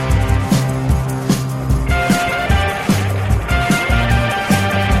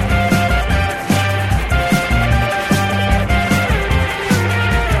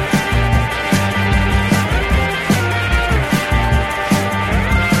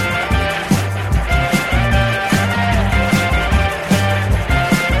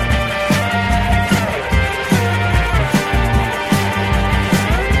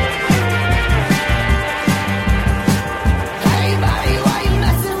 Hey buddy, why you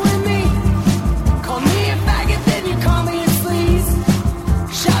messing with me? Call me a faggot, then you call me a sleaze.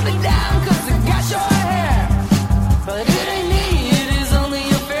 Shove it down, cause I got short hair. But it ain't me, it is only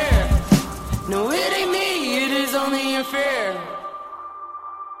your fear. No, it ain't me, it is only your fear.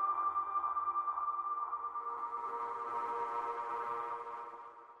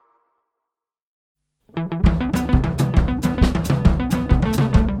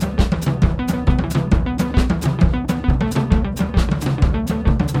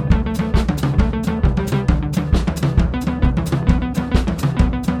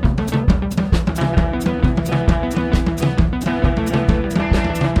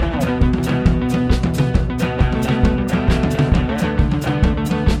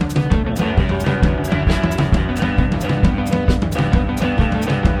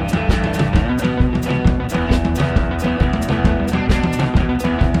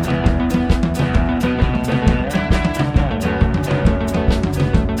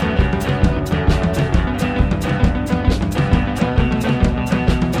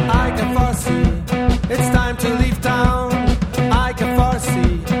 I can foresee, it's time to leave town. I can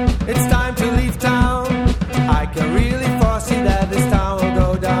foresee, it's time to leave town. I can really foresee that this town will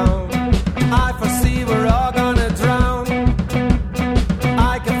go down. I foresee we're all gonna drown.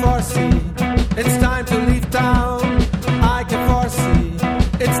 I can foresee, it's time to leave town. I can foresee,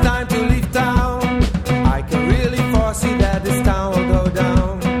 it's time to leave town. I can really foresee that this town will go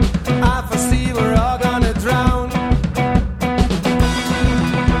down. I foresee we're all gonna drown.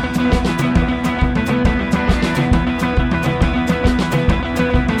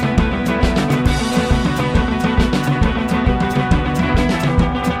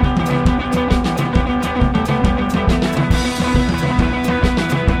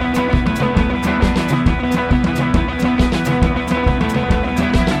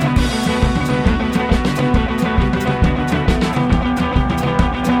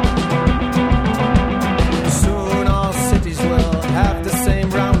 Soon all cities will have the same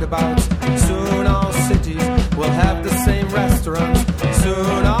roundabouts. Soon all cities will have the same restaurants.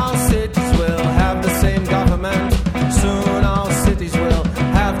 Soon all cities will have the same government. Soon all cities will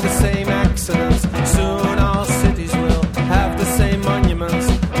have the same accidents. Soon all cities will have the same monuments.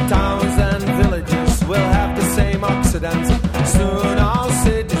 Towns and villages will have the same accidents. Soon all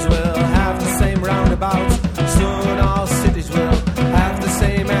cities will have the same roundabouts. Soon all cities will have the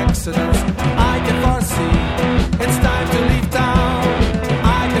same accidents. I can foresee, it's time to leave town.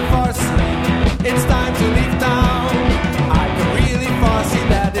 I can foresee.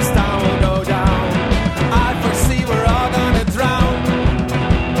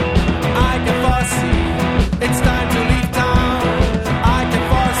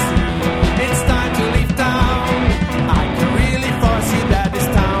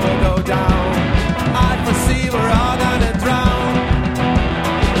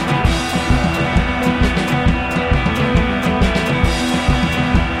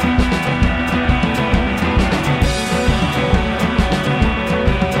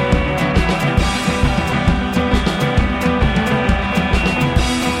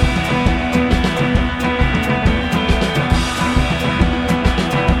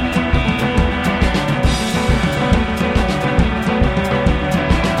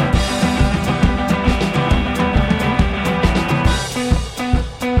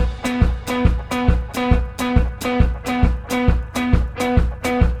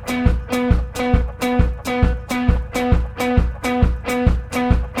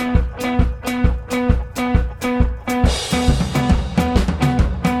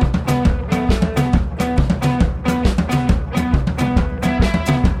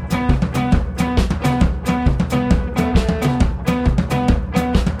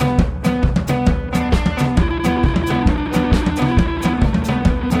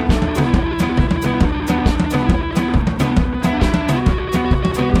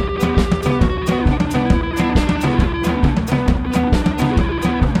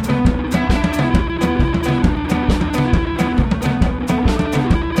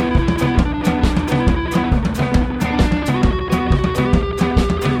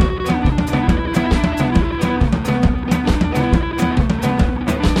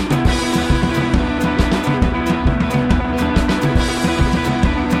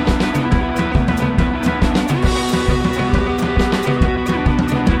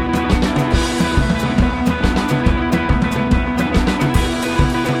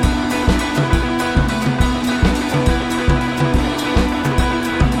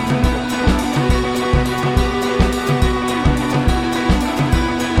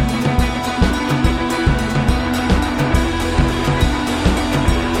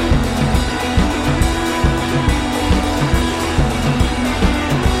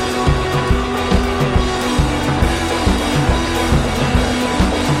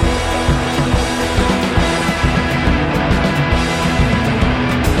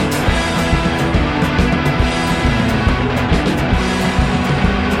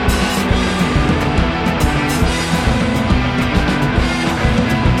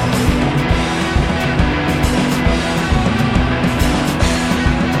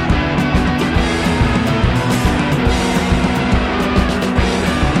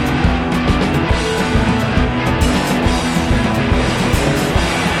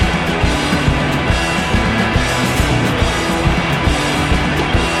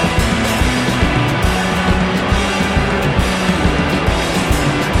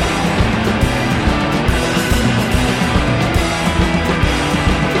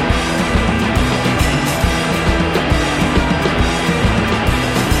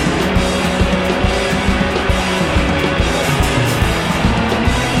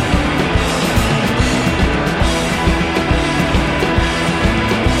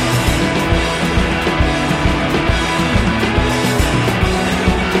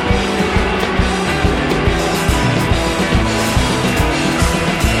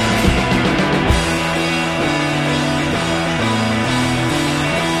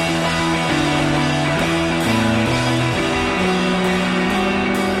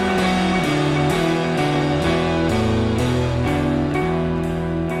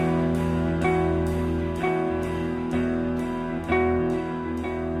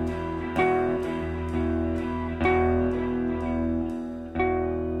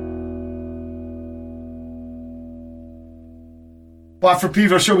 Well, for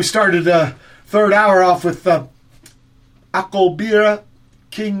Pedro Show, we started third hour off with Akolbire,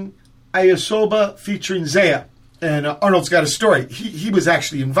 King Ayisoba featuring Zaya. And Arnold's got a story. He was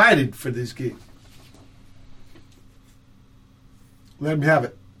actually invited for this gig. Let him have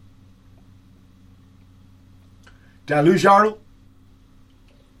it. Did I lose you, Arnold?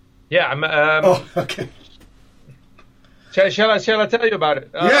 Yeah, I'm. Oh, okay. Shall I tell you about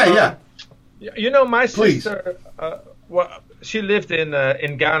it? Yeah. You know, my Please. sister. She lived in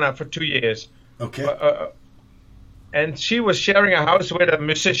Ghana for 2 years. Okay. And she was sharing a house with a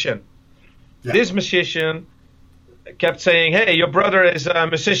musician. Yeah. This musician kept saying, "Hey, your brother is a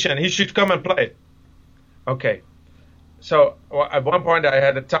musician. He should come and play." Okay. So at one point I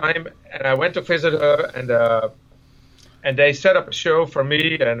had a time, and I went to visit her, and they set up a show for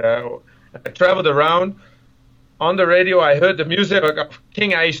me, and I traveled around. On the radio, I heard the music of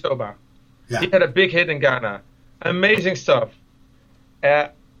King Ayisoba. Yeah. He had a big hit in Ghana. Amazing stuff.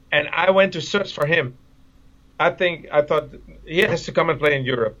 And I went to search for him. I thought he has to come and play in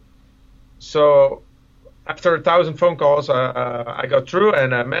Europe. So after 1,000 phone calls, I got through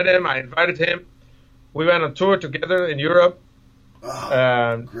and I met him. I invited him. We went on tour together in Europe.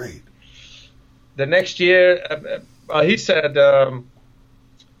 Oh, great. The next year, he said, the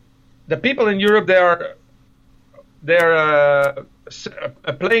people in Europe, they're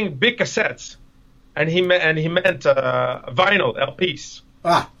playing big cassettes. And he meant vinyl LPs.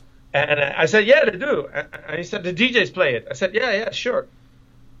 And I said, yeah, they do. And he said, the DJs play it. I said, yeah, sure.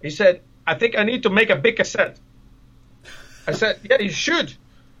 He said, I think I need to make a big cassette. I said, yeah, you should,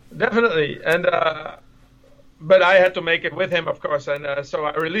 definitely. And but I had to make it with him, of course. And so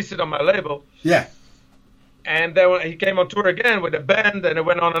I released it on my label. Yeah. And then he came on tour again with a band, and it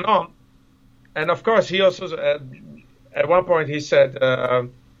went on and on. And of course, he also at one point he said,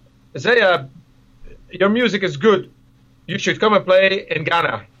 Zaya, your music is good. You should come and play in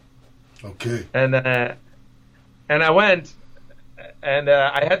Ghana. Okay. And I went, and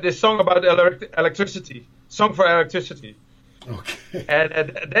I had this song about electricity, song for electricity. Okay.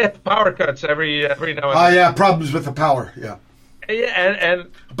 And they have power cuts every now and then. Oh, yeah, problems with the power, yeah. Yeah, and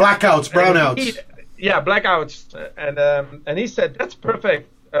blackouts, brownouts. Blackouts. And he said, that's perfect.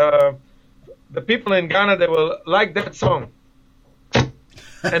 The people in Ghana, they will like that song.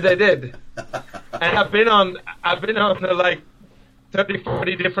 And they did. And I've been on like 30,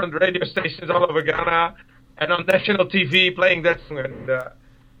 40 different radio stations all over Ghana, and on national TV playing that song. And,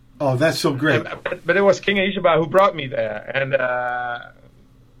 oh, that's so great. But it was King Ayisoba who brought me there, and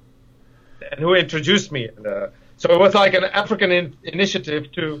who introduced me. And, so it was like an African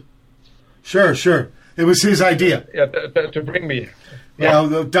initiative to... Sure. It was his idea. Yeah, to bring me. Yeah,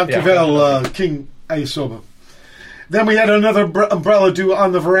 Dankjewel, King Ayisoba. Then we had another umbrella do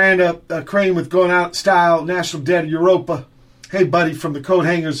On the Veranda, a crane with Going Out Style, National Dead, Europa, Hey Buddy from the Coat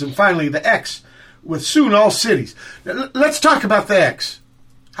Hangers, and finally the X with Soon All Cities. Now, let's talk about the X.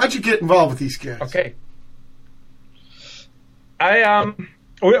 How'd you get involved with these guys? Okay.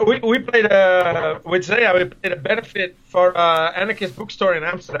 We played with Zaya. We played a benefit for Anarchist Bookstore in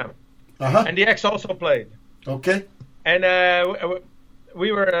Amsterdam, and the X also played. Okay. And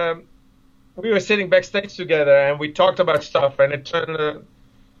we were sitting backstage together, and we talked about stuff, and it turned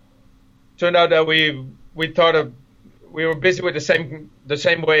out that we thought we were busy with the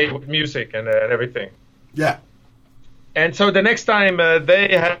same way with music and everything. Yeah. And so the next time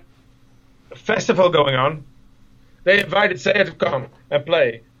they had a festival going on, they invited Zaya to come and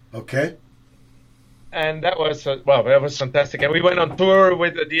play. Okay. And that was that was fantastic. And we went on tour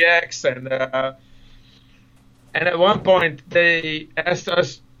with the DX, and at one point they asked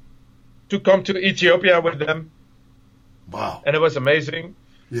us to come to Ethiopia with them. Wow. And it was amazing.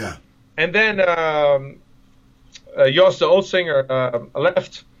 Yeah. And then Jos, the old singer,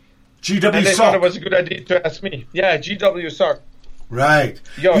 left. GW and they Sock. thought it was a good idea to ask me. Yeah, GW Sock. Right.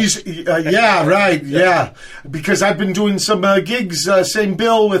 Jos. He's, yeah. Because I've been doing some gigs, same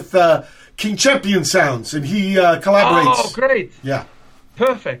bill with King Champion Sounds, and he collaborates. Oh, great. Yeah.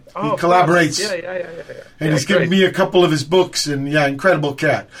 Perfect. He collaborates. Yeah. And he's given me a couple of his books, and incredible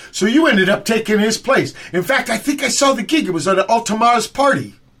cat. So you ended up taking his place. In fact, I think I saw the gig. It was at an Altamar's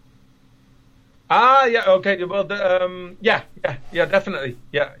party. Yeah, okay. Well, definitely.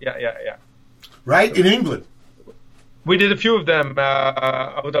 Yeah. Right? In England. We did a few of them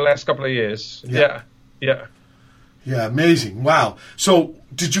over the last couple of years. Yeah. Yeah, amazing. Wow. So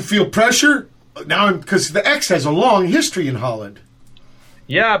did you feel pressure? Now, because the X has a long history in Holland.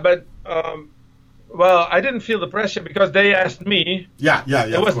 Yeah, but I didn't feel the pressure because they asked me. Yeah.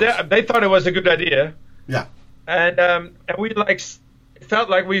 They thought it was a good idea. Yeah. And we felt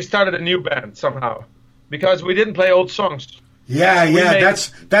like we started a new band somehow because we didn't play old songs. Yeah, We made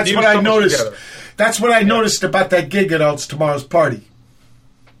that's new what I songs noticed. together. That's what I noticed about that gig at Alt's Tomorrow's Party.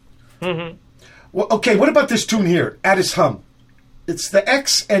 Mm-hmm. Well, okay, what about this tune here, Addis Hum? It's the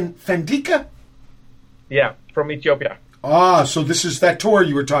X and Fendika? Yeah, from Ethiopia. Ah, so this is that tour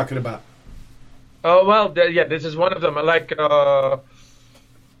you were talking about. Oh well, this is one of them. I like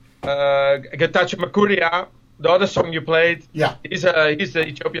Gretatchew Mekuria, the other song you played. Yeah. He's the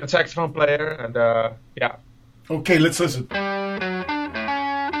Ethiopian saxophone player, and yeah. Okay, let's listen.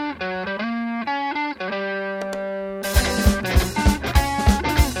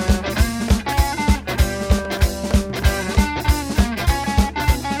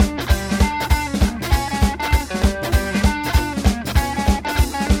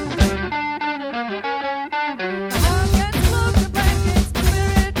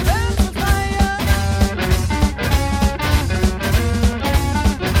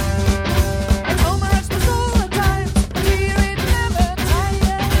 Here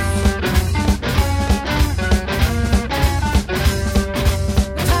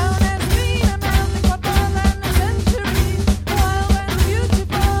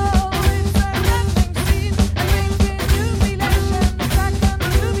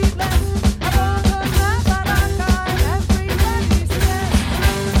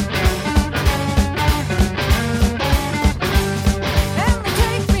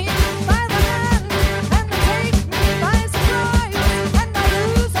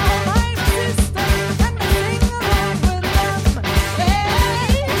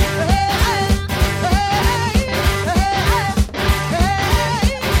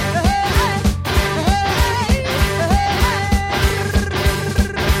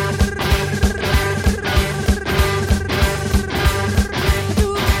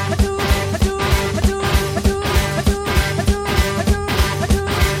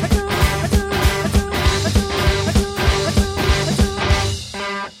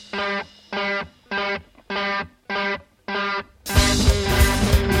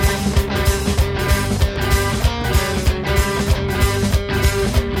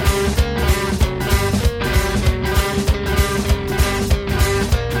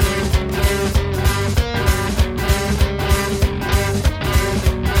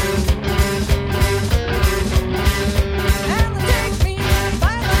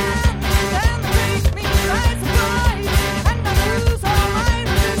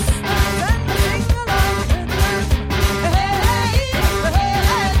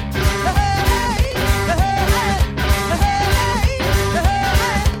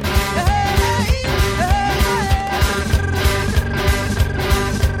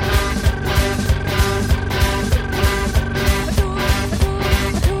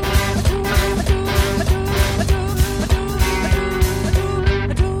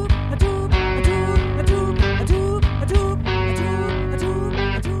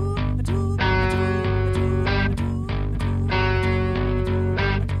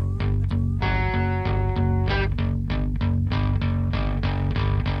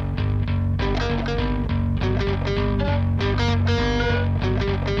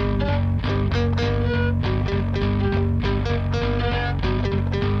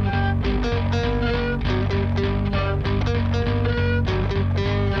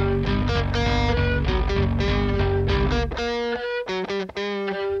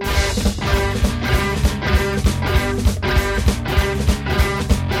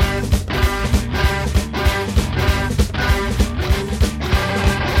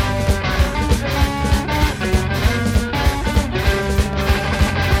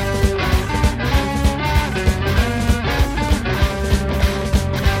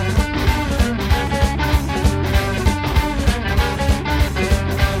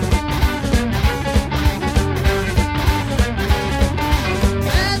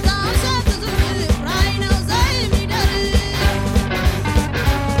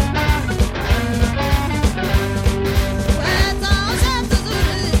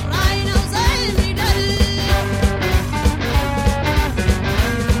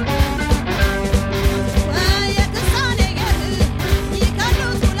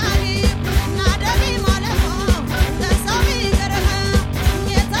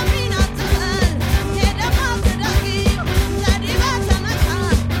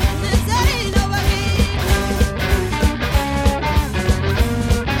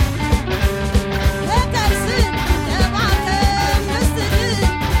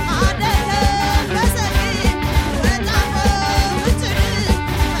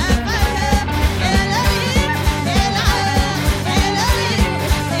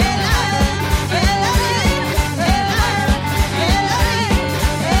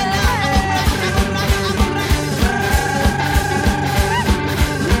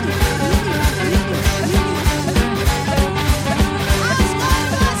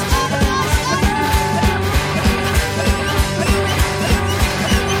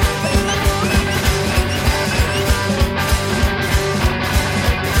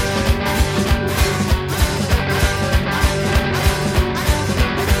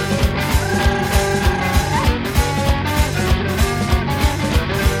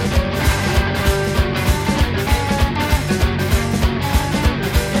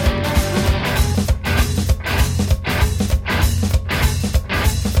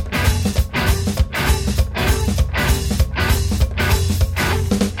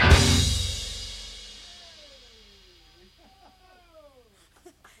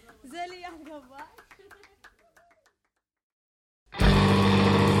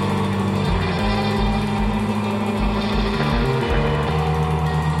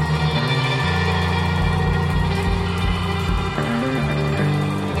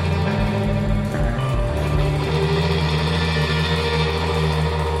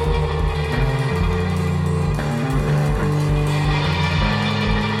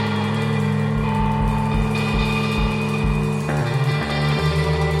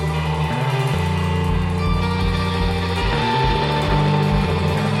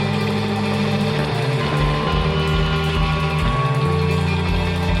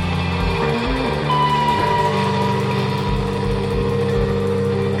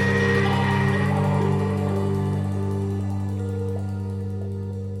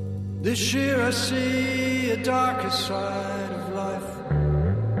This year I see a darker side of life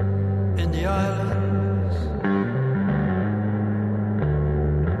in the islands.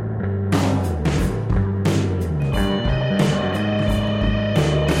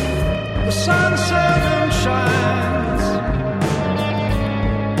 The sun seldom shines.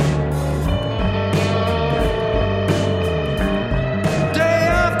 Day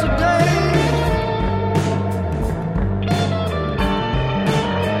after day.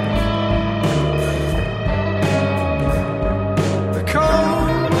 The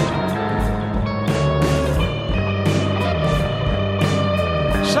cold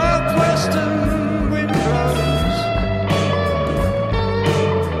southwestern wind blows.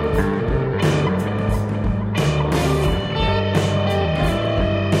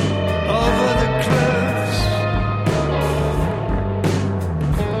 Over the cliffs,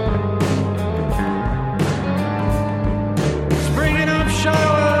 it's bringing up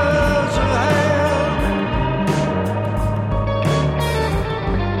showers of hail.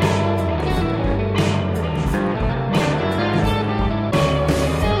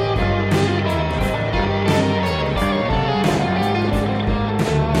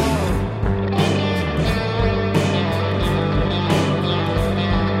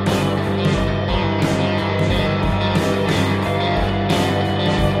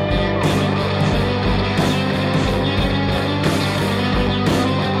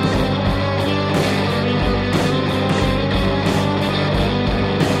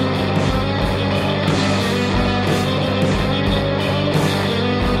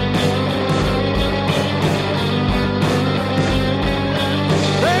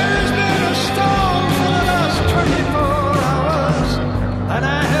 There's been a storm for the last 24 hours, and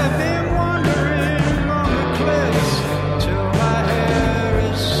I have been wandering on the cliffs till my hair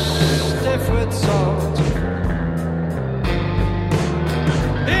is stiff with salt.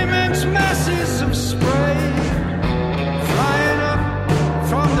 Immense masses of spray flying up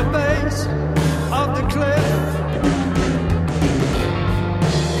from the base of the cliff.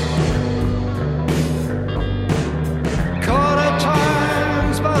 Caught at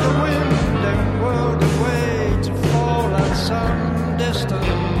times by the wind and whirled away to fall at some distance.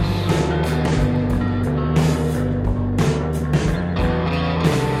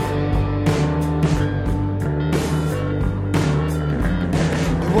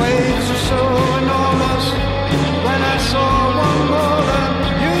 The waves are so enormous when I saw one more than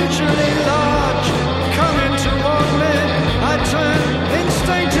usually large.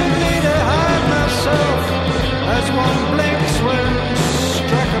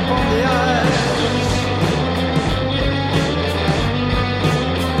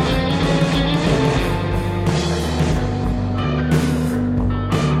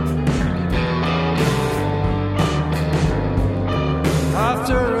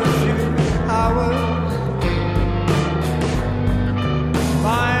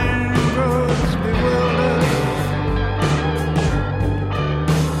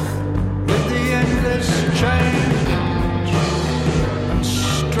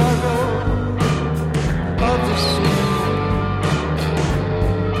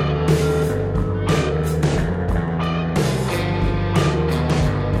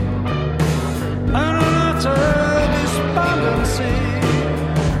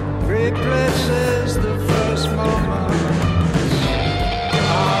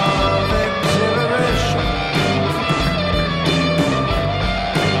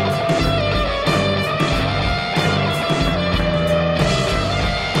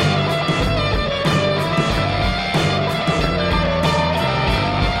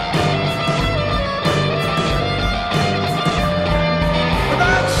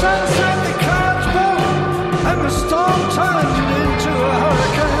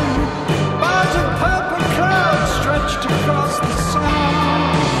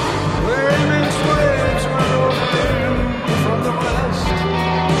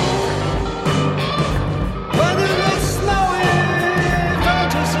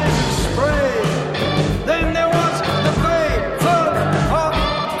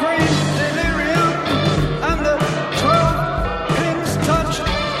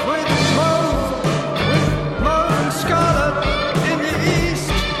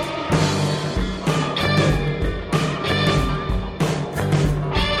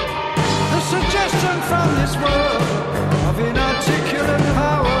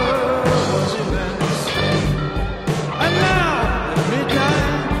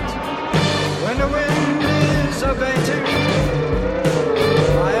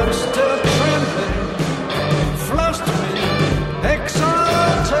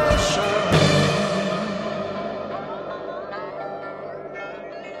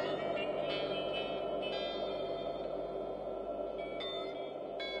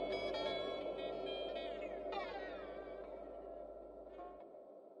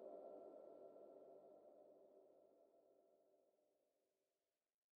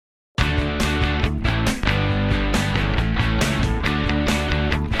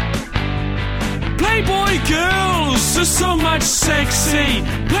 much sexy.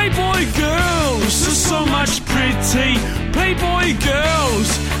 Playboy girls are so much pretty. Playboy girls,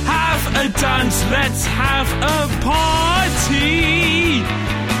 have a dance, let's have a party.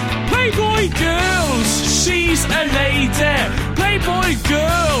 Playboy girls, she's a lady. Playboy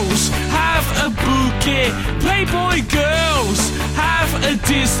girls, have a bouquet. Playboy girls, have a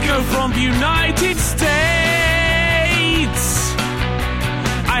disco from United States.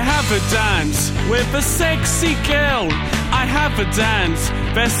 I have a dance with a sexy girl. I have a dance,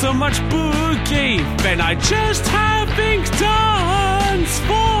 there's so much boogie. Then I just having dance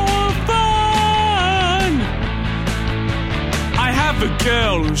for fun. I have a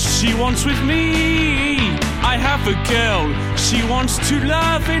girl, she wants with me. I have a girl, she wants to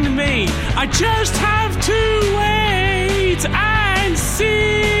love in me. I just have to wait and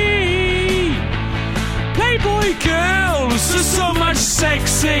see. Playboy girls are so much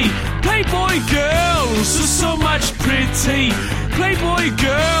sexy. Playboy girls are so much pretty. Playboy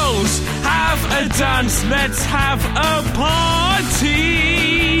girls, have a dance, let's have a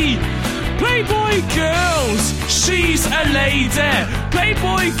party. Playboy girls, she's a lady.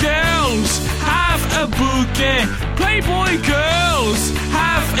 Playboy girls, have a bouquet. Playboy girls,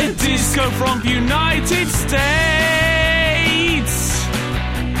 have a disco from United States.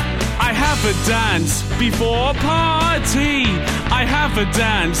 I have a dance before a party. I have a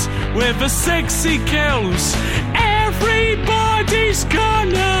dance with the sexy girls. Everybody's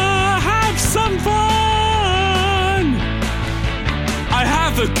gonna have some fun. I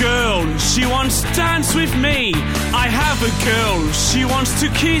have a girl, she wants to dance with me. I have a girl, she wants to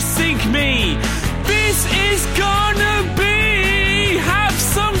kissing me. This is gonna be, have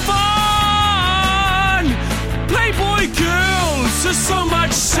some fun. Playboy girls are so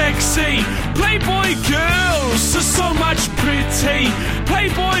much sexy. Playboy girls are so much pretty.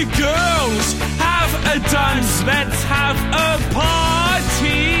 Playboy girls, have a dance, let's have a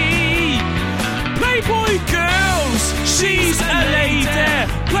party. Playboy girls, she's a lady.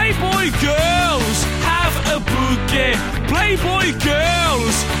 Playboy girls, have a bouquet. Playboy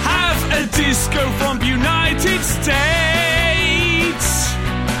girls, have a disco from United States.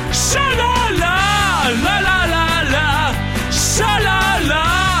 Sha-la-la, la-la-la-la. Sha-la-la,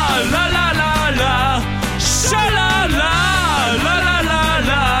 la-la-la-la. Sha-la-la,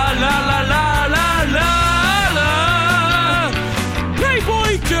 la-la-la-la, la-la-la-la-la.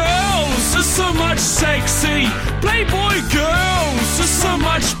 Playboy girls are so much sexy. Playboy girls are so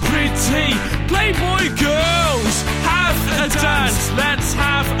much pretty. Playboy girls, have a dance, let's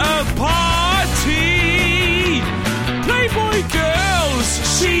have a party. Playboy girls,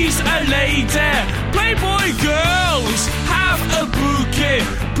 she's a lady. Playboy girls, have a bouquet.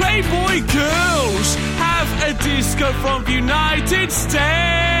 Playboy girls, have a disco from United States.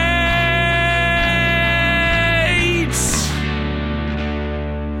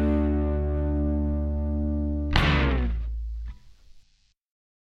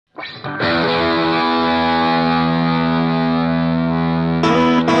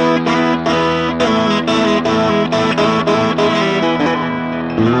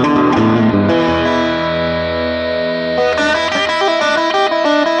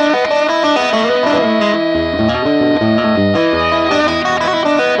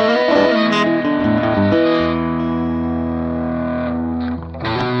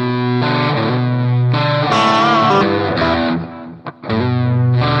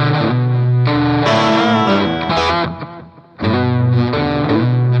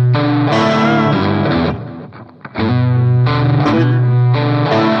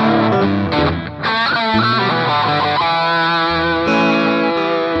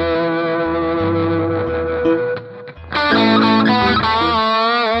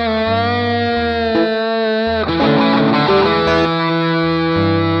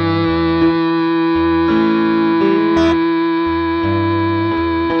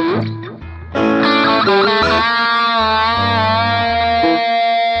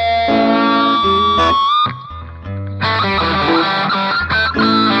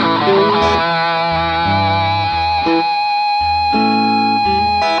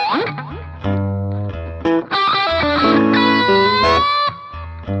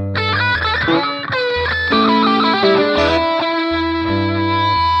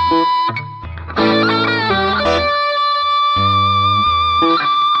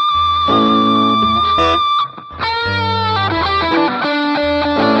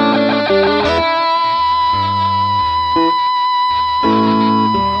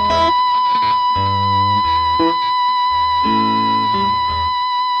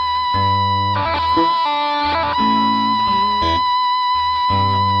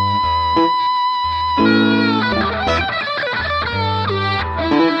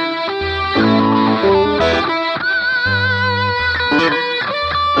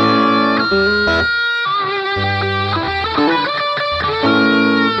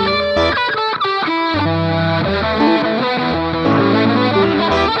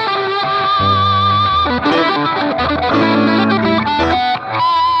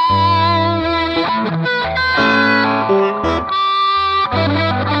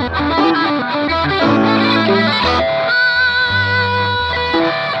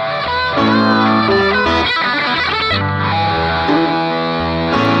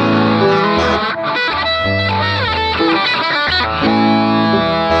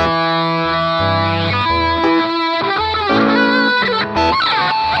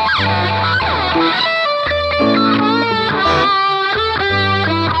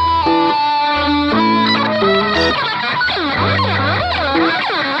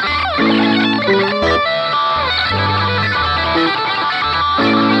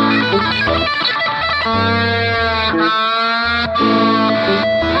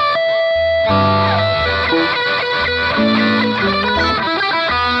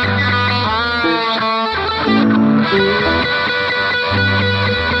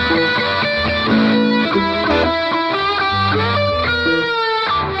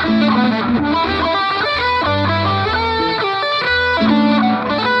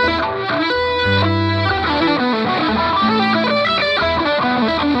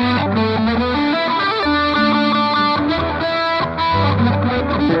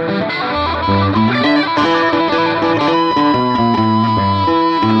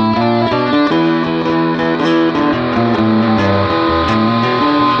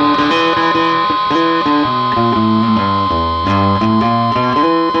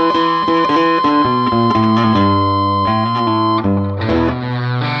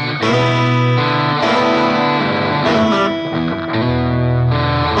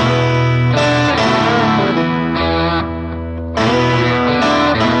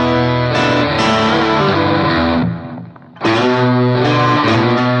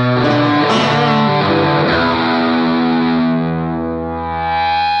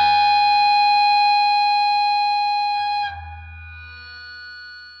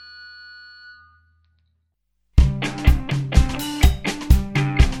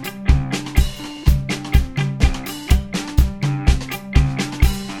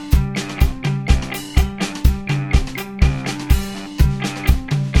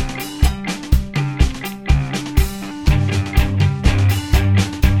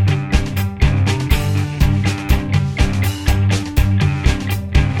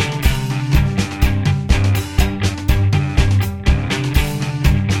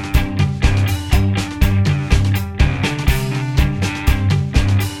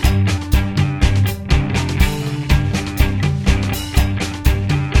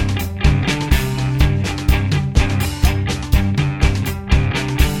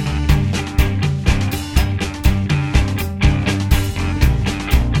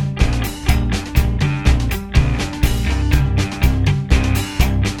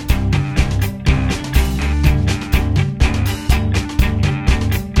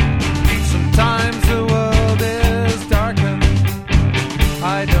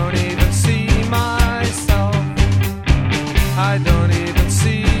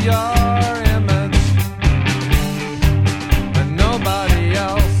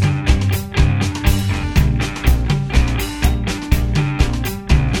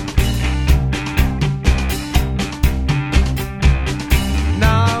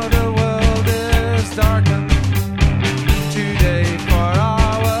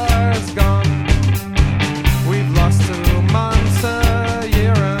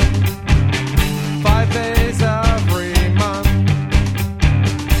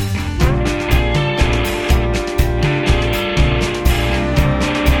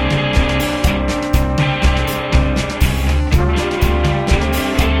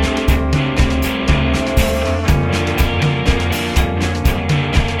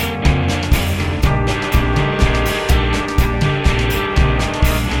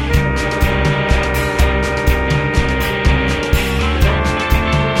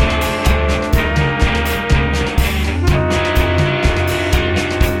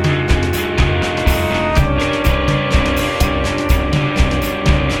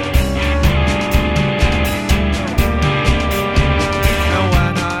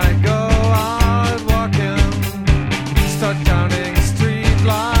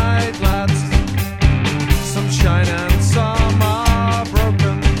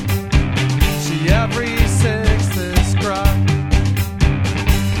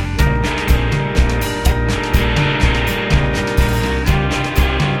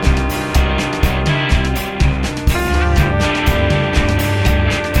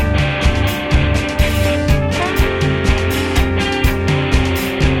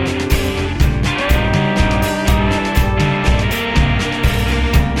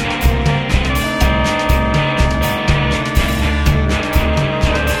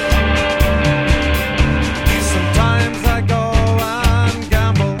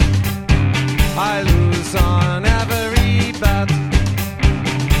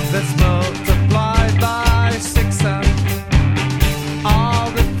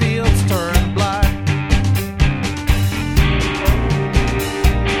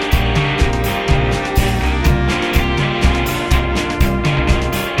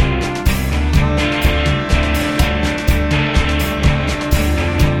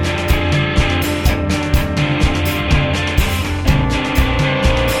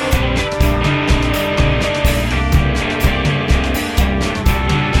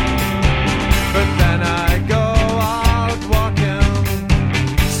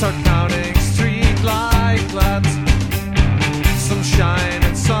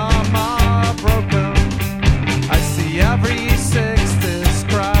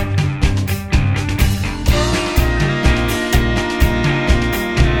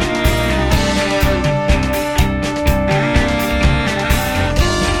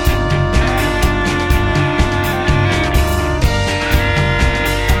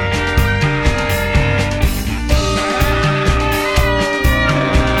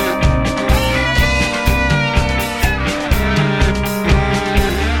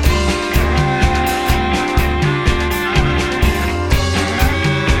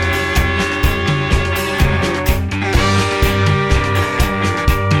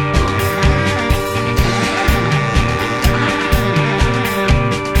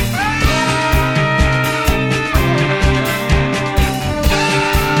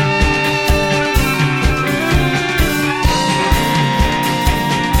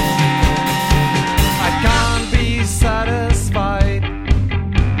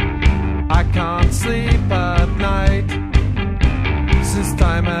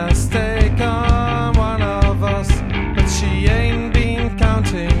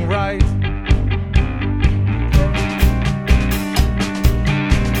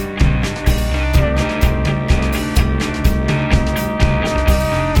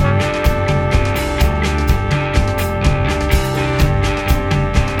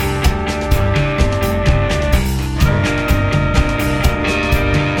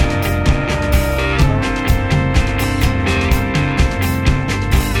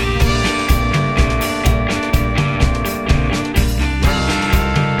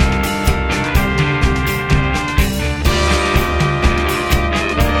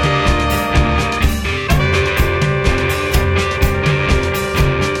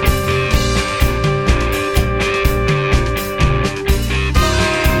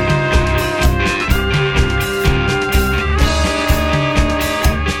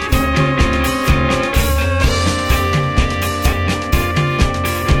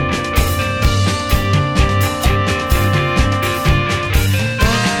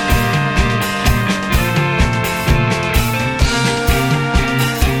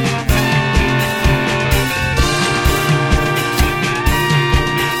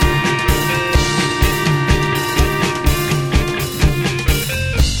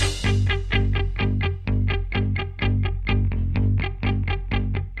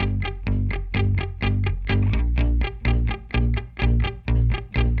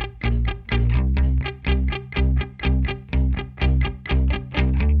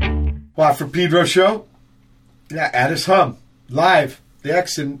 What, for Pedro Show? Yeah, Addis Hum, live, the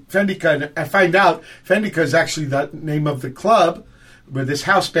X in Fendica. And I find out Fendica is actually the name of the club where this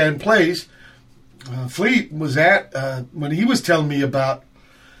house band plays. Fleet was at when he was telling me about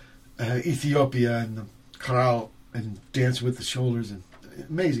Ethiopia and the Krau and Dance with the Shoulders. And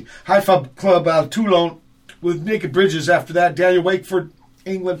amazing. Haifa Club out of Toulon with Naked Bridges after that. Daniel Wakeford,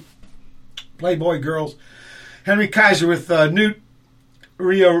 England. Playboy Girls. Henry Kaiser with Newt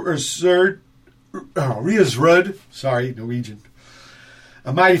Riasrud. Sorry, Norwegian.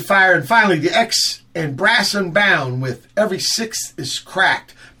 A Mighty Fire. And finally, the X and Brass and Bound with Every Sixth is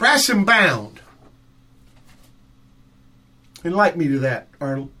Cracked. Brass and Bound. Enlighten me to that,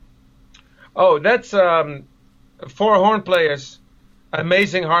 Arnold. Oh, that's 4 horn players.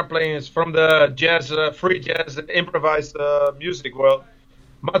 Amazing horn players from the jazz, free jazz, improvised music world.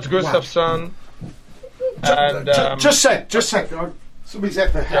 Mats Gustafsson. Wow. And, just a sec. Somebody's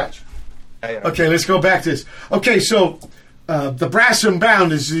at the hatch. Yeah. Okay, let's go back to this. Okay, so the Brass and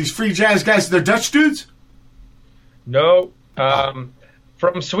Bound is these free jazz guys. They're Dutch dudes? No.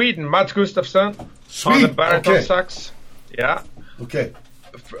 From Sweden, Mats Gustafsson. On the baritone sax. Yeah. Okay.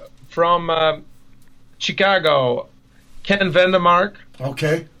 From Chicago, Ken Vandermark.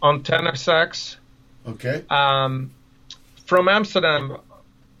 Okay. On tenor sax. Okay. From Amsterdam,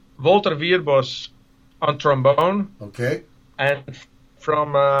 Walter Wierbos on trombone. Okay. And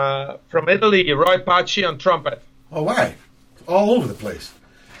from Italy, Roy Paci on trumpet. All right. All over the place.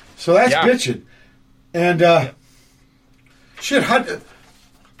 So that's bitching. And shit,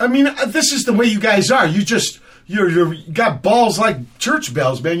 I mean, this is the way you guys are. You got balls like church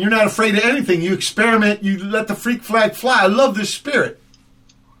bells, man. You're not afraid of anything. You experiment. You let the freak flag fly. I love this spirit.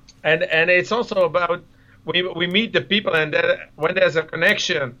 And it's also about we meet the people, and when there's a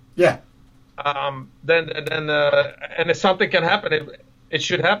connection, then if something can happen, it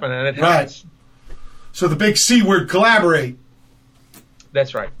should happen, and it happens. Right. So the big C word, collaborate.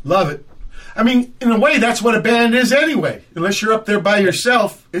 That's right. Love it. I mean, in a way, that's what a band is anyway. Unless you're up there by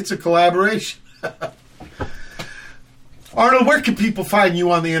yourself, it's a collaboration. Arnold, where can people find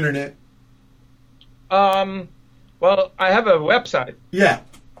you on the internet? Well, I have a website. Yeah.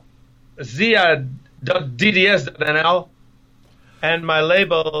 zia.dds.nl, and my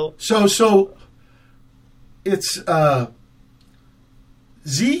label. So it's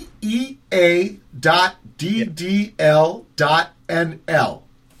zea.ddl.nl.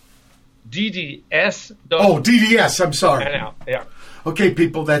 DDS. DDS. I'm sorry. NL. Yeah. Okay,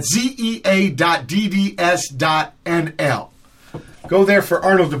 people, that's zea.dds.nl. Go there for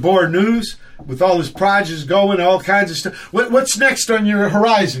Arnold DeBoer news with all his projects going, all kinds of stuff. What's next on your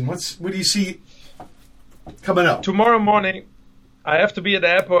horizon? What do you see coming up? Tomorrow morning, I have to be at the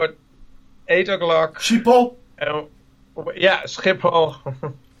airport, 8 o'clock. Schiphol? Yeah, Schiphol.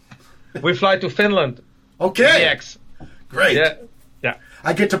 We fly to Finland. Okay. DX. Great. Yeah.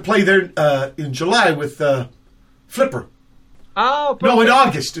 I get to play there in July with Flipper. Oh, perfect. No, in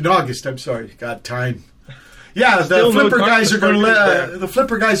August. I'm sorry. God, time. Yeah, the Flipper guys are going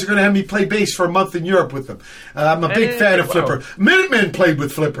to have me play bass for a month in Europe with them. I'm a big fan of Flipper. Minutemen played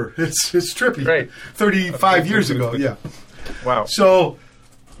with Flipper. It's trippy. Great. 35 years ago. Yeah. Wow. So,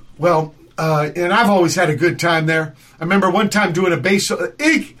 and I've always had a good time there. I remember one time doing a bass solo.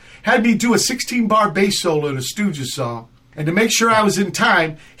 Ig had me do a 16-bar bass solo in a Stooges song. And to make sure I was in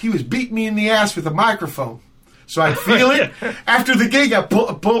time, he was beating me in the ass with a microphone. So I'd feel it. After the gig, I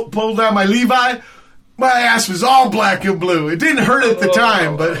pulled down my Levi. My ass was all black and blue. It didn't hurt at the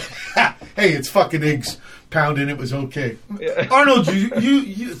time, but hey, it's fucking Iggs pounding. It was okay. Yeah. Arnold,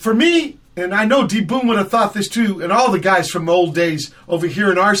 you for me, and I know D Boom would have thought this too, and all the guys from the old days over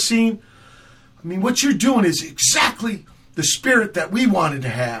here in our scene. I mean, what you're doing is exactly the spirit that we wanted to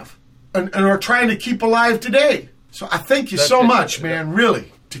have and are trying to keep alive today. So I thank you so much, man,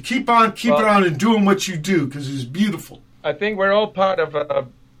 really, to keep on keeping on and doing what you do, because it's beautiful. I think we're all part of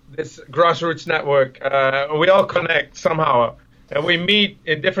this grassroots network. We all connect somehow. And we meet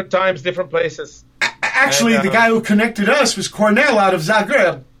in different times, different places. Actually, the guy who connected us was Cornell out of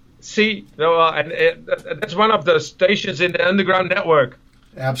Zagreb. See, that's one of the stations in the underground network.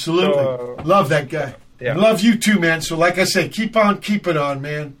 Absolutely. So, love that guy. Yeah. Love you too, man. So like I say, keep on keeping on,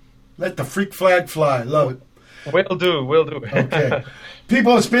 man. Let the freak flag fly. Love it. Will do. Okay.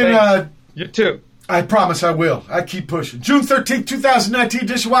 People, it's been... you too. I promise I will. I keep pushing. June 13th, 2019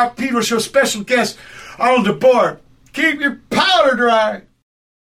 edition of Pedro Show special guest, Arnold DeBoer. Keep your powder dry.